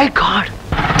 My God!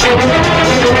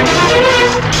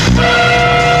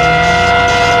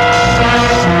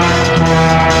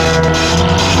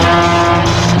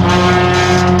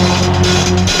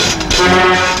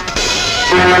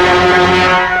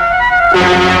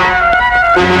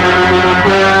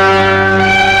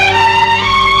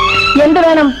 എന്ത്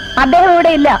വേണം? അദ്ദേഹം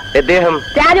ഇവിടെ ഇല്ല. അദ്ദേഹം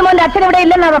രാജുമോന്റെ അച്ഛൻ ഇവിടെ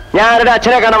ഇല്ലെന്നാ. ഞാൻ ആരുടെ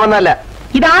അച്ഛനെ കാണാൻ വന്നല്ല.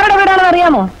 ഇതാരുടെ വീടാണെന്ന്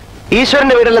അറിയാമോ?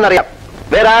 ഈശ്വരന്റെ വീടല്ലെന്ന് അറിയാം.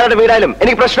 വേറെ ആരുടെ വീടായാലും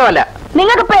എനിക്ക് പ്രശ്നമല്ല.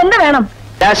 നിങ്ങൾക്കിപ്പോ എന്ത് വേണം?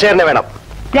 രാജശേഖരനെ വേണം.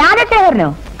 രാജശേഖരനോ?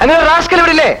 അങ്ങനെ റാസ്കൽ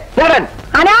ഇവിടില്ലേ? നിങ്ങളൻ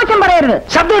അനാവശ്യം പറയരുത്.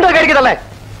 ശബ്ദം ഉണ്ടോ കഴിക്കതല്ലേ?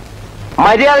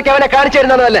 മര്യാദയ്ക്ക് അവനെ കാണിച്ചു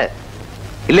തരുന്നതല്ലേ?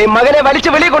 ഇല്ലേ മകനെ വലിച്ചു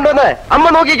വെളിയിൽ കൊണ്ടുവന്ന് അമ്മ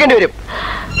നോക്കിക്കേണ്ടി വരും.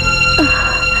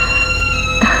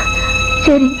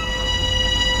 ശരി,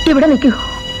 ഇവിടെ നിൽക്കൂ.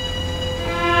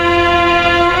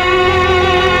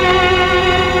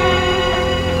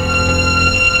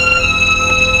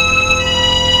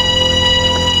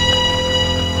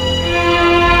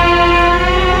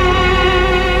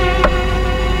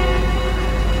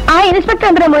 ഇൻസ്പെക്ടർ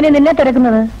എന്തിനാ മോനെ നിന്നെ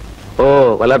തിരക്കുന്നത്? ഓ,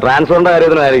 വല്ല ട്രാൻസ്ഫറിന്റെ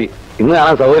കാര്യത്തിനായിരിക്കും. ഇന്ന്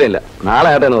കാണാൻ സൗകര്യമില്ല, നാളെ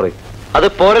ആട്ടെ എന്ന് പറയും. അത്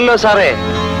പോരല്ലോ സാറേ,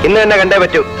 ഇന്ന് തന്നെ കണ്ടേ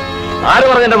പറ്റൂ. ആര്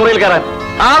പറഞ്ഞു എന്റെ മുറിയിൽ കയറാൻ?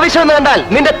 ആവശ്യം എന്ന് കണ്ടാൽ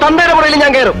നിന്റെ തന്തയുടെ മുറിയിൽ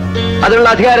ഞാൻ കയറും. അതിനുള്ള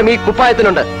അധികാരം ഈ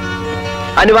കുപ്പായത്തിനുണ്ട്.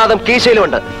 അനുവാദം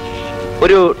കീശയിലുമുണ്ട്.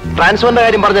 ഒരു ട്രാൻസ്ഫറിന്റെ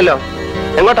കാര്യം പറഞ്ഞല്ലോ,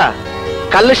 എങ്ങോട്ടാ?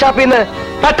 കള്ള് ഷാപ്പിൽ നിന്ന്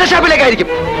പട്ട ഷാപ്പിലേക്കായിരിക്കും.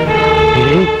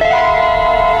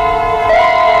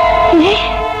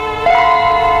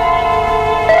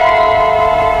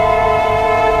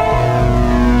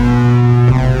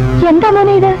 എന്താ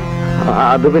മോനെ ഇത്?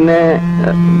 അത് പിന്നെ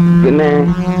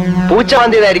പൂച്ച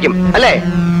വന്തിയതായിരിക്കും അല്ലേ?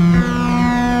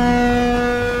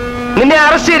 നിന്നെ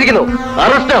അറസ്റ്റ് ചെയ്തിരിക്കുന്നു.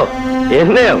 അറസ്റ്റോ?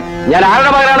 എന്നെയോ? ഞാൻ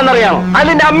ആരുടെ മകനാണെന്ന് അറിയാമോ? അത്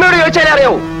നിന്റെ അമ്മയോട് ചോദിച്ചാലേ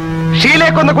അറിയാവൂ.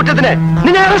 ഷീലയെ കൊന്ന കുറ്റത്തിന്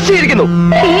നിന്നെ അറസ്റ്റ് ചെയ്തിരിക്കുന്നു.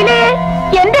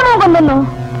 എന്റെ മോൻ കൊന്നു?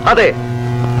 അതെ,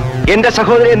 എന്റെ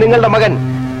സഹോദരിയെ നിങ്ങളുടെ മകൻ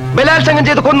ബലാത്സംഗം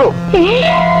ചെയ്ത് കൊന്നു.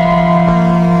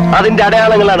 അതിന്റെ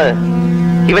അടയാളങ്ങളാണ്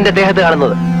ഇവന്റെ ദേഹത്ത്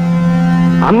കാണുന്നത്.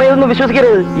 അമ്മയൊന്നും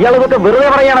വിശ്വസിക്കരുത്. ഇയാളൊക്കെ വെറുതെ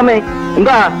പറയാണമ്മേ.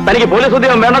 എന്താ തനിക്ക് പോലീസ്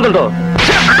ഉദ്യോഗം വേണമെന്നുണ്ടോ?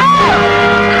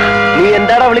 നീ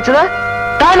എന്താടാ വിളിച്ചത്?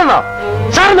 താനെന്നോ?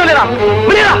 സാറൊന്നുമില്ലടാ,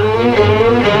 വിളിയടാ.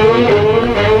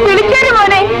 വിളിച്ചേര്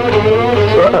മോനെ.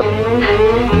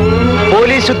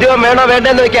 പോലീസ് ഉദ്യോഗം വേണോ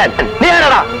വേണ്ടെന്ന് വെക്കാൻ നീ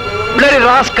ആരാടാ?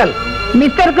 റാസ്കൽ.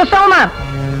 മിസ്റ്റർ കൃഷ്ണകുമാർ,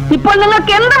 ഇപ്പോൾ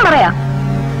നിങ്ങൾക്ക് എന്തും പറയാം.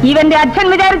 ഇവന്റെ അച്ഛൻ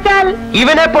വിചാരിച്ചാൽ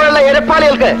ഇവനെ പോലുള്ള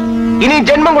എരപ്പാളികൾക്ക് ഇനി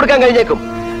ജന്മം കൊടുക്കാൻ കഴിഞ്ഞേക്കും.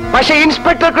 പക്ഷെ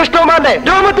ഇൻസ്പെക്ടർ കൃഷ്ണകുമാറിന്റെ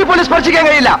രോമത്തിൽ പോലും സ്പർശിക്കാൻ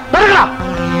കഴിയില്ല. നടക്കടാ.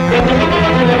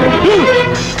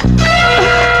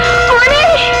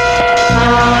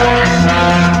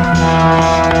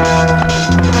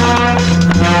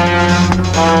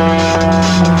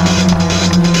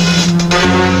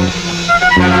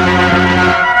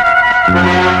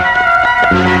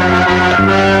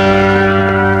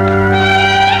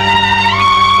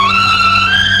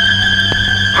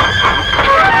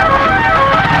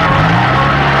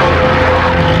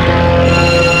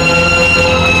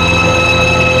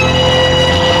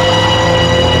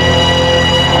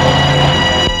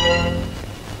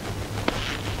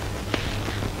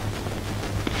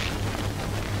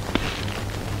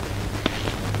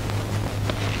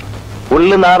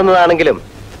 ഉള്ളു നാറുന്നതാണെങ്കിലും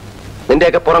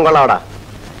നിന്റെയൊക്കെ പുറം കൊള്ളാവടാ.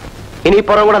 ഇനി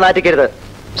പുറം കൂടെ നാറ്റിക്കരുത്.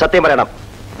 സത്യം പറയണം.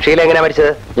 ഷീല എങ്ങനെയാ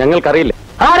മരിച്ചത്? ഞങ്ങൾക്കറിയില്ല.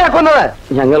 ആരാ കൊന്നത്?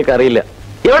 ഞങ്ങൾക്കറിയില്ല.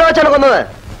 എവിടെ വെച്ചാണ് കൊന്നത്?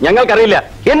 ഞങ്ങൾക്കറിയില്ല.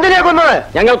 എന്തിനാ കൊന്നത്?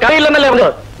 ഞങ്ങൾക്കറിയില്ലെന്നല്ലേ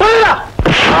പറഞ്ഞത്?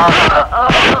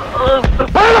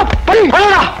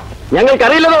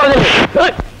 ഞങ്ങൾക്കറിയില്ലെന്ന് പറഞ്ഞില്ലേ?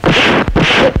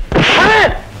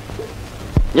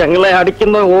 ഞങ്ങളെ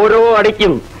അടിക്കുന്ന ഓരോ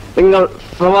അടിക്കും നിങ്ങൾ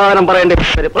സമാധാനം പറയേണ്ടി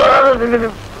വരും.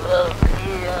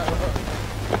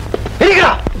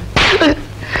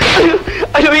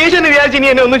 അയ്യോ, ഈശ്വരനെ വിചാരിച്ച് ഇനി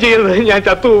എന്നെ ഒന്നും ചെയ്യരുത്. ഞാൻ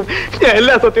ചത്തു. ഞാൻ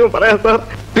എല്ലാ സത്യവും പറയാം സാർ.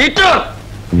 പീറ്റർ,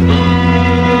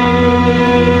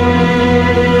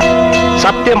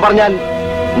 സത്യം പറഞ്ഞാൽ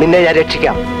നിന്നെ ഞാൻ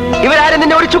രക്ഷിക്കാം. ഇവരാരും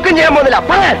നിന്നെ ഒരു ചുക്കും ചെയ്യാൻ പോകുന്നില്ല.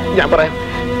 ഞാൻ പറയാം,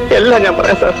 എല്ലാം ഞാൻ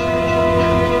പറയാം സാർ.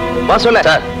 വാസുല്ലേ,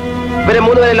 ഇവരെ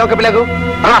 3 പേരെ ലോക്കപ്പിലാക്കൂ.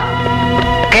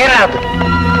 കേരളത്ത്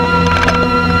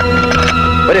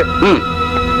ഒരു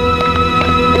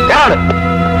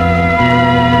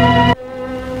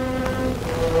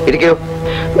ഇരിക്കൂ.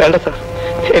 വേണ്ട സാർ,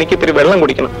 എനിക്കിത്തിരി വെള്ളം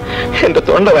കുടിക്കണം. എന്റെ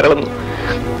തൊണ്ട വരളുന്നു.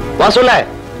 വാസുല്ലേ,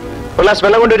 ഒരു ഗ്ലാസ്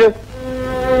വെള്ളം കൊണ്ടുവരൂ.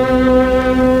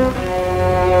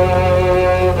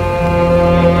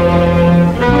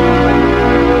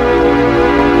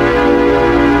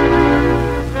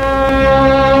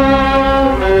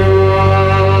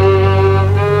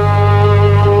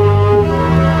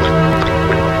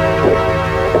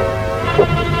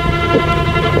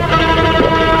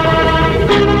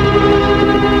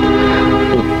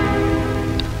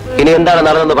 ഇനി എന്താണ്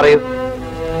നടന്നെന്ന് പറയൂ.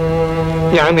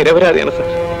 ഞാൻ നിരപരാധിയാണ് സാർ.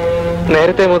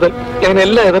 നേരത്തെ മുതൽ ഞാൻ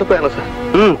എല്ലാം എതിർത്താണ് സാർ.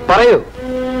 പറയൂ.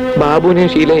 ബാബുവിനെയും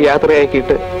ഷീലയും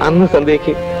യാത്രയാക്കിയിട്ട് അന്ന്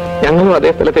സന്ധ്യയ്ക്ക് ഞങ്ങളും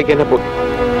അതേ സ്ഥലത്തേക്ക് തന്നെ പോയി.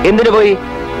 എന്തിനു പോയി?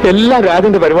 എല്ലാം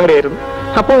രാജന്റെ പരിപാടിയായിരുന്നു.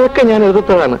 അപ്പോഴൊക്കെ ഞാൻ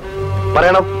എതിർത്തതാണ്.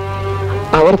 പറയണം.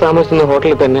 അവർ താമസിക്കുന്ന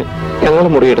ഹോട്ടലിൽ തന്നെ ഞങ്ങൾ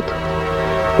മുറിയെടുത്തു.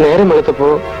 നേരം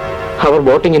വെളുത്തപ്പോ അവർ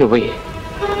ബോട്ടിങ്ങിന് പോയി.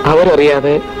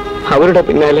 അവരറിയാതെ അവരുടെ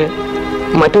പിന്നാലെ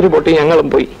മറ്റൊരു ബോട്ടിൽ ഞങ്ങളും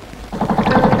പോയി.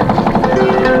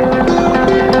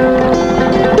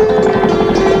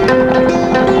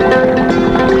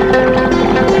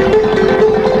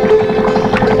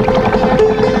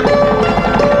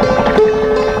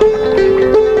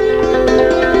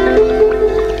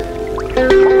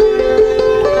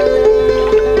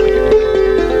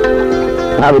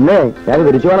 പിന്നെ ഞാൻ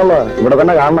തിരിച്ചു വേണല്ലോ. ഇവിടെ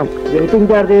തന്നെ കാണണം. വെയിറ്റിംഗ്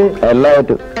ചാർജ് എല്ലാം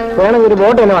ഏറ്റു. വേണമെങ്കിൽ ഒരു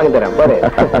ബോട്ട് തന്നെ വാങ്ങിത്തരാം. പോരെ?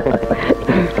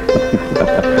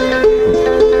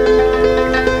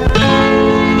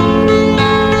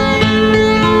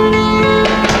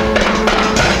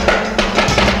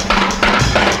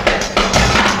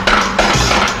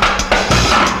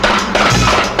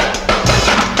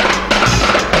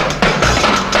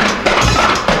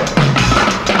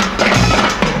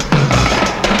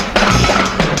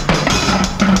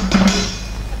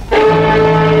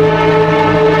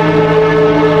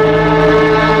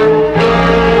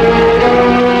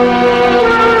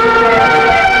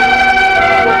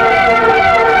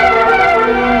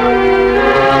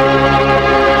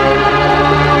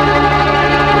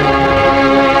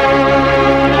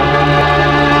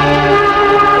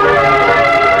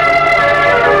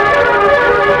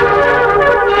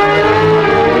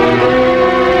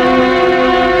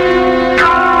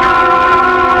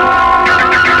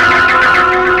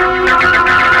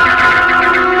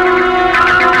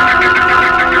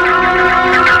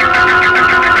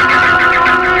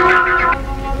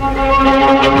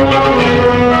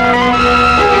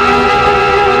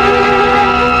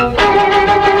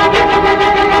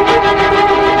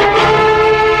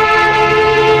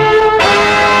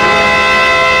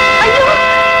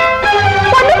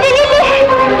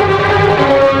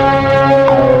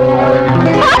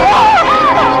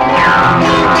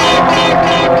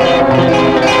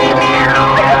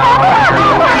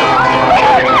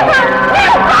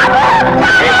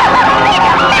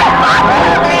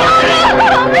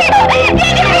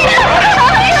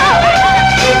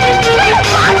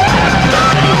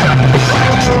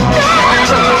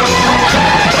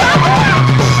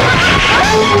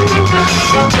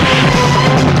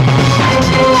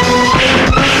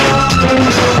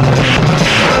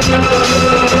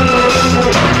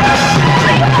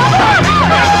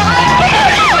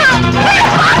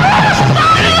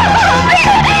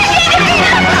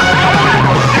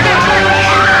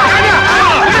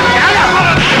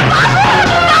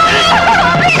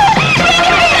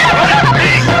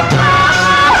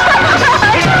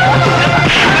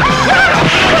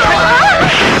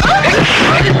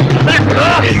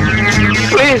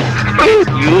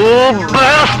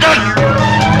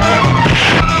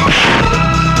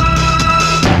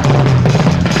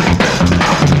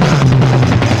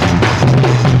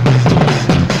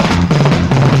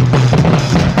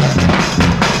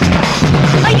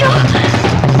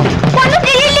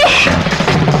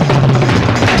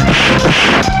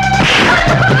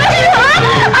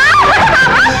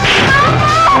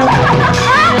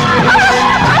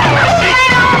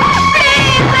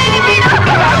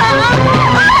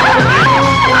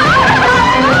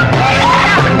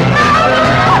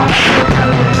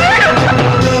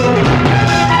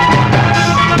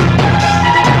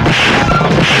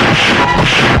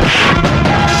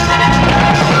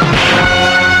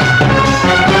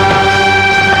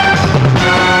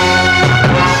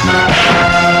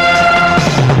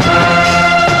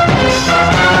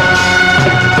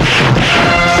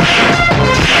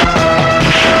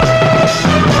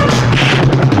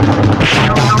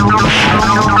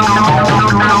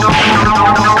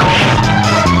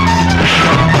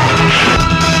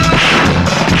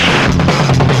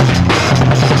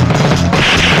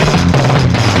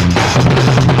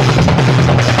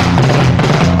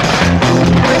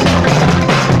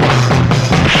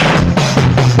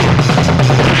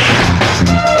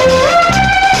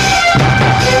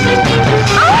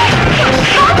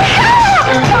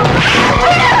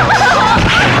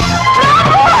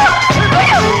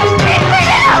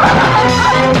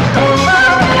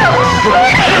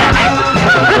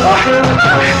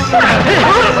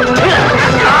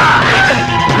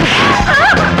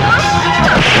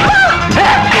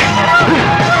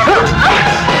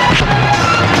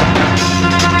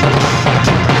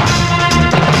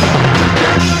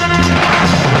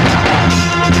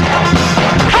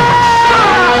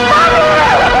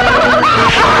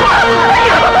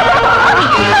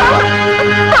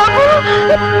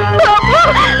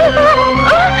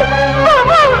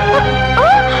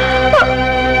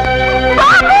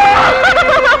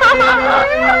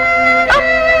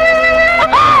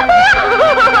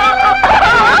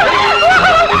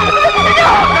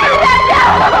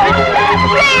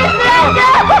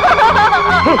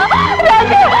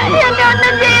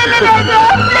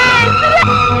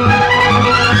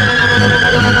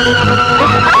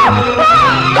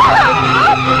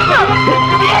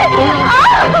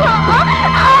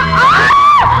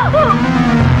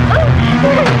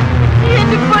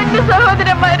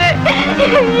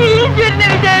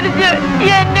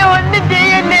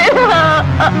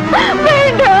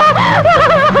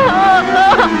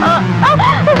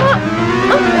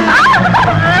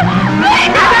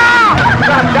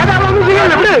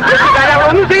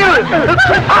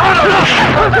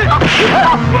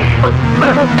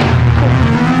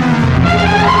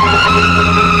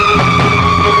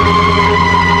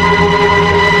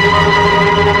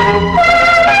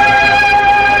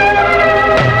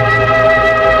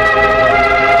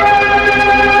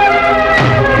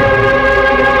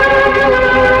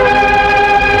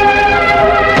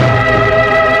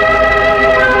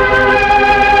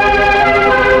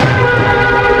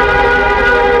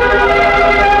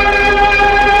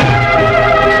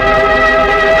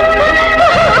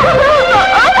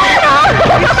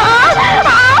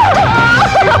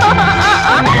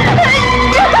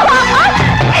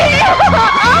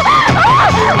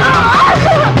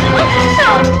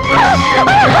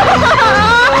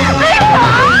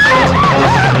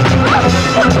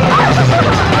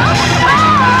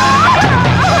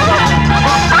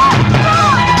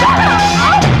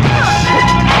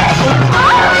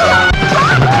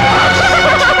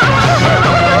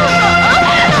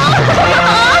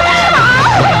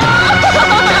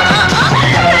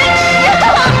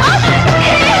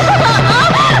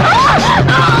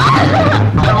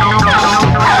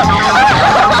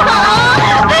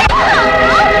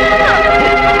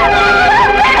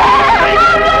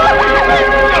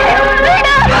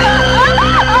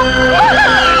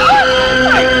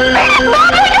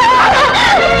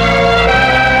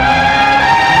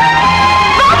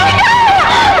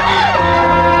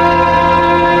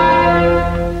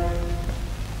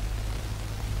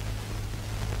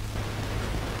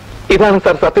 ഇതാണ്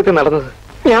സാർ സത്യത്തിൽ നടന്നത്.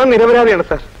 ഞാൻ നിരപരാധിയാണ്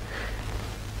സാർ.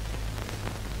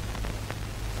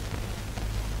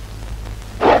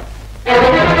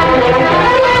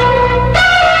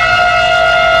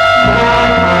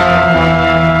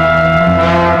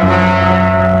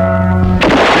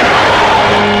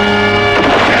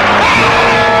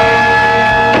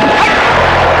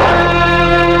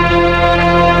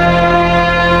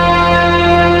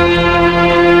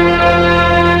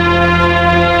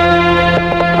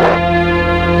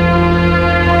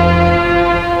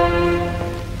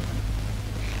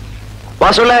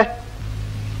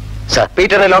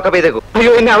 പീറ്ററിനെ ലോക്കപ്പ് ചെയ്തേക്കൂ.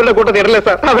 അയ്യോ, എന്നെ അവരുടെ കൂട്ടം ഇടല്ലേ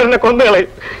സാർ, അവരെന്നെ കൊന്നുകളയും.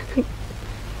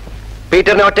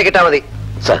 പീറ്ററിനെ ഒറ്റക്കിട്ടാ മതി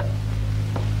സാർ.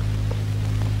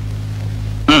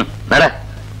 നട.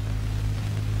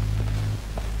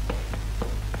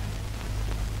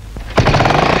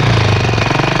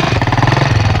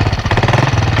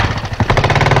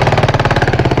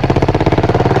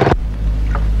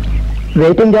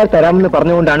 വെയിറ്റിംഗ് ചാർജ് തരാമെന്ന്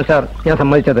പറഞ്ഞുകൊണ്ടാണ് സാർ ഞാൻ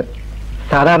സമ്മതിച്ചത്.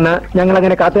 സാധാരണ ഞങ്ങൾ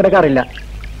അങ്ങനെ കാത്തുകിടക്കാറില്ല.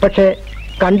 പക്ഷേ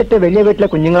കണ്ടിട്ട് വലിയ വീട്ടിലെ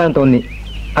കുഞ്ഞുങ്ങളാണെന്ന് തോന്നി,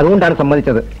 അതുകൊണ്ടാണ്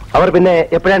സമ്മതിച്ചത്. അവർ പിന്നെ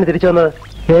എപ്പോഴാണ് തിരിച്ചു വന്നത്?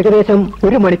 ഏകദേശം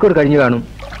 1 മണിക്കൂർ കഴിഞ്ഞു കാണും.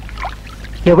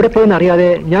 എവിടെ പോയെന്ന് അറിയാതെ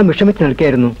ഞാൻ വിഷമിച്ച്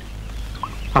നിൽക്കുകയായിരുന്നു.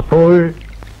 അപ്പോൾ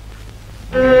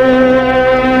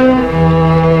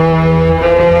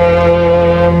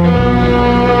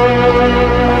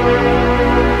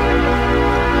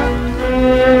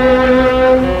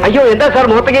അയ്യോ, എന്താ സാർ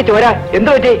മുഖത്തേക്ക് ചോര? എന്തു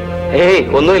പറ്റി? ഏയ്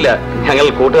ഒന്നുമില്ല, ഞങ്ങൾ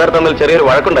കൂട്ടുകാർ തമ്മിൽ ചെറിയൊരു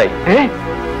വഴക്കുണ്ടായി.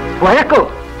 വഴക്കോ?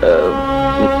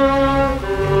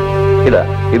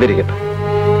 ഇതിരിക്കട്ടെ.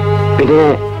 പിന്നെ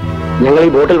ഞങ്ങൾ ഈ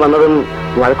ബോട്ടിൽ വന്നതും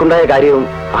വഴക്കുണ്ടായ കാര്യവും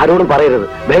ആരോടും പറയരുത്.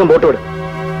 വേഗം ബോട്ട് വിടും.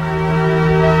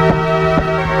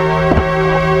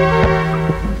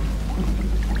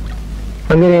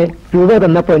 അങ്ങനെ രൂപ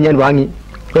തന്നപ്പോൾ ഞാൻ വാങ്ങി.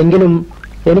 എങ്കിലും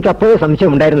എനിക്ക് അപ്പോഴേ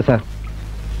സംശയം ഉണ്ടായിരുന്നു സാർ.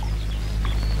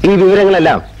 ഈ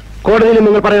വിവരങ്ങളെല്ലാം കോടതിയിൽ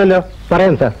നിങ്ങൾ പറയുമല്ലോ?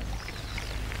 പറയാം സാർ.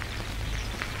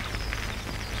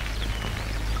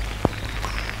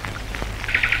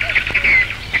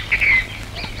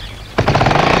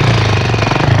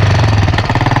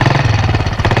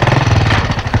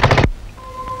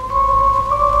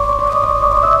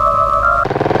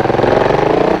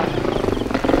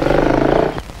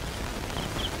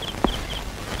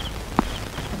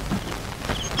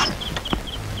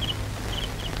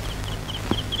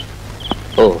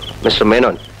 മിസ്റ്റർ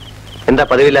മേനോൻ, എന്താ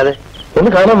പതിവില്ലാതെ? ഒന്ന്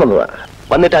കാണാൻ വന്നതാ.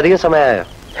 വന്നിട്ട് അധികം സമയമായോ?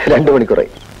 2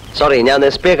 മണിക്കൂറായി. സോറി, ഞാൻ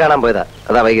എസ് പിയെ കാണാൻ പോയതാ,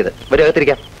 അതാ വൈകിയത്. വരും,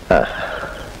 അകത്തിരിക്കാം.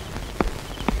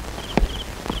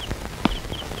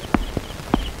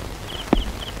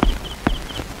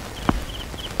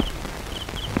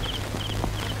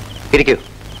 ഇരിക്കൂ.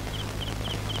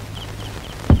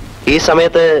 ഈ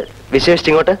സമയത്ത്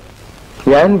വിശേഷിച്ചിങ്ങോട്ട്?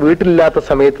 ഞാൻ വീട്ടിലില്ലാത്ത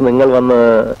സമയത്ത് നിങ്ങൾ വന്ന്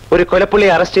ഒരു കൊലപ്പുള്ളിയെ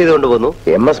അറസ്റ്റ് ചെയ്തുകൊണ്ട് പോന്നു.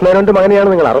 MS മേനോന്റെ മകനെയാണ്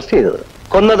നിങ്ങൾ അറസ്റ്റ് ചെയ്തത്.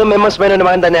 കൊന്നതും MS മേനോന്റെ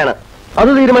മകൻ തന്നെയാണ്. അത്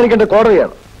തീരുമാനിക്കേണ്ട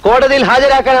കോടതിയാണ്. കോടതിയിൽ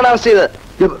ഹാജരാക്കാനാണ് അറസ്റ്റ് ചെയ്തത്.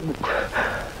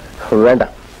 വേണ്ട,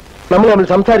 നമ്മൾ തമ്മിൽ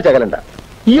സംസാരിച്ചകലണ്ട.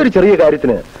 ഈ ഒരു ചെറിയ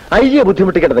കാര്യത്തിന് IG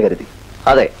ബുദ്ധിമുട്ടിക്കേണ്ടെന്ന് കരുതി.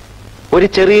 അതെ, ഒരു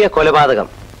ചെറിയ കൊലപാതകം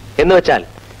എന്ന് വെച്ചാൽ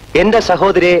എന്റെ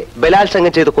സഹോദരിയെ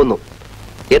ബലാത്സംഗം ചെയ്ത് കൊന്നു.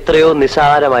 എത്രയോ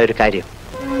നിസ്സാരമായൊരു കാര്യം.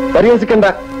 പരിഹസിക്കണ്ട.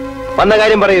 വന്ന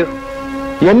കാര്യം പറയൂ.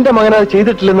 എന്റെ മകൻ അത്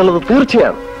ചെയ്തിട്ടില്ലെന്നുള്ളത്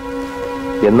തീർച്ചയാണ്.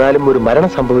 എന്നാലും ഒരു മരണം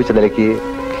സംഭവിച്ച നിലയ്ക്ക്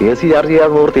കേസ് ചാർജ്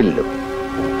ചെയ്യാതെ നിവൃത്തിയില്ലല്ലോ.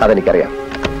 അതെനിക്കറിയാം.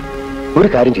 ഒരു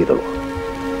കാര്യം ചെയ്തോളൂ.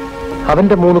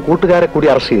 അവന്റെ 3 കൂട്ടുകാരെ കൂടി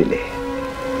അറസ്റ്റ് ചെയ്തില്ലേ?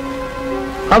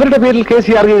 അവരുടെ പേരിൽ കേസ്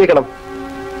ചാർജ് ചെയ്തേക്കണം.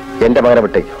 എന്റെ മകനെ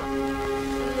വിട്ടേക്കോ.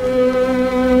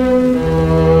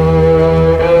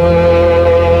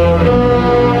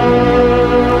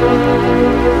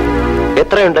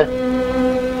 എത്രയുണ്ട്?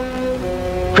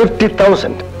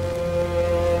 50,000.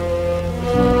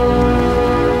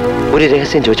 ഒരു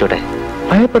രഹസ്യം ചോദിച്ചോട്ടെ?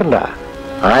 ഭയപ്പെടണ്ട,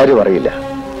 ആരും അറിയില്ല.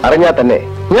 അറിഞ്ഞാൽ തന്നെ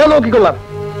ഞാൻ നോക്കിക്കൊള്ളാം.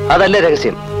 അതല്ല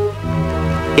രഹസ്യം.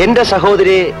 എന്റെ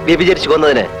സഹോദരിയെ വ്യഭിചരിച്ചു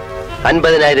കൊന്നതിന്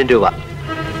 50,000 രൂപ.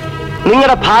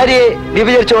 നിങ്ങളുടെ ഭാര്യയെ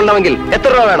വ്യഭിചരിച്ചു കൊള്ളണമെങ്കിൽ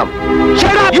എത്ര രൂപ വേണം?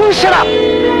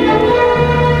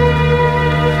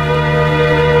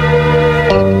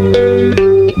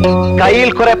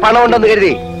 കയ്യിൽ കുറെ പണം ഉണ്ടെന്ന്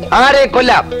കരുതി ആരെ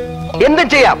കൊല്ലാം, എന്തും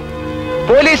ചെയ്യാം.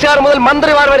 പോലീസുകാർ മുതൽ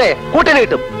മന്ത്രിമാർ വരെ കൂട്ടിന്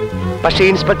കിട്ടും. പക്ഷേ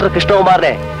ഇൻസ്പെക്ടർ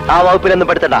കൃഷ്ണകുമാറിനെ ആ വകുപ്പിലൊന്നും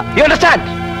പെടുത്തണ്ട. You understand?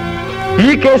 ഈ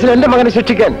കേസിൽ എന്റെ മകനെ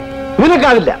ശിക്ഷിക്കാൻ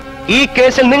നിനക്കാവില്ല. ഈ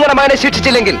കേസിൽ നിങ്ങളുടെ മകനെ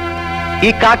ശിക്ഷിച്ചില്ലെങ്കിൽ ഈ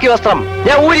കാക്കി വസ്ത്രം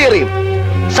ഞാൻ ഊരിയെറിയും.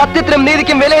 സത്യത്തിനും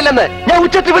നീതിക്കും വിലയില്ലെന്ന് ഞാൻ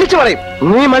ഉച്ചത്തിൽ വിളിച്ചു പറയും.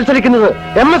 നീ മത്സരിക്കുന്നത്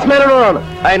MS മേനോനോടാണ്.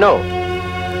 I know.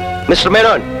 Mister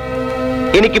Menon,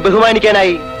 എനിക്ക്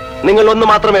ബഹുമാനിക്കാനായി നിങ്ങൾ ഒന്ന്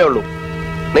മാത്രമേ ഉള്ളൂ,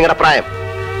 നിങ്ങളുടെ പ്രായം.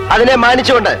 അതിനെ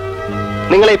മാനിച്ചുകൊണ്ട്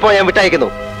നിങ്ങളെ ഇപ്പോൾ ഞാൻ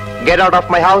വിട്ടയക്കുന്നു. Get out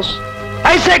of my house.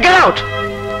 I say get out.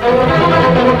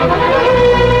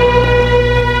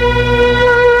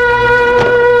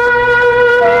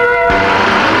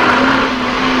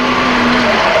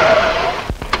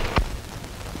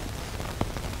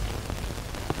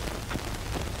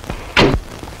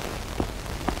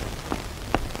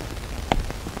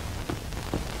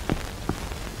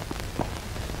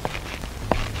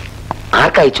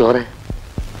 ആർക്കായി ചോറ്?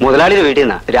 മുതലാളിയുടെ വീട്ടിൽ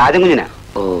നിന്നാ, രാജൻകുഞ്ഞിനാ.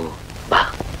 ഓ വാ.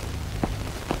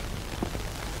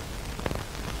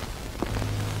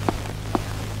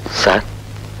 സാർ,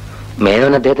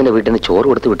 മേനോൻ അദ്ദേഹത്തിന്റെ വീട്ടിൽ നിന്ന് ചോറ്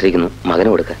കൊടുത്തു വിട്ടിരിക്കുന്നു, മകന്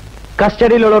കൊടുക്കാൻ.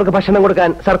 കസ്റ്റഡിയിലുള്ളവർക്ക് ഭക്ഷണം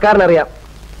കൊടുക്കാൻ സർക്കാരിനറിയാം.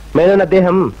 മേനോൻ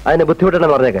അദ്ദേഹം അതിന്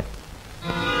ബുദ്ധിമുട്ടുണ്ടെന്ന് പറഞ്ഞേക്ക്.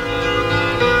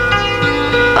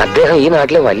 അദ്ദേഹം ഈ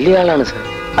നാട്ടിലെ വലിയ ആളാണ് സാർ.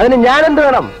 അതിന് ഞാൻ എന്ത്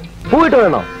വേണം? പോയിട്ട്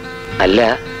വേണോ? അല്ല,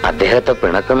 അദ്ദേഹത്തെ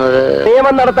പിണക്കുന്നത്.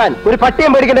 നിയമം നടത്താൻ ഒരു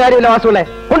പട്ടിയും പേടിക്കേണ്ട കാര്യമില്ല. വാസുവിനെ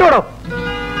കൊണ്ടുപോടോ.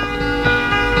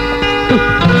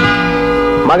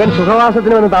 മകൻ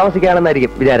സുഖവാസത്തിന് വന്ന്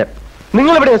താമസിക്കുകയാണെന്നായിരിക്കും വിചാരം.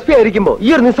 നിങ്ങൾ ഇവിടെ SP ആയിരിക്കുമ്പോ ഈ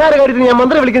ഒരു നിസ്സാര കാര്യത്തിന് ഞാൻ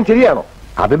മന്ത്രി വിളിക്കുന്നത് ശരിയാണോ?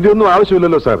 അതിന്റെ ഒന്നും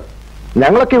ആവശ്യമില്ലല്ലോ സാർ,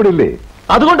 ഞങ്ങളൊക്കെ ഇവിടെ ഇല്ലേ?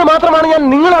 അതുകൊണ്ട് മാത്രമാണ് ഞാൻ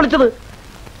നിങ്ങളെ വിളിച്ചത്.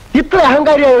 ഇത്ര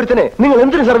അഹങ്കാരിയായ ഒരുത്തനെ നിങ്ങൾ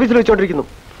എന്തിനു സർവീസിൽ വെച്ചോണ്ടിരിക്കുന്നു?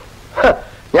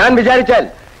 ഞാൻ വിചാരിച്ചാൽ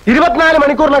 24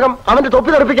 മണിക്കൂറിനകം അവന്റെ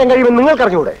തൊപ്പി തെറിപ്പിക്കാൻ കഴിയുമെന്ന് നിങ്ങൾക്ക്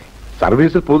അറിഞ്ഞൂടെ?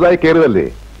 സർവീസിൽ പുതുതായി കയറിയതല്ലേ,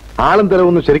 ആളും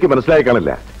തരവൊന്നും ശരിക്കും മനസ്സിലായി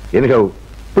കാണില്ല. Anyhow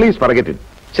please forget it.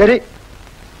 ശരി,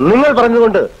 നിങ്ങൾ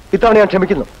പറഞ്ഞതുകൊണ്ട് ഇത്തവണ ഞാൻ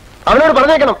ക്ഷമിക്കുന്നു. അവനോട്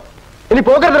പറഞ്ഞേക്കണം ഇനി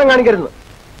പോക്കരത്തരം കാണിക്കരുത്.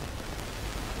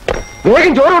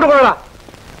 വേഗം ചോറ് കൊണ്ടുപോകണ.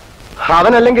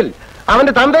 അവനല്ലെങ്കിൽ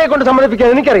അവന്റെ തന്തയെ കൊണ്ട് സമ്മതിപ്പിക്കാൻ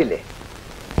എനിക്കറിയില്ലേ.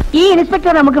 ഈ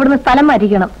ഇൻസ്പെക്ടർ നമുക്ക് ഇവിടുന്ന് സ്ഥലം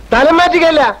മാറ്റിക്കണം. സ്ഥലം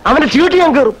മാറ്റിക്കല്ല, അവന്റെ ഡ്യൂട്ടി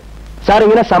ഞാൻ കയറും. സാർ,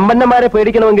 ഇങ്ങനെ സമ്പന്നന്മാരെ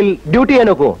പേടിക്കണമെങ്കിൽ ഡ്യൂട്ടി ചെയ്യാൻ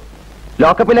നോക്കുമോ?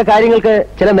 ലോക്കപ്പിലെ കാര്യങ്ങൾക്ക്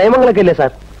ചില നിയമങ്ങളൊക്കെ ഇല്ലേ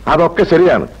സാർ? അതൊക്കെ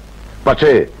ശരിയാണ്,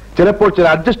 പക്ഷേ ചിലപ്പോൾ ചില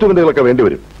അഡ്ജസ്റ്റ്മെന്റുകളൊക്കെ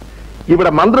വേണ്ടിവരും.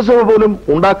 ഇവിടെ മന്ത്രിസഭ പോലും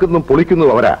ഉണ്ടാക്കുന്നതും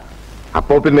പൊളിക്കുന്നതും അവരാ.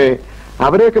 അപ്പോ പിന്നെ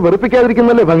അവരെയൊക്കെ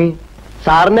വെറുപ്പിക്കാതിരിക്കുന്നല്ലേ ഭംഗി.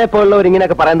 സാറിനെ പോലുള്ളവർ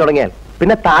ഇങ്ങനെയൊക്കെ പറയാൻ തുടങ്ങിയാൽ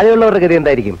പിന്നെ താഴെയുള്ളവരുടെ ഗതി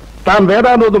എന്തായിരിക്കും? താൻ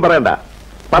വേദാന്തമൊന്നും പറയണ്ട,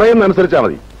 പറയുന്നതനുസരിച്ചാ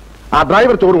മതി. ആ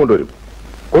ഡ്രൈവർ ചോറ് കൊണ്ടുവരും,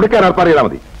 കൊടുക്കാൻ ആർപ്പാട് ചെയ്താൽ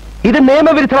മതി. ഇത്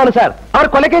നിയമവിരുദ്ധമാണ് സാർ. അവർ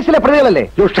കൊലക്കേസിലെ പ്രതികളല്ലേ?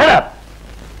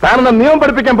 താനെന്ന നിയമം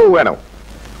പഠിപ്പിക്കാൻ പോവുകയാണോ?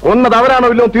 കൊന്നത് അവരാണോ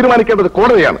ഇല്ലോ തീരുമാനിക്കേണ്ടത്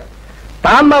കോടതിയാണ്.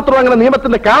 താൻ മാത്രം അങ്ങനെ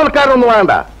നിയമത്തിന്റെ കാവൽക്കാരനൊന്നും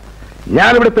വേണ്ട.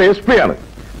 ഞാൻ ഇവിടുത്തെ SP ആണ്,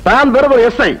 താൻ വെറുതെ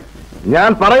SI. ഞാൻ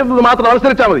പറയുന്നത് മാത്രം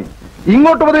അനുസരിച്ചാൽ മതി,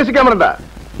 ഇങ്ങോട്ട് ഉപദേശിക്കാൻ വേണ്ട.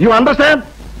 You understand?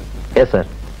 Yes sir.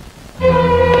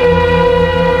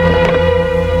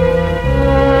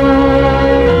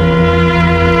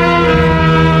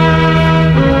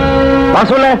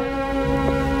 വാസുവിനെ.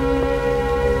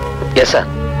 Yes sir.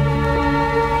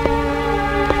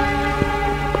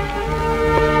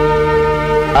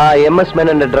 ആ MS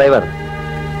മേനോന്റെ ഡ്രൈവർ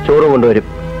ചോറ് കൊണ്ടുവരും,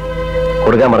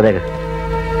 കൊടുക്കാൻ പറഞ്ഞേക്ക്.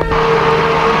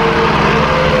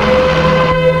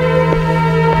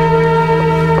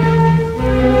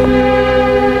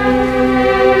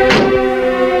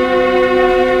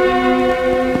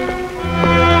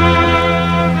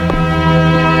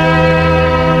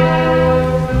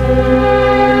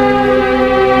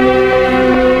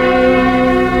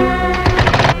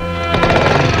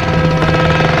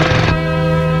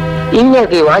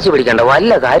 ഇങ്ങനെയൊക്കെ ഈ വാശി പിടിക്കണ്ട,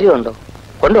 വല്ല കാര്യമുണ്ടോ?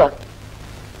 കൊണ്ടുവാ.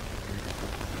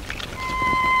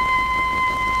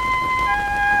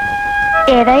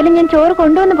 ഏതായാലും ഞാൻ ചോറ്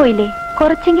കൊണ്ടുവന്ന് പോയില്ലേ,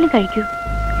 കുറച്ചെങ്കിലും കഴിക്കൂ.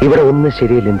 ഇവിടെ ഒന്നും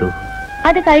ശരിയില്ലെന്തോ.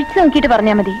 അത് കഴിച്ചു നോക്കിയിട്ട്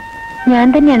പറഞ്ഞാ മതി. ഞാൻ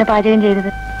തന്നെയാണ് പാചകം ചെയ്തത്.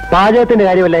 പാചകത്തിന്റെ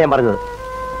കാര്യമല്ല ഞാൻ പറഞ്ഞത്,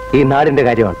 ഈ നാടിന്റെ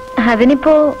കാര്യമാണ്.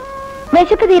 അതിനിപ്പോ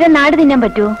വിശപ്പ് തീരാൻ നാട് തിന്നാൻ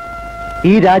പറ്റുമോ?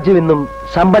 ഈ രാജ്യം ഇന്നും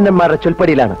സമ്പന്നന്മാരുടെ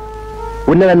ചൊൽപ്പടിയിലാണ്.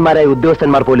 ഉന്നതന്മാരായ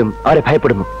ഉദ്യോഗസ്ഥന്മാർ പോലും അവരെ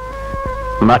ഭയപ്പെടുന്നു.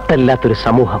 നട്ടല്ലാത്തൊരു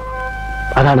സമൂഹം,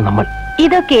 അതാണ് നമ്മൾ.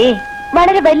 ഇതൊക്കെ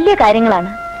വളരെ വലിയ കാര്യങ്ങളാണ്.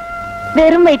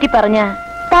 വെറും വയറ്റി പറഞ്ഞ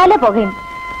തല പുകയും.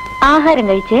 ആഹാരം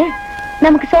കഴിച്ച്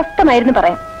നമുക്ക് സ്വസ്ഥമായിരുന്നു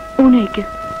പറയാം. ഊണ് കഴിക്കൂ.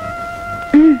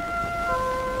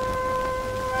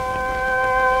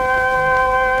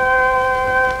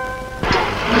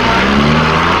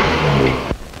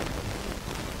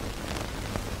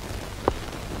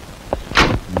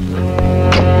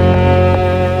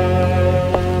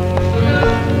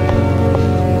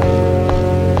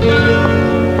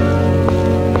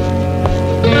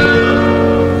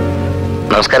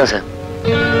 നമസ്കാരം സാർ.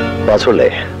 വാസുള്ളേ,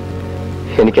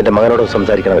 എനിക്ക് എന്റെ മകനോട്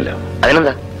സംസാരിക്കണമല്ലോ.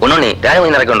 അതിനെന്താ, ഉണ്ണി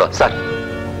രാജമണി ഇറക്കുണ്ടോ സാർ?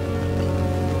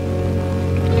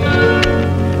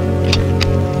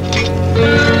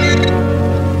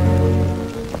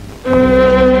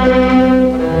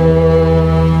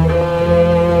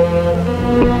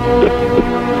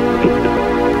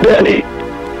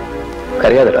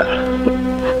 കരയാതെടാ,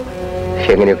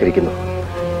 എങ്ങനെയൊക്കെ ഇരിക്കുന്നു?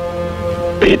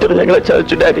 പീറ്റർ ഞങ്ങളെ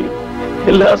ചതിച്ചു ഡാഡി,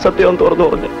 എല്ലാ സത്യവും തുറന്നു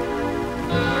പറഞ്ഞു.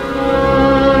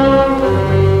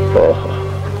 ഓഹോ,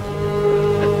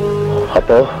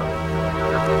 അപ്പോ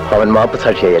അവൻ മാപ്പ്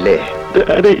സാക്ഷിയായല്ലേ?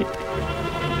 ഡാഡി,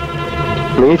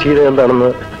 നീ ചെയ്തത് എന്താണെന്ന്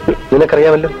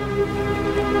നിനക്കറിയാമല്ലോ.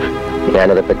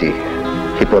 ഞാനതെപ്പറ്റി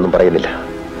ഇപ്പൊ ഒന്നും പറയുന്നില്ല.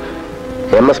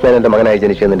 MS മേനന്റെ മകനായി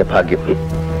ജനിച്ചതിന്റെ ഭാഗ്യം.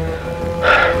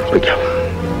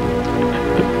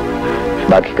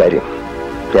 ബാക്കി കാര്യം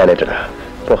ഞാൻ ഏറ്റെടാ.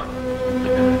 പോ.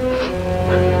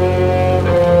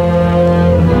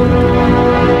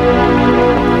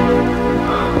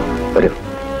 വരൂ.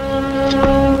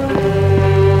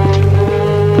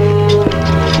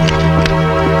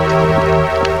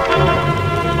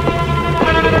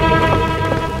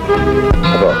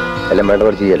 എല്ലാം വേണ്ട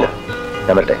പോലെ ചെയ്യല്ലോ.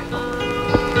 ഞാൻ വരട്ടെ.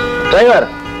 ഡ്രൈവർ,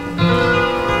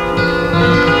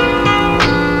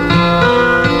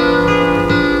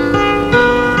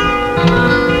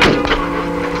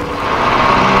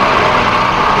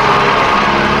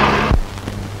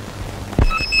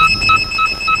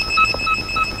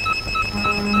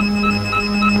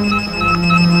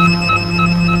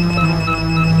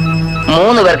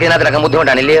 മൂന്ന് പേർക്ക് ഇതിനകത്തിടക്കാൻ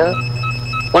ബുദ്ധിമുട്ടാണില്ലയോ?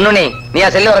 ഒന്നുണ്ണി, നീ ആ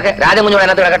സെല്ല് തുറക്കെ. രാജൻകുഞ്ഞു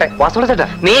അതിനകത്ത് കിടക്കട്ടെ. വാസോള ചേട്ടാ,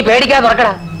 നീ പേടിക്കാതെ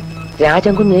തുറക്കടാ.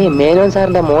 രാജൻകുഞ്ഞ് മേനോൻ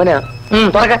സാറിന്റെ മോനാ.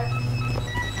 തുറക്ക.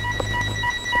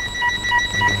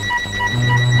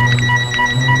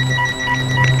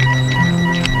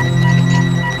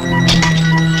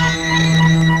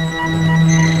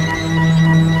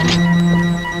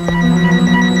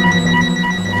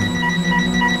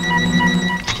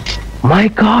 മൈ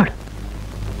ഗോഡ്,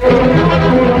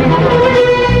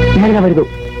 ഞാനിതാ വരുന്നു.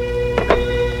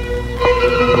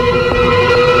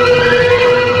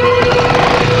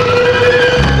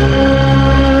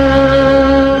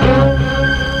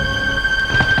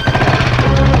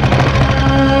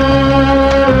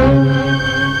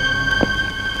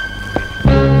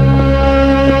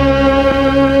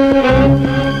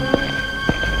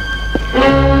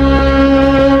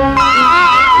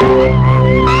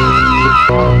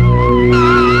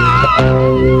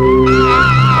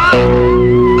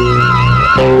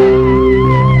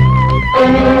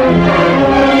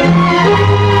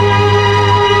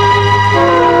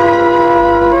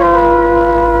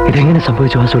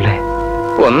 സംഭവിച്ചു വാസുല്ലേ?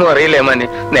 ഒന്നും അറിയില്ലേ മാന്.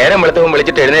 നേരം വെളുത്തവും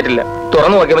വിളിച്ചിട്ട് എഴുന്നേറ്റില്ല.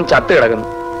 തുറന്നു നോക്കിയവൻ ചത്ത് കിടക്കുന്നു.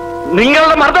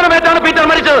 നിങ്ങളുടെ മർദ്ദനമേറ്റാണ് പീറ്റർ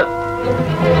മരിച്ചത്.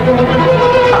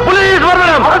 പോലീസ്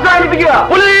മർദ്ദനം അവസാനിപ്പിക്കുക!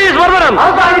 പോലീസ് മർദ്ദനം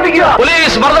അവസാനിപ്പിക്കുക!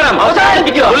 പോലീസ് മർദ്ദനം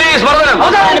അവസാനിപ്പിക്കുക! പോലീസ് മർദ്ദനം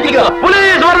അവസാനിപ്പിക്കുക!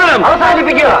 പോലീസ് മർദ്ദനം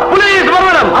അവസാനിപ്പിക്കുക! പോലീസ്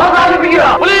മർദ്ദനം അവസാനിപ്പിക്കുക!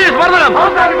 പോലീസ് മർദ്ദനം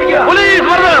അവസാനിപ്പിക്കുക! പോലീസ്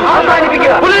മർദ്ദനം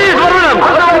അവസാനിപ്പിക്കുക! പോലീസ് മർദ്ദനം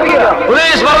അവസാനിപ്പിക്കുക!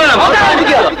 പോലീസ് മർദ്ദനം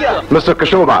അവസാനിപ്പിക്കുക! മിസ്റ്റർ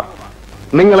കൃഷ്ണകുമാർ,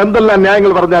 നിങ്ങൾ എന്തെല്ലാം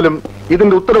ന്യായങ്ങൾ പറഞ്ഞാലും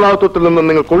ഇതിന്റെ ഉത്തരവാദിത്വത്തിൽ നിന്നും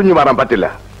നിങ്ങൾ കൊഴിഞ്ഞു മാറാൻ പറ്റില്ല.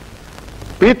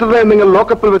 പീറ്ററിനെ നിങ്ങൾ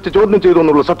ലോക്കപ്പിൽ വെച്ച് ചോദ്യം ചെയ്തു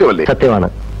എന്നുള്ള സത്യമല്ലേ? സത്യമാണ്.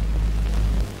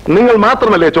 നിങ്ങൾ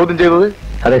മാത്രമല്ലേ ചോദ്യം ചെയ്തത്?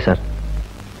 അതെ സാർ.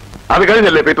 അത്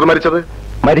കഴിഞ്ഞല്ലേ പീറ്റർ മരിച്ചത്?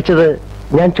 മരിച്ചത്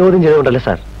ഞാൻ ചോദ്യം ചെയ്തുകൊണ്ടല്ലേ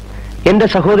സാർ. എന്റെ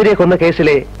സഹോദരിയെ കൊന്ന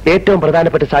കേസിലെ ഏറ്റവും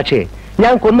പ്രധാനപ്പെട്ട സാക്ഷിയെ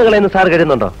ഞാൻ കൊന്നുകളയെന്ന് സാർ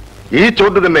കരുതുന്നുണ്ടോ? ഈ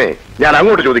ചോദ്യം തന്നെ ഞാൻ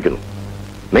അങ്ങോട്ട് ചോദിക്കുന്നു.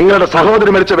 നിങ്ങളുടെ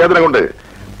സഹോദരി മരിച്ച വേദന കൊണ്ട്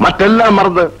മറ്റെല്ലാം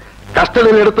മറന്ന്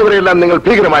കസ്റ്റഡിയിൽ എടുത്തവരെയെല്ലാം നിങ്ങൾ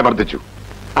ഭീകരമായി മർദ്ദിച്ചു.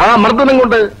 ആ മർദ്ദനം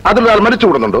കൊണ്ട് അതിലൊരാൾ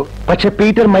മരിച്ചുകൂടുന്നുണ്ടോ? പക്ഷെ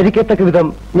പീറ്റർ മരിക്കത്തക്ക വിധം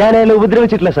ഞാൻ അയാളെ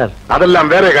ഉപദ്രവിച്ചിട്ടില്ല സാർ. അതെല്ലാം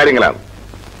വേറെ കാര്യങ്ങളാണ്.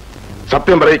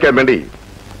 സത്യം പറയിക്കാൻ വേണ്ടി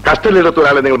കസ്റ്റഡിയിലെടുത്ത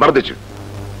ഒരാളെ നിങ്ങൾ മർദ്ദിച്ചു.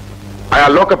 അയാൾ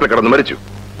ലോക്കപ്പിൽ കിടന്ന് മരിച്ചു.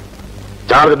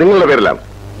 ചാർജ് നിങ്ങളുടെ പേരിലാണ്.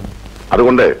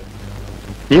 അതുകൊണ്ട്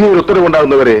ഇനി ഒരു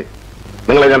ഉത്തരവുണ്ടാകുന്നവരെ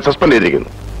നിങ്ങളെ ഞാൻ സസ്പെൻഡ് ചെയ്തിരിക്കുന്നു.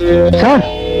 സാർ,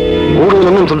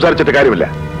 കൂടുതലൊന്നും സംസാരിച്ചിട്ട് കാര്യമില്ല.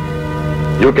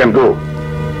 You can go.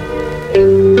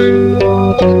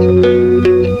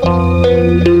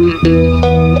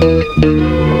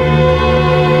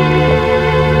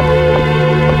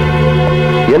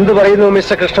 എന്തു പറയുന്നു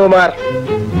മിസ്റ്റർ കൃഷ്ണകുമാർ?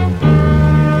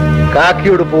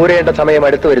 കാക്കിയോട് പോരേണ്ട സമയം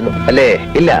അടുത്തു വരുന്നു അല്ലേ?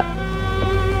 ഇല്ല,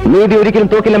 നീതി ഒരിക്കലും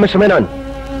തോക്കില്ല മിസ്റ്റർ മേനോൻ.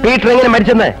 പീറ്റർ എങ്ങനെ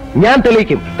മരിച്ചെന്ന് ഞാൻ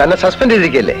തെളിയിക്കും. തന്നെ സസ്പെൻഡ്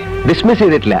ചെയ്തിരിക്കല്ലേ? ഡിസ്മിസ്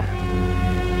ചെയ്തിട്ടില്ല.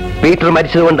 പീറ്റർ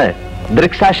മരിച്ചതുകൊണ്ട്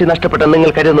ദൃക്സാക്ഷി നഷ്ടപ്പെട്ടെന്ന്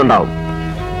നിങ്ങൾ കരുതുന്നുണ്ടാവും.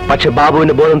 പക്ഷെ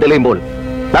ബാബുവിന്റെ ബോധം തെളിയുമ്പോൾ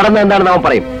നടന്ന എന്താണെന്ന് അവൻ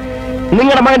പറയും.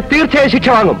 നിങ്ങളുടെ മകൻ തീർച്ചയായും ശിക്ഷ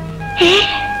വാങ്ങും.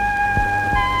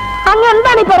 അങ്ങ്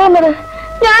എന്താണ് ഈ പറയുന്നത്?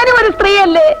 ഞാനും ഒരു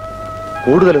സ്ത്രീയല്ലേ?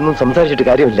 കൂടുതലൊന്നും സംസാരിച്ചിട്ട്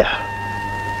കാര്യമില്ല.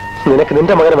 നിനക്ക്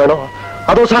നിന്റെ മകനെ വേണോ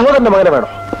അതോ സഹോദരന്റെ മകനെ വേണോ?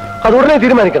 അത് ഉടനെ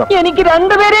തീരുമാനിക്കണം. എനിക്ക്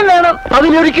രണ്ടുപേരെയും വേണം.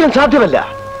 അതിനൊരിക്കലും സാധ്യമല്ല.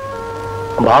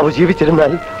 ബാബു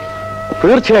ജീവിച്ചിരുന്നാൽ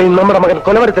തീർച്ചയായും നമ്മുടെ മകൻ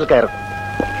കൊലമരത്തിൽ കയറും.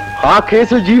 ആ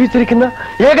കേസിൽ ജീവിച്ചിരിക്കുന്ന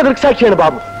ഏക ദൃക്സാക്ഷിയാണ്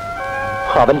ബാബു.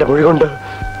 അവന്റെ മൊഴി കൊണ്ട്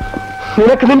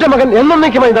നിനക്ക് നിന്റെ മകൻ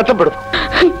എന്നേക്കുമായി നഷ്ടപ്പെടും.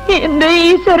 എന്റെ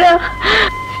ഈശ്വര!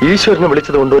 ഈശ്വരനെ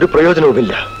വിളിച്ചത് കൊണ്ട് ഒരു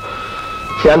പ്രയോജനവുമില്ല.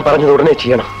 ഞാൻ പറഞ്ഞത് ഉടനെ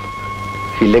ചെയ്യണം.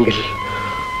 ഇല്ലെങ്കിൽ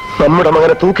നമ്മുടെ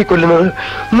മകനെ തൂക്കിക്കൊല്ലുന്നത്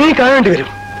നീ കാണേണ്ടി വരും.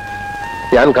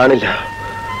 ഞാൻ കാണില്ല.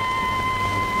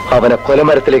 അവനെ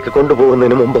കൊലമരത്തിലേക്ക്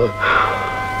കൊണ്ടുപോകുന്നതിന് മുമ്പ്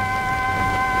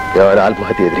ഞാൻ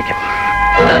ആത്മഹത്യ ചെയ്തിരിക്കും.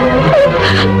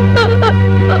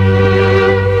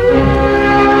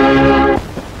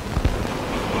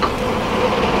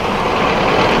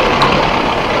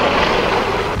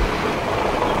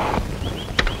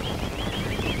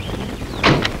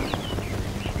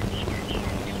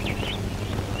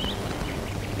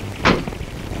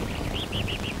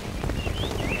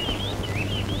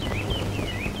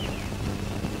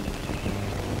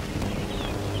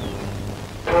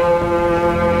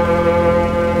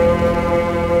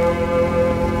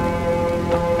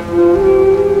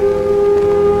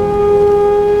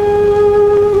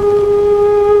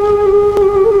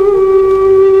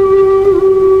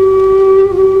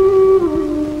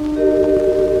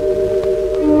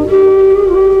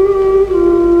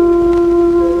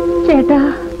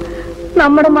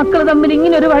 നമ്മുടെ മക്കൾ തമ്മിൽ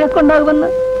ഇങ്ങനെ ഒരു വഴക്കുണ്ടാകുമെന്ന്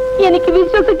എനിക്ക്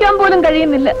വിശ്വസിക്കാൻ പോലും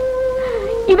കഴിയുന്നില്ല.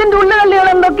 ഇതിന്റെ ഉള്ളുകളികൾ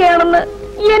എന്തൊക്കെയാണെന്ന്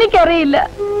എനിക്കറിയില്ല.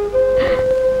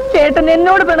 ചേട്ടൻ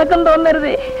എന്നോട് പിണക്കം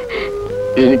തോന്നരുതേ.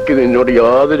 എനിക്ക് നിന്നോട്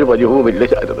യാതൊരു പരിഭവമില്ല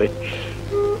ശാരദേ.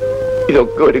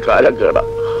 ഇതൊക്കെ ഒരു കാലം കേടാ.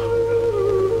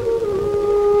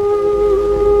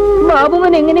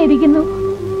 ബാബുമൻ എങ്ങനെ ഇരിക്കുന്നു?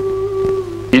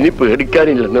 ഇനി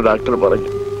പേടിക്കാനില്ലെന്ന് ഡോക്ടർ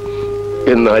പറഞ്ഞു.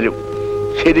 എന്നാലും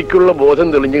ശരിക്കുള്ള ബോധം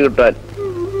തെളിഞ്ഞു കിട്ടാൻ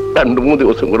 2-3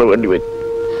 ദിവസം കൂടെ വേണ്ടി വരും.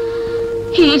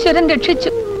 ഈശ്വരൻ രക്ഷിച്ചു.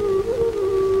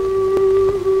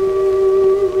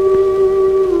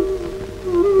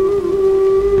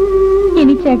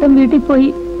 ഇനി ചേട്ടൻ വീട്ടിൽ പോയി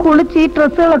കുളിച്ച് ഈ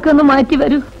ഡ്രസ്സുകളൊക്കെ ഒന്ന് മാറ്റി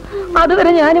വരൂ.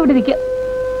 അതുവരെ ഞാനിവിടെ ഇരിക്കാം.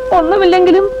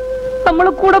 ഒന്നുമില്ലെങ്കിലും നമ്മൾ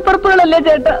കൂടപ്പുറപ്പുകളല്ലേ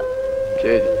ചേട്ടാ.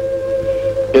 ശരി,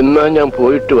 എന്നാ ഞാൻ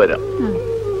പോയിട്ട് വരാം.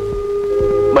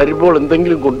 വരുമ്പോൾ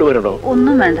എന്തെങ്കിലും കൊണ്ടുവരണോ?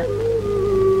 ഒന്നും വേണ്ട.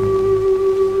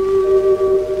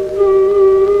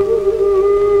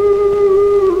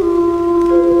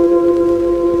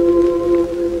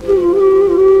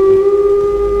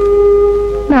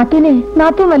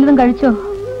 നാത്തൂൻ വല്ലതും കഴിച്ചോ?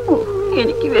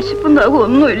 എനിക്ക് വിശപ്പുണ്ടാകും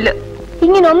ഒന്നുമില്ല.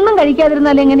 ഇങ്ങനെ ഒന്നും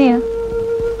കഴിക്കാതിരുന്നാൽ എങ്ങനെയാ?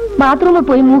 ബാത്റൂമിൽ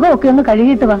പോയി മുഖമൊക്കെ ഒന്ന്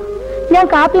കഴുകിയിട്ട് വാ. ഞാൻ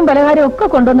കാപ്പിയും പലഹാരവും ഒക്കെ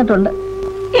കൊണ്ടുവന്നിട്ടുണ്ട്.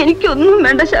 എനിക്കൊന്നും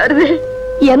വേണ്ട ശാരദേ.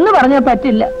 എന്ന് പറഞ്ഞാൽ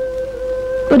പറ്റില്ല.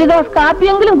 ഒരു ഗ്ലാസ്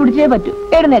കാപ്പിയെങ്കിലും കുടിച്ചേ പറ്റൂ.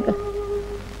 എഴുന്നേക്ക്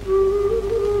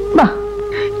വാ.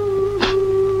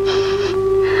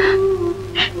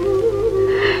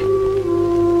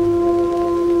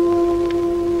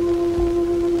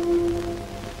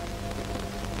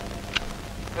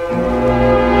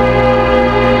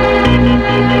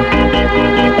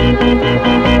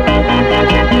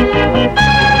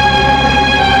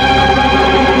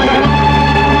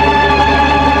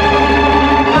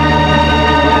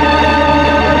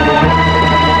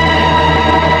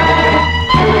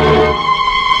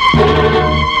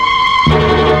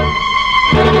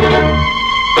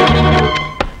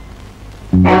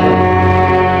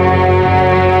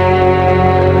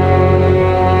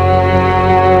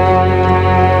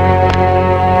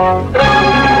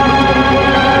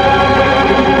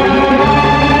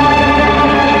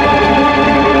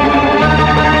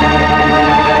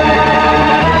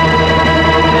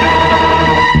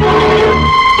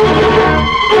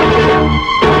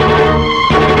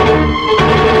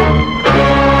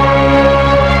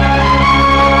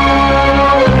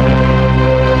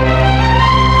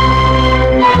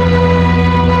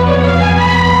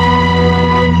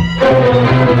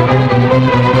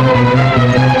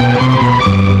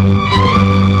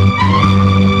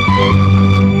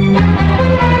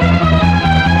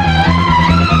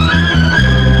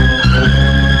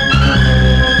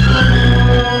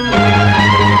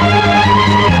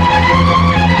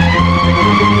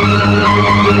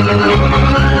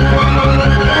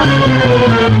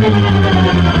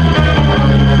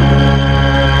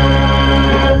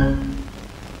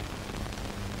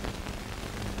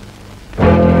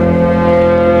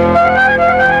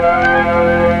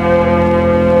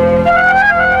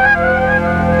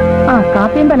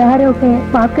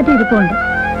 ബാസ്ക്കറ്റ് ഇരിപ്പുണ്ട്,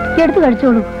 എടുത്തു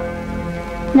കഴിച്ചോളൂ.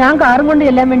 ഞാൻ കാറും കൊണ്ട്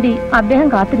ചെല്ലാൻ വേണ്ടി അദ്ദേഹം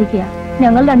കാത്തിരിക്കുക.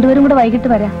 ഞങ്ങൾ രണ്ടുപേരും കൂടെ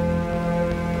വൈകിട്ട് വരാം.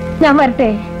 ഞാൻ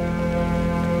വരട്ടെ.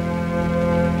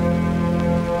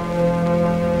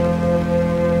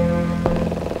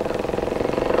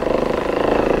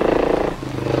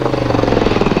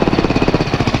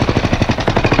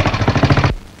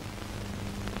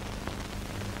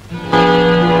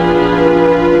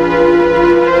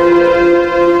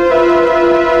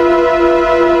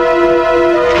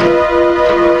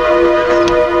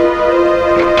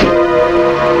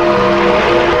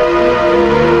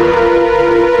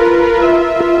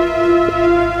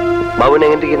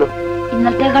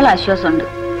 ഇന്നത്തേക്കാൾ ആശ്വാസമുണ്ട്.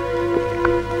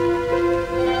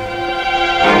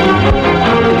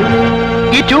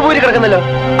 ഈ ട്യൂബ് ഊരി കിടക്കുന്നല്ലോ,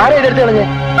 ആരാ ഇതെടുത്ത് കളഞ്ഞേ?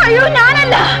 അയ്യോ,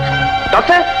 ഞാനല്ല.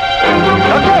 ഡോക്ടർ,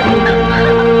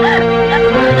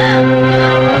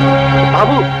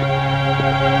 ബാബു,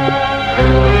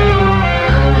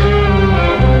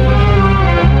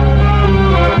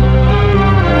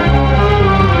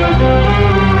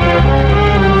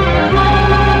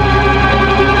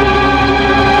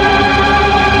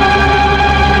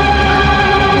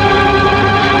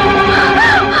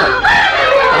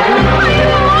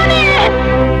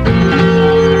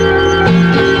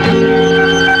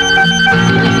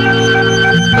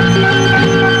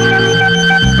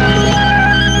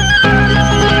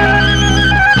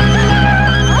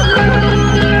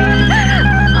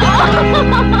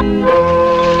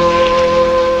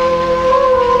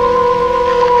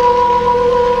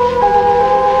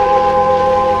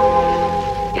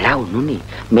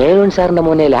 സാറിന്റെ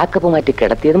മോനെ ലാക്കപ്പ് മാറ്റി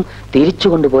കിടത്തിയതും തിരിച്ചു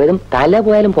കൊണ്ടുപോയതും തല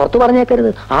പോയാലും പുറത്തു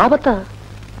പറഞ്ഞേക്കരുത്, ആപത്താ.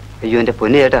 അയ്യോ എന്റെ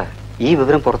പൊന്നു ചേട്ടാ, ഈ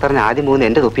വിവരം പുറത്തറിഞ്ഞ ആദ്യം പോകുന്ന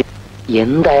എന്റെ തൊപ്പി.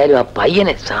 എന്തായാലും ആ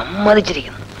പയ്യനെ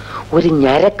സമ്മതിച്ചിരിക്കുന്നു. ഒരു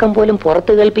ഞരക്കം പോലും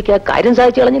പുറത്ത് കേൾപ്പിക്കാൻ കാര്യം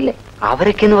സാധിച്ചു കളഞ്ഞില്ലേ.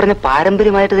 അവരൊക്കെ എന്ന് പറഞ്ഞ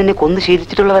പാരമ്പര്യമായിട്ട് തന്നെ കൊന്നു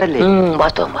ശീലിച്ചിട്ടുള്ളവരല്ലേ?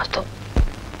 വാസ്തവം വാസ്തവം.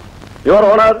 യുവർ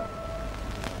ഓണർ,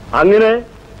 അങ്ങനെ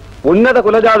ഉന്നത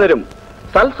കുലജാതരും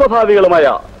സൽസ്വഭാവികളുമായ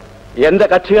എന്റെ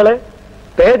കക്ഷികളെ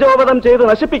തേജോവധം ചെയ്ത്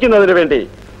നശിപ്പിക്കുന്നതിന് വേണ്ടി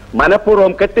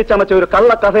മനഃപൂർവ്വം കെട്ടിച്ചമച്ച ഒരു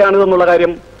കള്ളക്കഥയാണിതെന്നുള്ള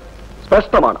കാര്യം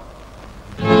സ്പഷ്ടമാണ്.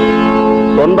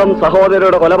 സ്വന്തം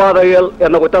സഹോദരരുടെ കൊലപാതകികൾ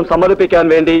എന്ന കുറ്റം സമ്മതിപ്പിക്കാൻ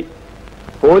വേണ്ടി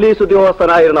പോലീസ്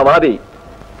ഉദ്യോഗസ്ഥനായിരുന്ന വാദി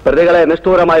പ്രതികളെ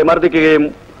നിഷ്ഠൂരമായി മർദ്ദിക്കുകയും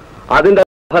അതിന്റെ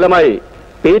ഫലമായി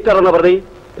പീറ്റർ എന്ന പ്രതി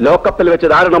ലോക്കപ്പിൽ വെച്ച്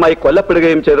ദാരുണമായി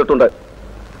കൊല്ലപ്പെടുകയും ചെയ്തിട്ടുണ്ട്.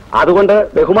 അതുകൊണ്ട്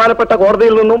ബഹുമാനപ്പെട്ട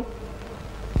കോടതിയിൽ നിന്നും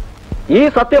ഈ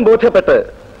സത്യം ബോധ്യപ്പെട്ട്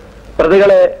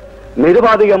പ്രതികളെ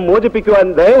നിരുപാധികം മോചിപ്പിക്കുവാൻ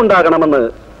ദയവുണ്ടാകണമെന്ന്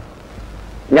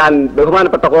ഞാൻ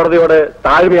ബഹുമാനപ്പെട്ട കോടതിയോട്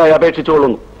താഴ്മയായി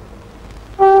അപേക്ഷിച്ചുകൊള്ളുന്നു.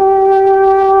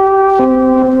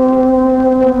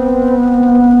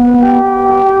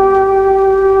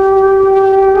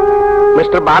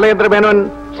 മിസ്റ്റർ ബാലചന്ദ്ര മേനോൻ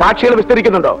സാക്ഷികൾ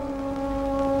വിസ്തരിക്കുന്നുണ്ടോ?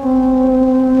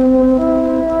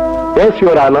 Yes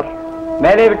your honour.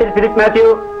 മേലെ വിട്ടിൽ ഫിലിപ്പ് മാത്യു,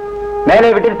 മേലെ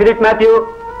വിട്ടിൽ ഫിലിപ്പ് മാത്യു,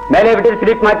 മേലെ വിട്ടിൽ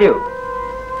ഫിലിപ്പ് മാത്യു.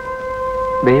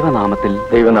 ദൈവനാമത്തിൽ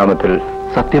ദൈവനാമത്തിൽ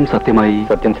സത്യം സത്യമായി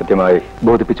സത്യം സത്യമായി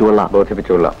ബോധിപ്പിച്ചുകൊള്ളാം.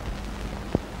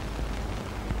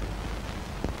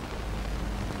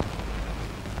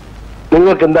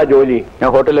 നിങ്ങൾക്ക് എന്താ ജോലി? ഞാൻ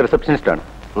ഹോട്ടലിലെ റിസപ്ഷനിസ്റ്റ് ആണ്.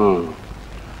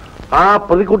 ആ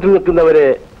പ്രതിക്കൂട്ടിൽ നിൽക്കുന്നവരെ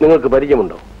നിങ്ങൾക്ക്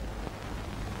പരിചയമുണ്ടോ?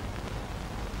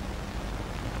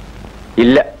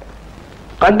 ഇല്ല.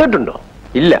 കണ്ടിട്ടുണ്ടോ?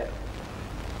 ഇല്ല.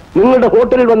 നിങ്ങളുടെ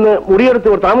ഹോട്ടലിൽ വന്ന്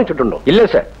മുറിയെടുത്തവർ താമസിച്ചിട്ടുണ്ടോ? ഇല്ല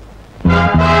സർ.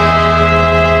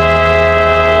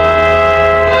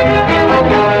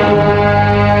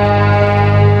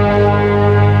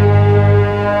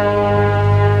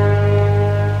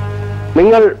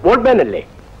 നിങ്ങൾ ബോട്ട്മാൻ അല്ലേ?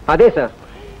 അതെ സർ.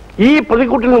 ഈ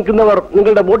പ്രതിക്കൂട്ടിൽ നിൽക്കുന്നവർ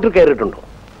നിങ്ങളുടെ ബോട്ടിൽ കയറിയിട്ടുണ്ടോ?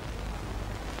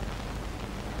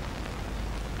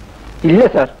 ഇല്ല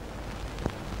സർ.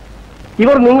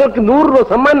 ഇവർ നിങ്ങൾക്ക് 100 രൂപ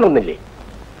സമ്മാനം തന്നില്ലേ?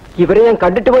 ഇവരെ ഞാൻ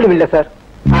കണ്ടിട്ട് പോലും ഇല്ല സർ.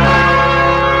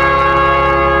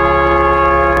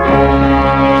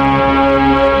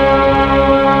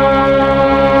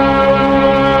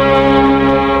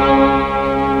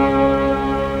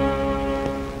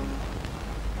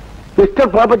 മിസ്റ്റർ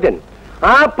പാപ്പച്ചൻ,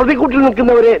 ആ പ്രതിക്കൂട്ടിൽ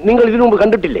നിൽക്കുന്നവരെ നിങ്ങൾ ഇതിനു മുമ്പ്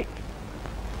കണ്ടിട്ടില്ലേ?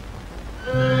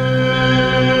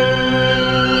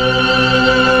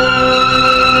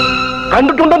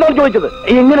 കണ്ടിട്ടുണ്ടെന്നാണ് ചോദിച്ചത്.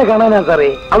 എങ്ങനെ കാണാനാ സാറേ?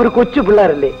 അവർ കൊച്ചു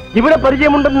പിള്ളേരല്ലേ. ഇവിടെ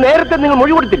പരിചയമുണ്ടെന്ന് നേരത്തെ നിങ്ങൾ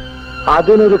മൊഴി കൊടുത്തില്ല.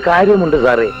 അതിനൊരു കാര്യമുണ്ട്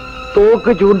സാറേ.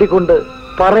 തോക്ക് ചൂണ്ടിക്കൊണ്ട്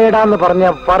പറയടാന്ന്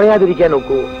പറഞ്ഞാൽ പറയാതിരിക്കാൻ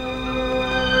ഒക്കുവോ?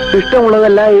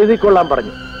 ഇഷ്ടമുള്ളതെല്ലാം എഴുതിക്കൊള്ളാൻ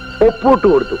പറഞ്ഞു, ഒപ്പിട്ട്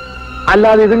കൊടുത്തു.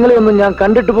 അല്ലാതെ ഇതുങ്ങളെയൊന്നും ഞാൻ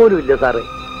കണ്ടിട്ട് പോലും ഇല്ല സാറേ.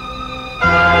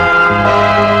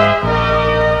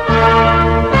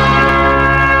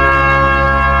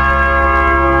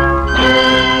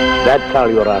 That's all,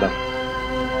 Your Honor.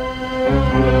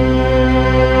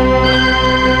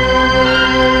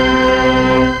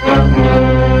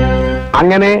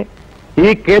 അങ്ങനെ ഈ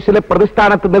കേസിലെ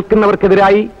പ്രതിസ്ഥാനത്ത്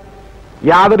നിൽക്കുന്നവർക്കെതിരായി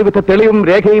യാതൊരുവിധ തെളിവും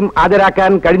രേഖയും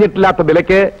ഹാജരാക്കാൻ കഴിഞ്ഞിട്ടില്ലാത്ത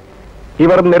നിലയ്ക്ക്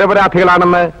ഇവർ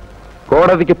നിരപരാധികളാണെന്ന്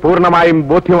കോടതിക്ക് പൂർണ്ണമായും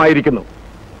ബോധ്യമായിരിക്കുന്നു.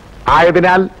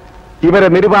 ആയതിനാൽ ഇവരെ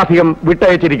നിരുപാധികം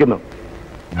വിട്ടയച്ചിരിക്കുന്നു.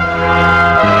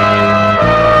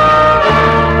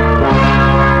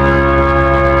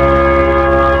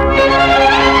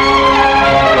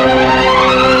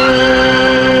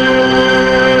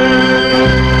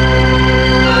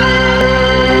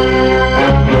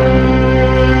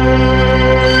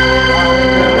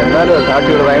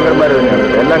 സാക്ഷികൾ ഭയങ്കരന്മാർ തന്നെയാണ്.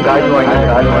 എല്ലാം കാശ് വാങ്ങി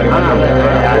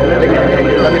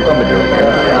സമീപം പറ്റുമോ?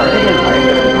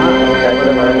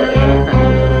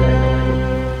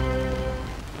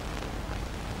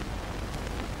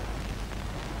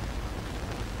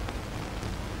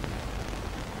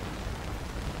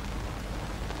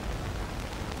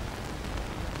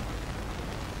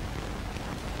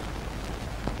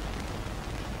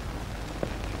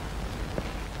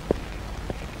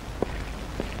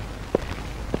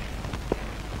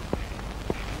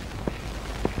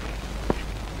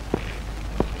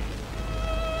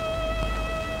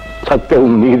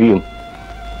 സത്യവും നീതിയും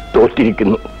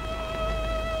തോറ്റിരിക്കുന്നു.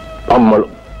 നമ്മളും.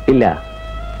 ഇല്ല,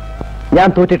 ഞാൻ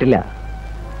തോറ്റിട്ടില്ല.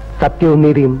 സത്യവും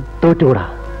നീതിയും തോറ്റുകൂടാ.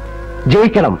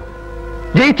 ജയിക്കണം,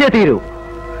 ജയിച്ചേ തീരൂ.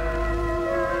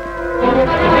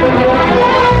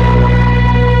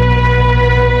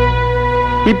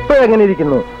 ഇപ്പോഴെങ്ങനെ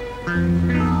ഇരിക്കുന്നു?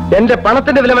 എന്റെ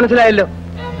പണത്തിന്റെ വില മനസ്സിലായല്ലോ.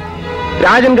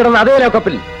 രാജൻ കിടന്ന അതേ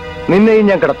ലോക്കപ്പിൽ നിന്നെയും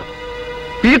ഞാൻ കിടത്തും.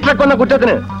 പീറ്ററെ കൊന്ന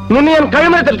കുറ്റത്തിന് നിന്നെ ഞാൻ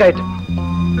കഴിമരത്തിൽ കയറ്റും.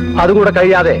 അതുകൂടെ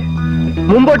കഴിയാതെ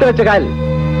മുമ്പോട്ട് വെച്ച കാൽ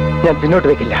ഞാൻ പിന്നോട്ട്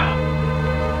വെക്കില്ല.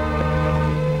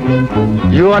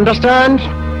 You understand?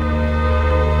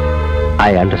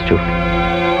 I understood.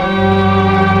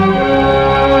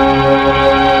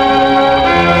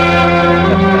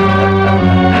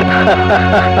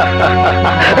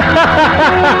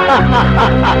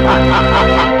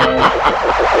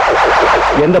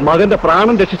 എന്റെ മകന്റെ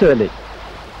പ്രാണൻ രക്ഷിച്ചതല്ലേ,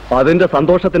 അതിന്റെ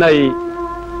സന്തോഷത്തിനായി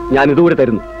ഞാൻ ഇതുകൂടി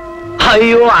തരുന്നു.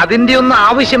 അയ്യോ, അതിന്റെ ഒന്നും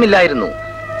ആവശ്യമില്ലായിരുന്നു.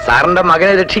 സാറിന്റെ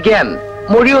മകനെ രക്ഷിക്കാൻ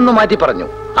മൊഴിയൊന്ന് മാറ്റി പറഞ്ഞു,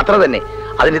 അത്ര തന്നെ.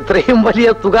 അതിന് ഇത്രയും വലിയ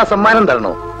തുക സമ്മാനം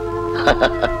തരണോ?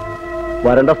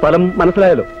 വരേണ്ട സ്ഥലം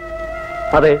മനസ്സിലായല്ലോ.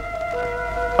 അതെ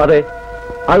അതെ,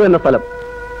 അത് തന്നെ സ്ഥലം.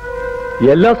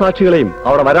 എല്ലാ സാക്ഷികളെയും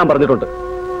അവിടെ വരാൻ പറഞ്ഞിട്ടുണ്ട്.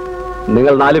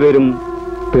 നിങ്ങൾ 4 പേരും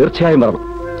തീർച്ചയായും വരണം.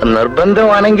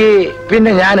 നിർബന്ധമാണെങ്കിൽ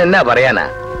പിന്നെ ഞാൻ എന്നാ പറയാനാ?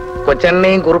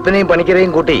 കൊച്ചണ്ണനെയും കുറുപ്പിനെയും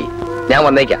പണിക്കരെയും കൂട്ടി ഞാൻ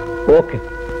വന്നേക്കാം. Okay.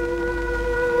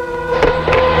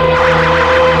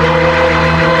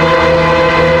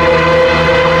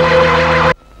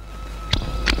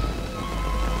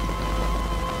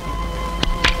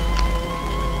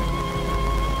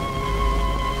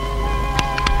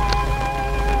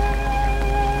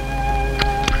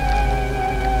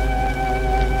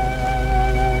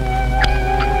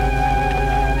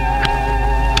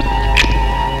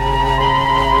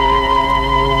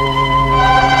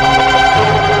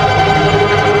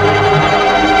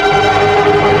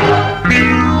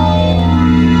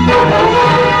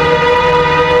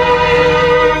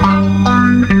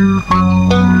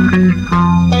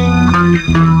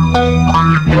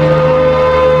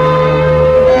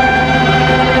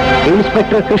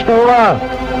 Inspector Krishnakumar,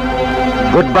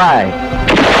 good bye.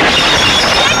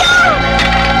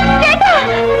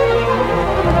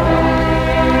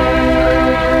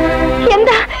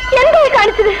 എന്താ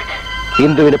കാണിച്ചത്?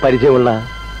 ഇന്ദുവിന് പരിചയമുള്ള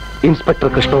ഇൻസ്പെക്ടർ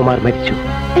കൃഷ്ണകുമാർ മരിച്ചു.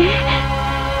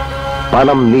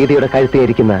 പണം നീതിയുടെ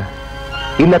കഴുത്തിയിരിക്കുന്ന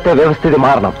ഇന്നത്തെ വ്യവസ്ഥിതി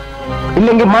മാറണം,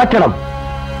 ഇല്ലെങ്കിൽ മാറ്റണം.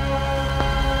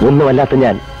 ഒന്നുമല്ലാത്ത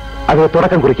ഞാൻ അതിന്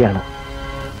തുടക്കം കുറിക്കുകയാണ്.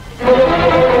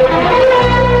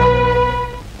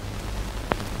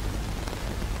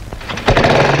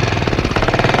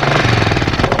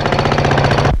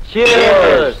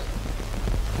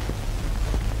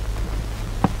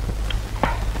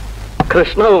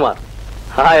 കൃഷ്ണകുമാർ,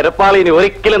 ആ എരപ്പാളി ഇനി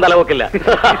ഒരിക്കലും തലവെക്കില്ല.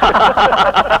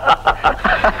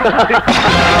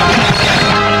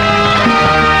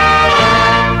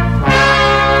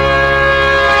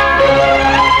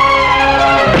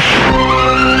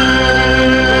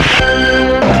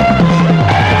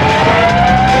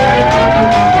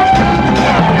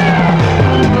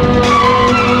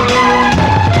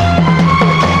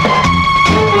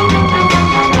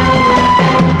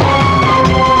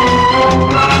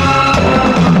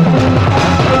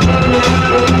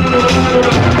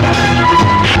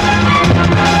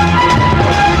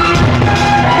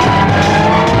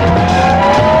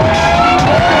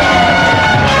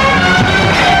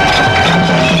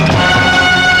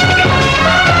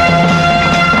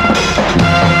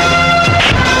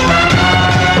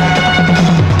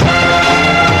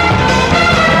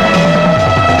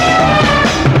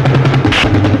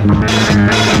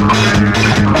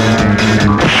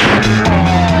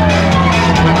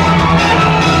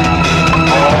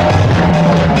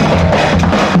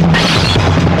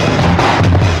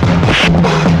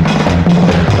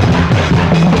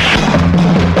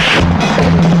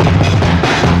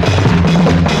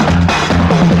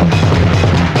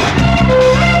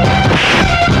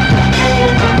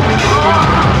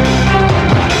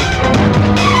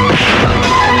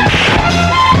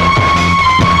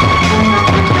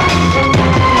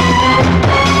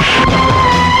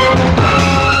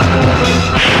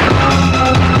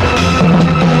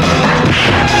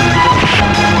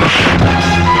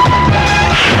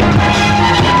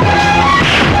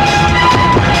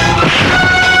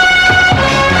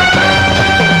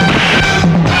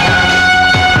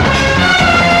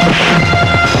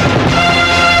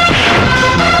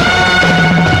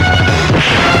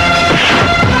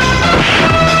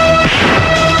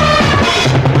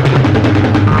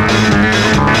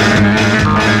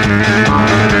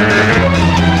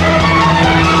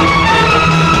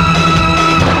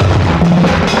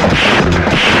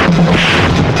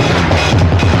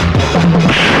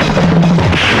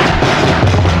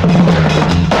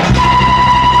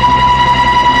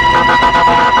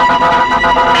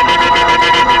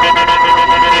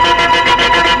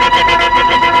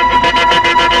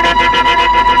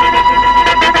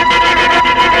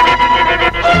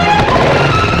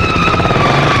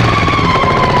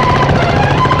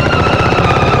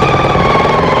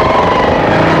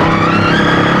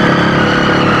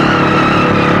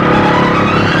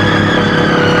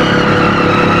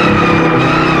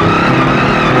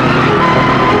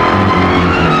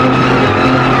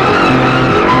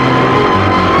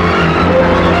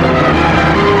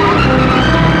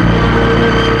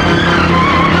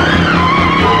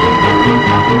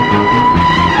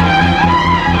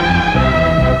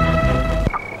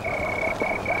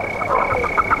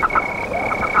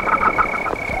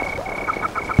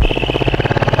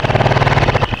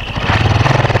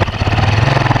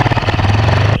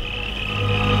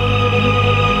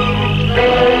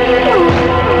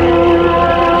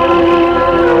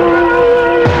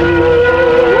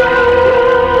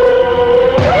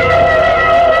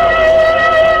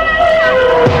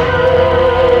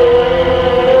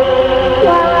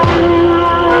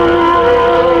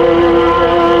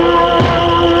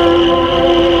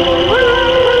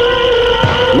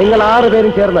 6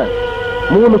 പേരും ചേർന്ന്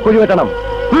 3 കുഴി വെട്ടണം.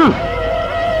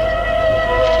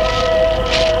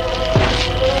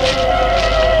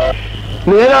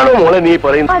 നേരാണോ മോളെ നീ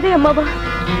പറയുന്നത്? അതെ അമ്മാവ,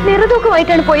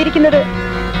 നിറതൂക്കമായിട്ടാണ് പോയിരിക്കുന്നത്.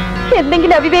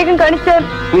 എന്തെങ്കിലും അവിവേകം കാണിച്ചാൽ.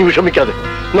 നീ വിഷമിക്കാതെ,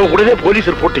 നമുക്ക് ഉടനെ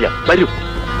പോലീസ് റിപ്പോർട്ട് ചെയ്യാം. വരൂ.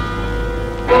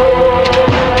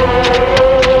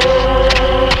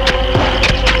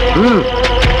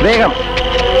 വേഗം.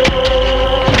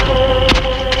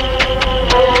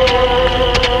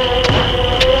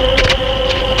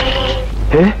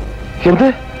 എന്ത്?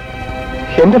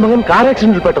 എന്റെ മകൻ കാർ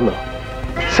ആക്സിഡന്റിൽ പെട്ടെന്നോ?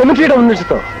 സെമിട്രിയുടെ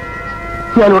മുന്നിട്ടോ?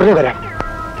 ഞാൻ ഉടനെ വരാം.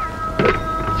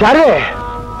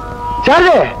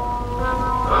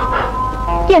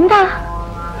 എന്താ?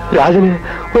 രാജന്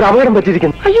ഒരു അപകടം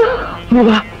പറ്റിയിരിക്കുന്നു. അയ്യോ, നീ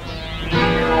വാ.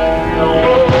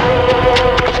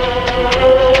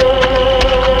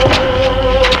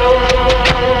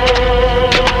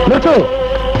 നിർത്തൂ.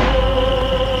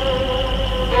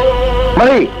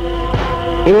 മതി.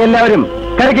 ഇനി എല്ലാവരും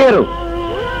കരകയറൂ.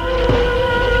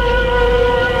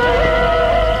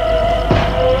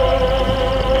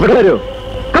 ഇവിടെ വരൂ.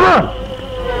 Come on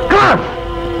come on.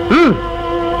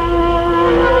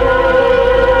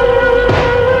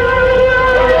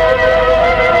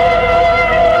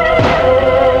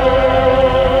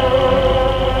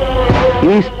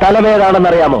 ഈ സ്ഥലം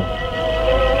ഏതാണെന്നറിയാമോ?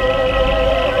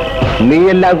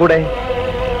 നീയെല്ലാം കൂടെ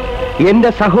എന്റെ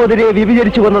സഹോദരിയെ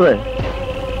വിഭജിച്ചു കൊന്നത്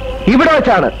ഇവിടെ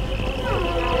വെച്ചാണ്.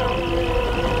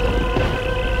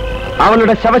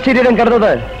 അവളുടെ ശവശരീരം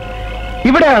കിടന്നത്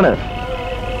ഇവിടെയാണ്.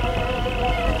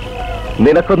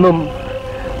 നിനക്കൊന്നും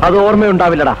അത്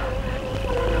ഓർമ്മയുണ്ടാവില്ലടാ,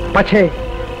 പക്ഷേ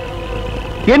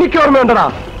എനിക്ക് ഓർമ്മയുണ്ടടാ.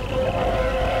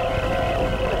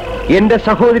 എന്റെ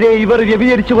സഹോദരിയെ ഇവർ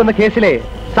വ്യഭിചരിച്ചു കൊന്ന കേസിലെ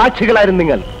സാക്ഷികളായിരുന്നു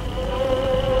നിങ്ങൾ.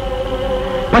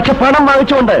 പക്ഷെ പണം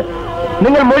വാങ്ങിച്ചുകൊണ്ട്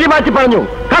നിങ്ങൾ മൊഴി മാറ്റി പറഞ്ഞു,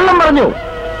 കള്ളം പറഞ്ഞു.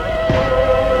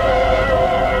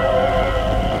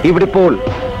 ഇവിടിപ്പോൾ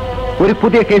ഒരു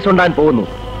പുതിയ കേസ് ഉണ്ടാകാൻ പോകുന്നു.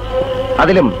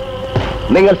 അതിലും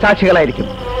നിങ്ങൾ സാക്ഷികളായിരിക്കും.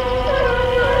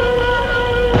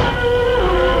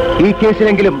 ഈ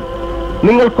കേസിലെങ്കിലും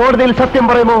നിങ്ങൾ കോടതിയിൽ സത്യം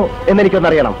പറയുമോ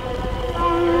എന്നെനിക്കൊന്നറിയണം.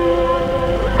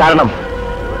 കാരണം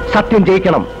സത്യം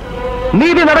ജയിക്കണം,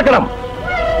 നീതി നടക്കണം.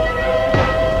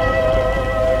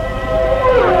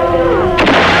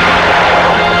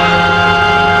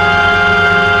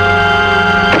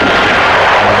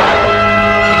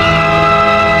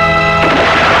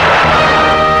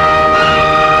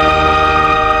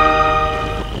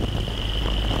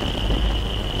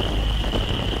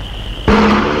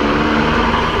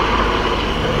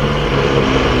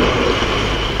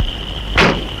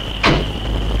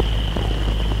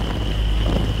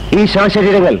 ഈ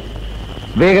ശവശരീരങ്ങൾ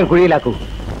വേഗം കുഴിയിലാക്കൂ.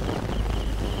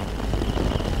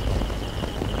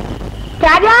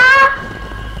 രാജാ,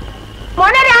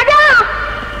 മോനെ രാജാ,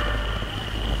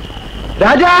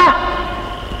 രാജാ,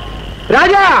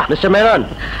 രാജാ. മിസ്റ്റർ മേനോൻ,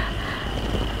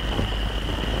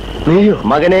 നീയോ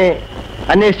മകനെ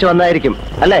അന്വേഷിച്ചു വന്നായിരിക്കും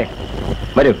അല്ലേ?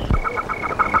 വരൂ.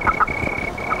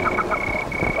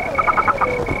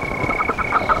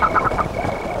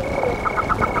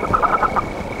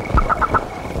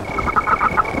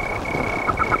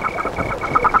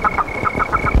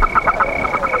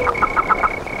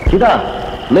 ഇതാ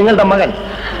നിങ്ങളുടെ മകൻ.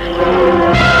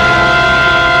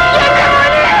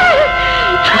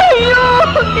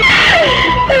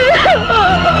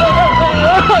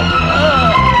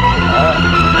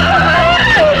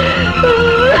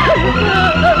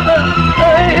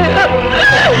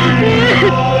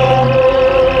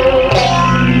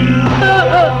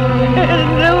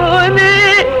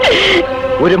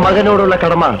 ഒരു മകനോടുള്ള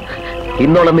കടമ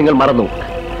ഇന്നോളം നിങ്ങൾ മറന്നു.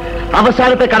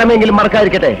 അവസാനത്തെ കടമയെങ്കിലും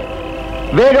മറക്കാതിരിക്കട്ടെ.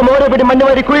 വേഗം ഓരോ പിടി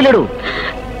മഞ്ഞുമാരി കുയിലിടൂ.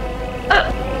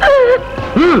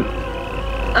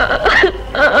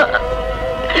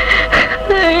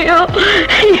 അയ്യോ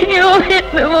അയ്യോ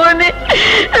എന്റെ മോനെ.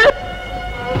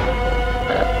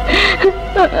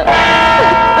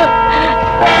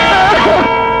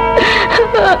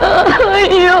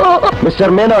 അയ്യോ. മിസ്റ്റർ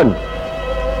മേനോൻ,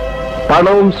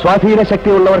 പണവും സ്വാധീന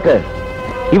ശക്തിയുള്ളവർക്ക്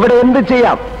ഇവിടെ എന്ത്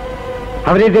ചെയ്യാം.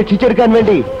 അവരെ രക്ഷിച്ചെടുക്കാൻ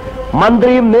വേണ്ടി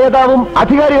മന്ത്രിയും നേതാവും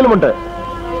അധികാരികളുമുണ്ട്.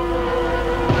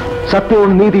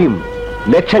 സത്യവും നീതിയും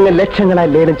ലക്ഷങ്ങൾ ലക്ഷങ്ങളായി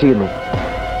ലേലം ചെയ്യുന്നു.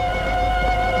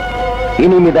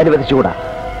 ഇനിയും ഇത് അനുവദിച്ചുകൂടാ.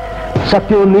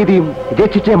 സത്യവും നീതിയും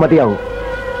രക്ഷിച്ചേ മതിയാവും.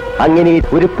 അങ്ങനെ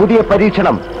ഒരു പുതിയ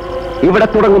പരീക്ഷണം ഇവിടെ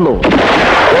തുടങ്ങുന്നു.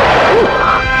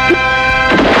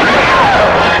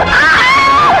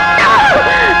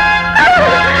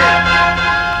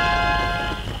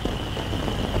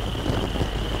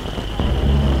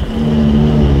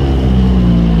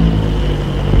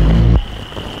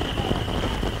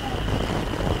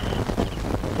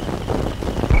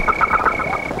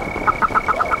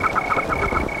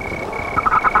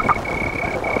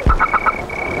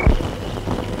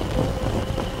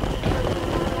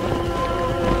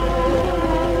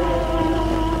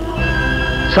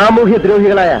 സാമൂഹ്യ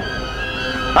ദ്രോഹികളായ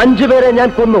 5 പേരെ ഞാൻ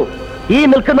കൊന്നു. ഈ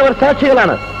നിൽക്കുന്നവർ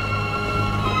സാക്ഷികളാണ്.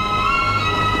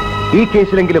 ഈ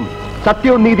കേസിലെങ്കിലും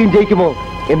സത്യവും നീതിയും ജയിക്കുമോ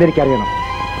എന്നെനിക്കറിയണം.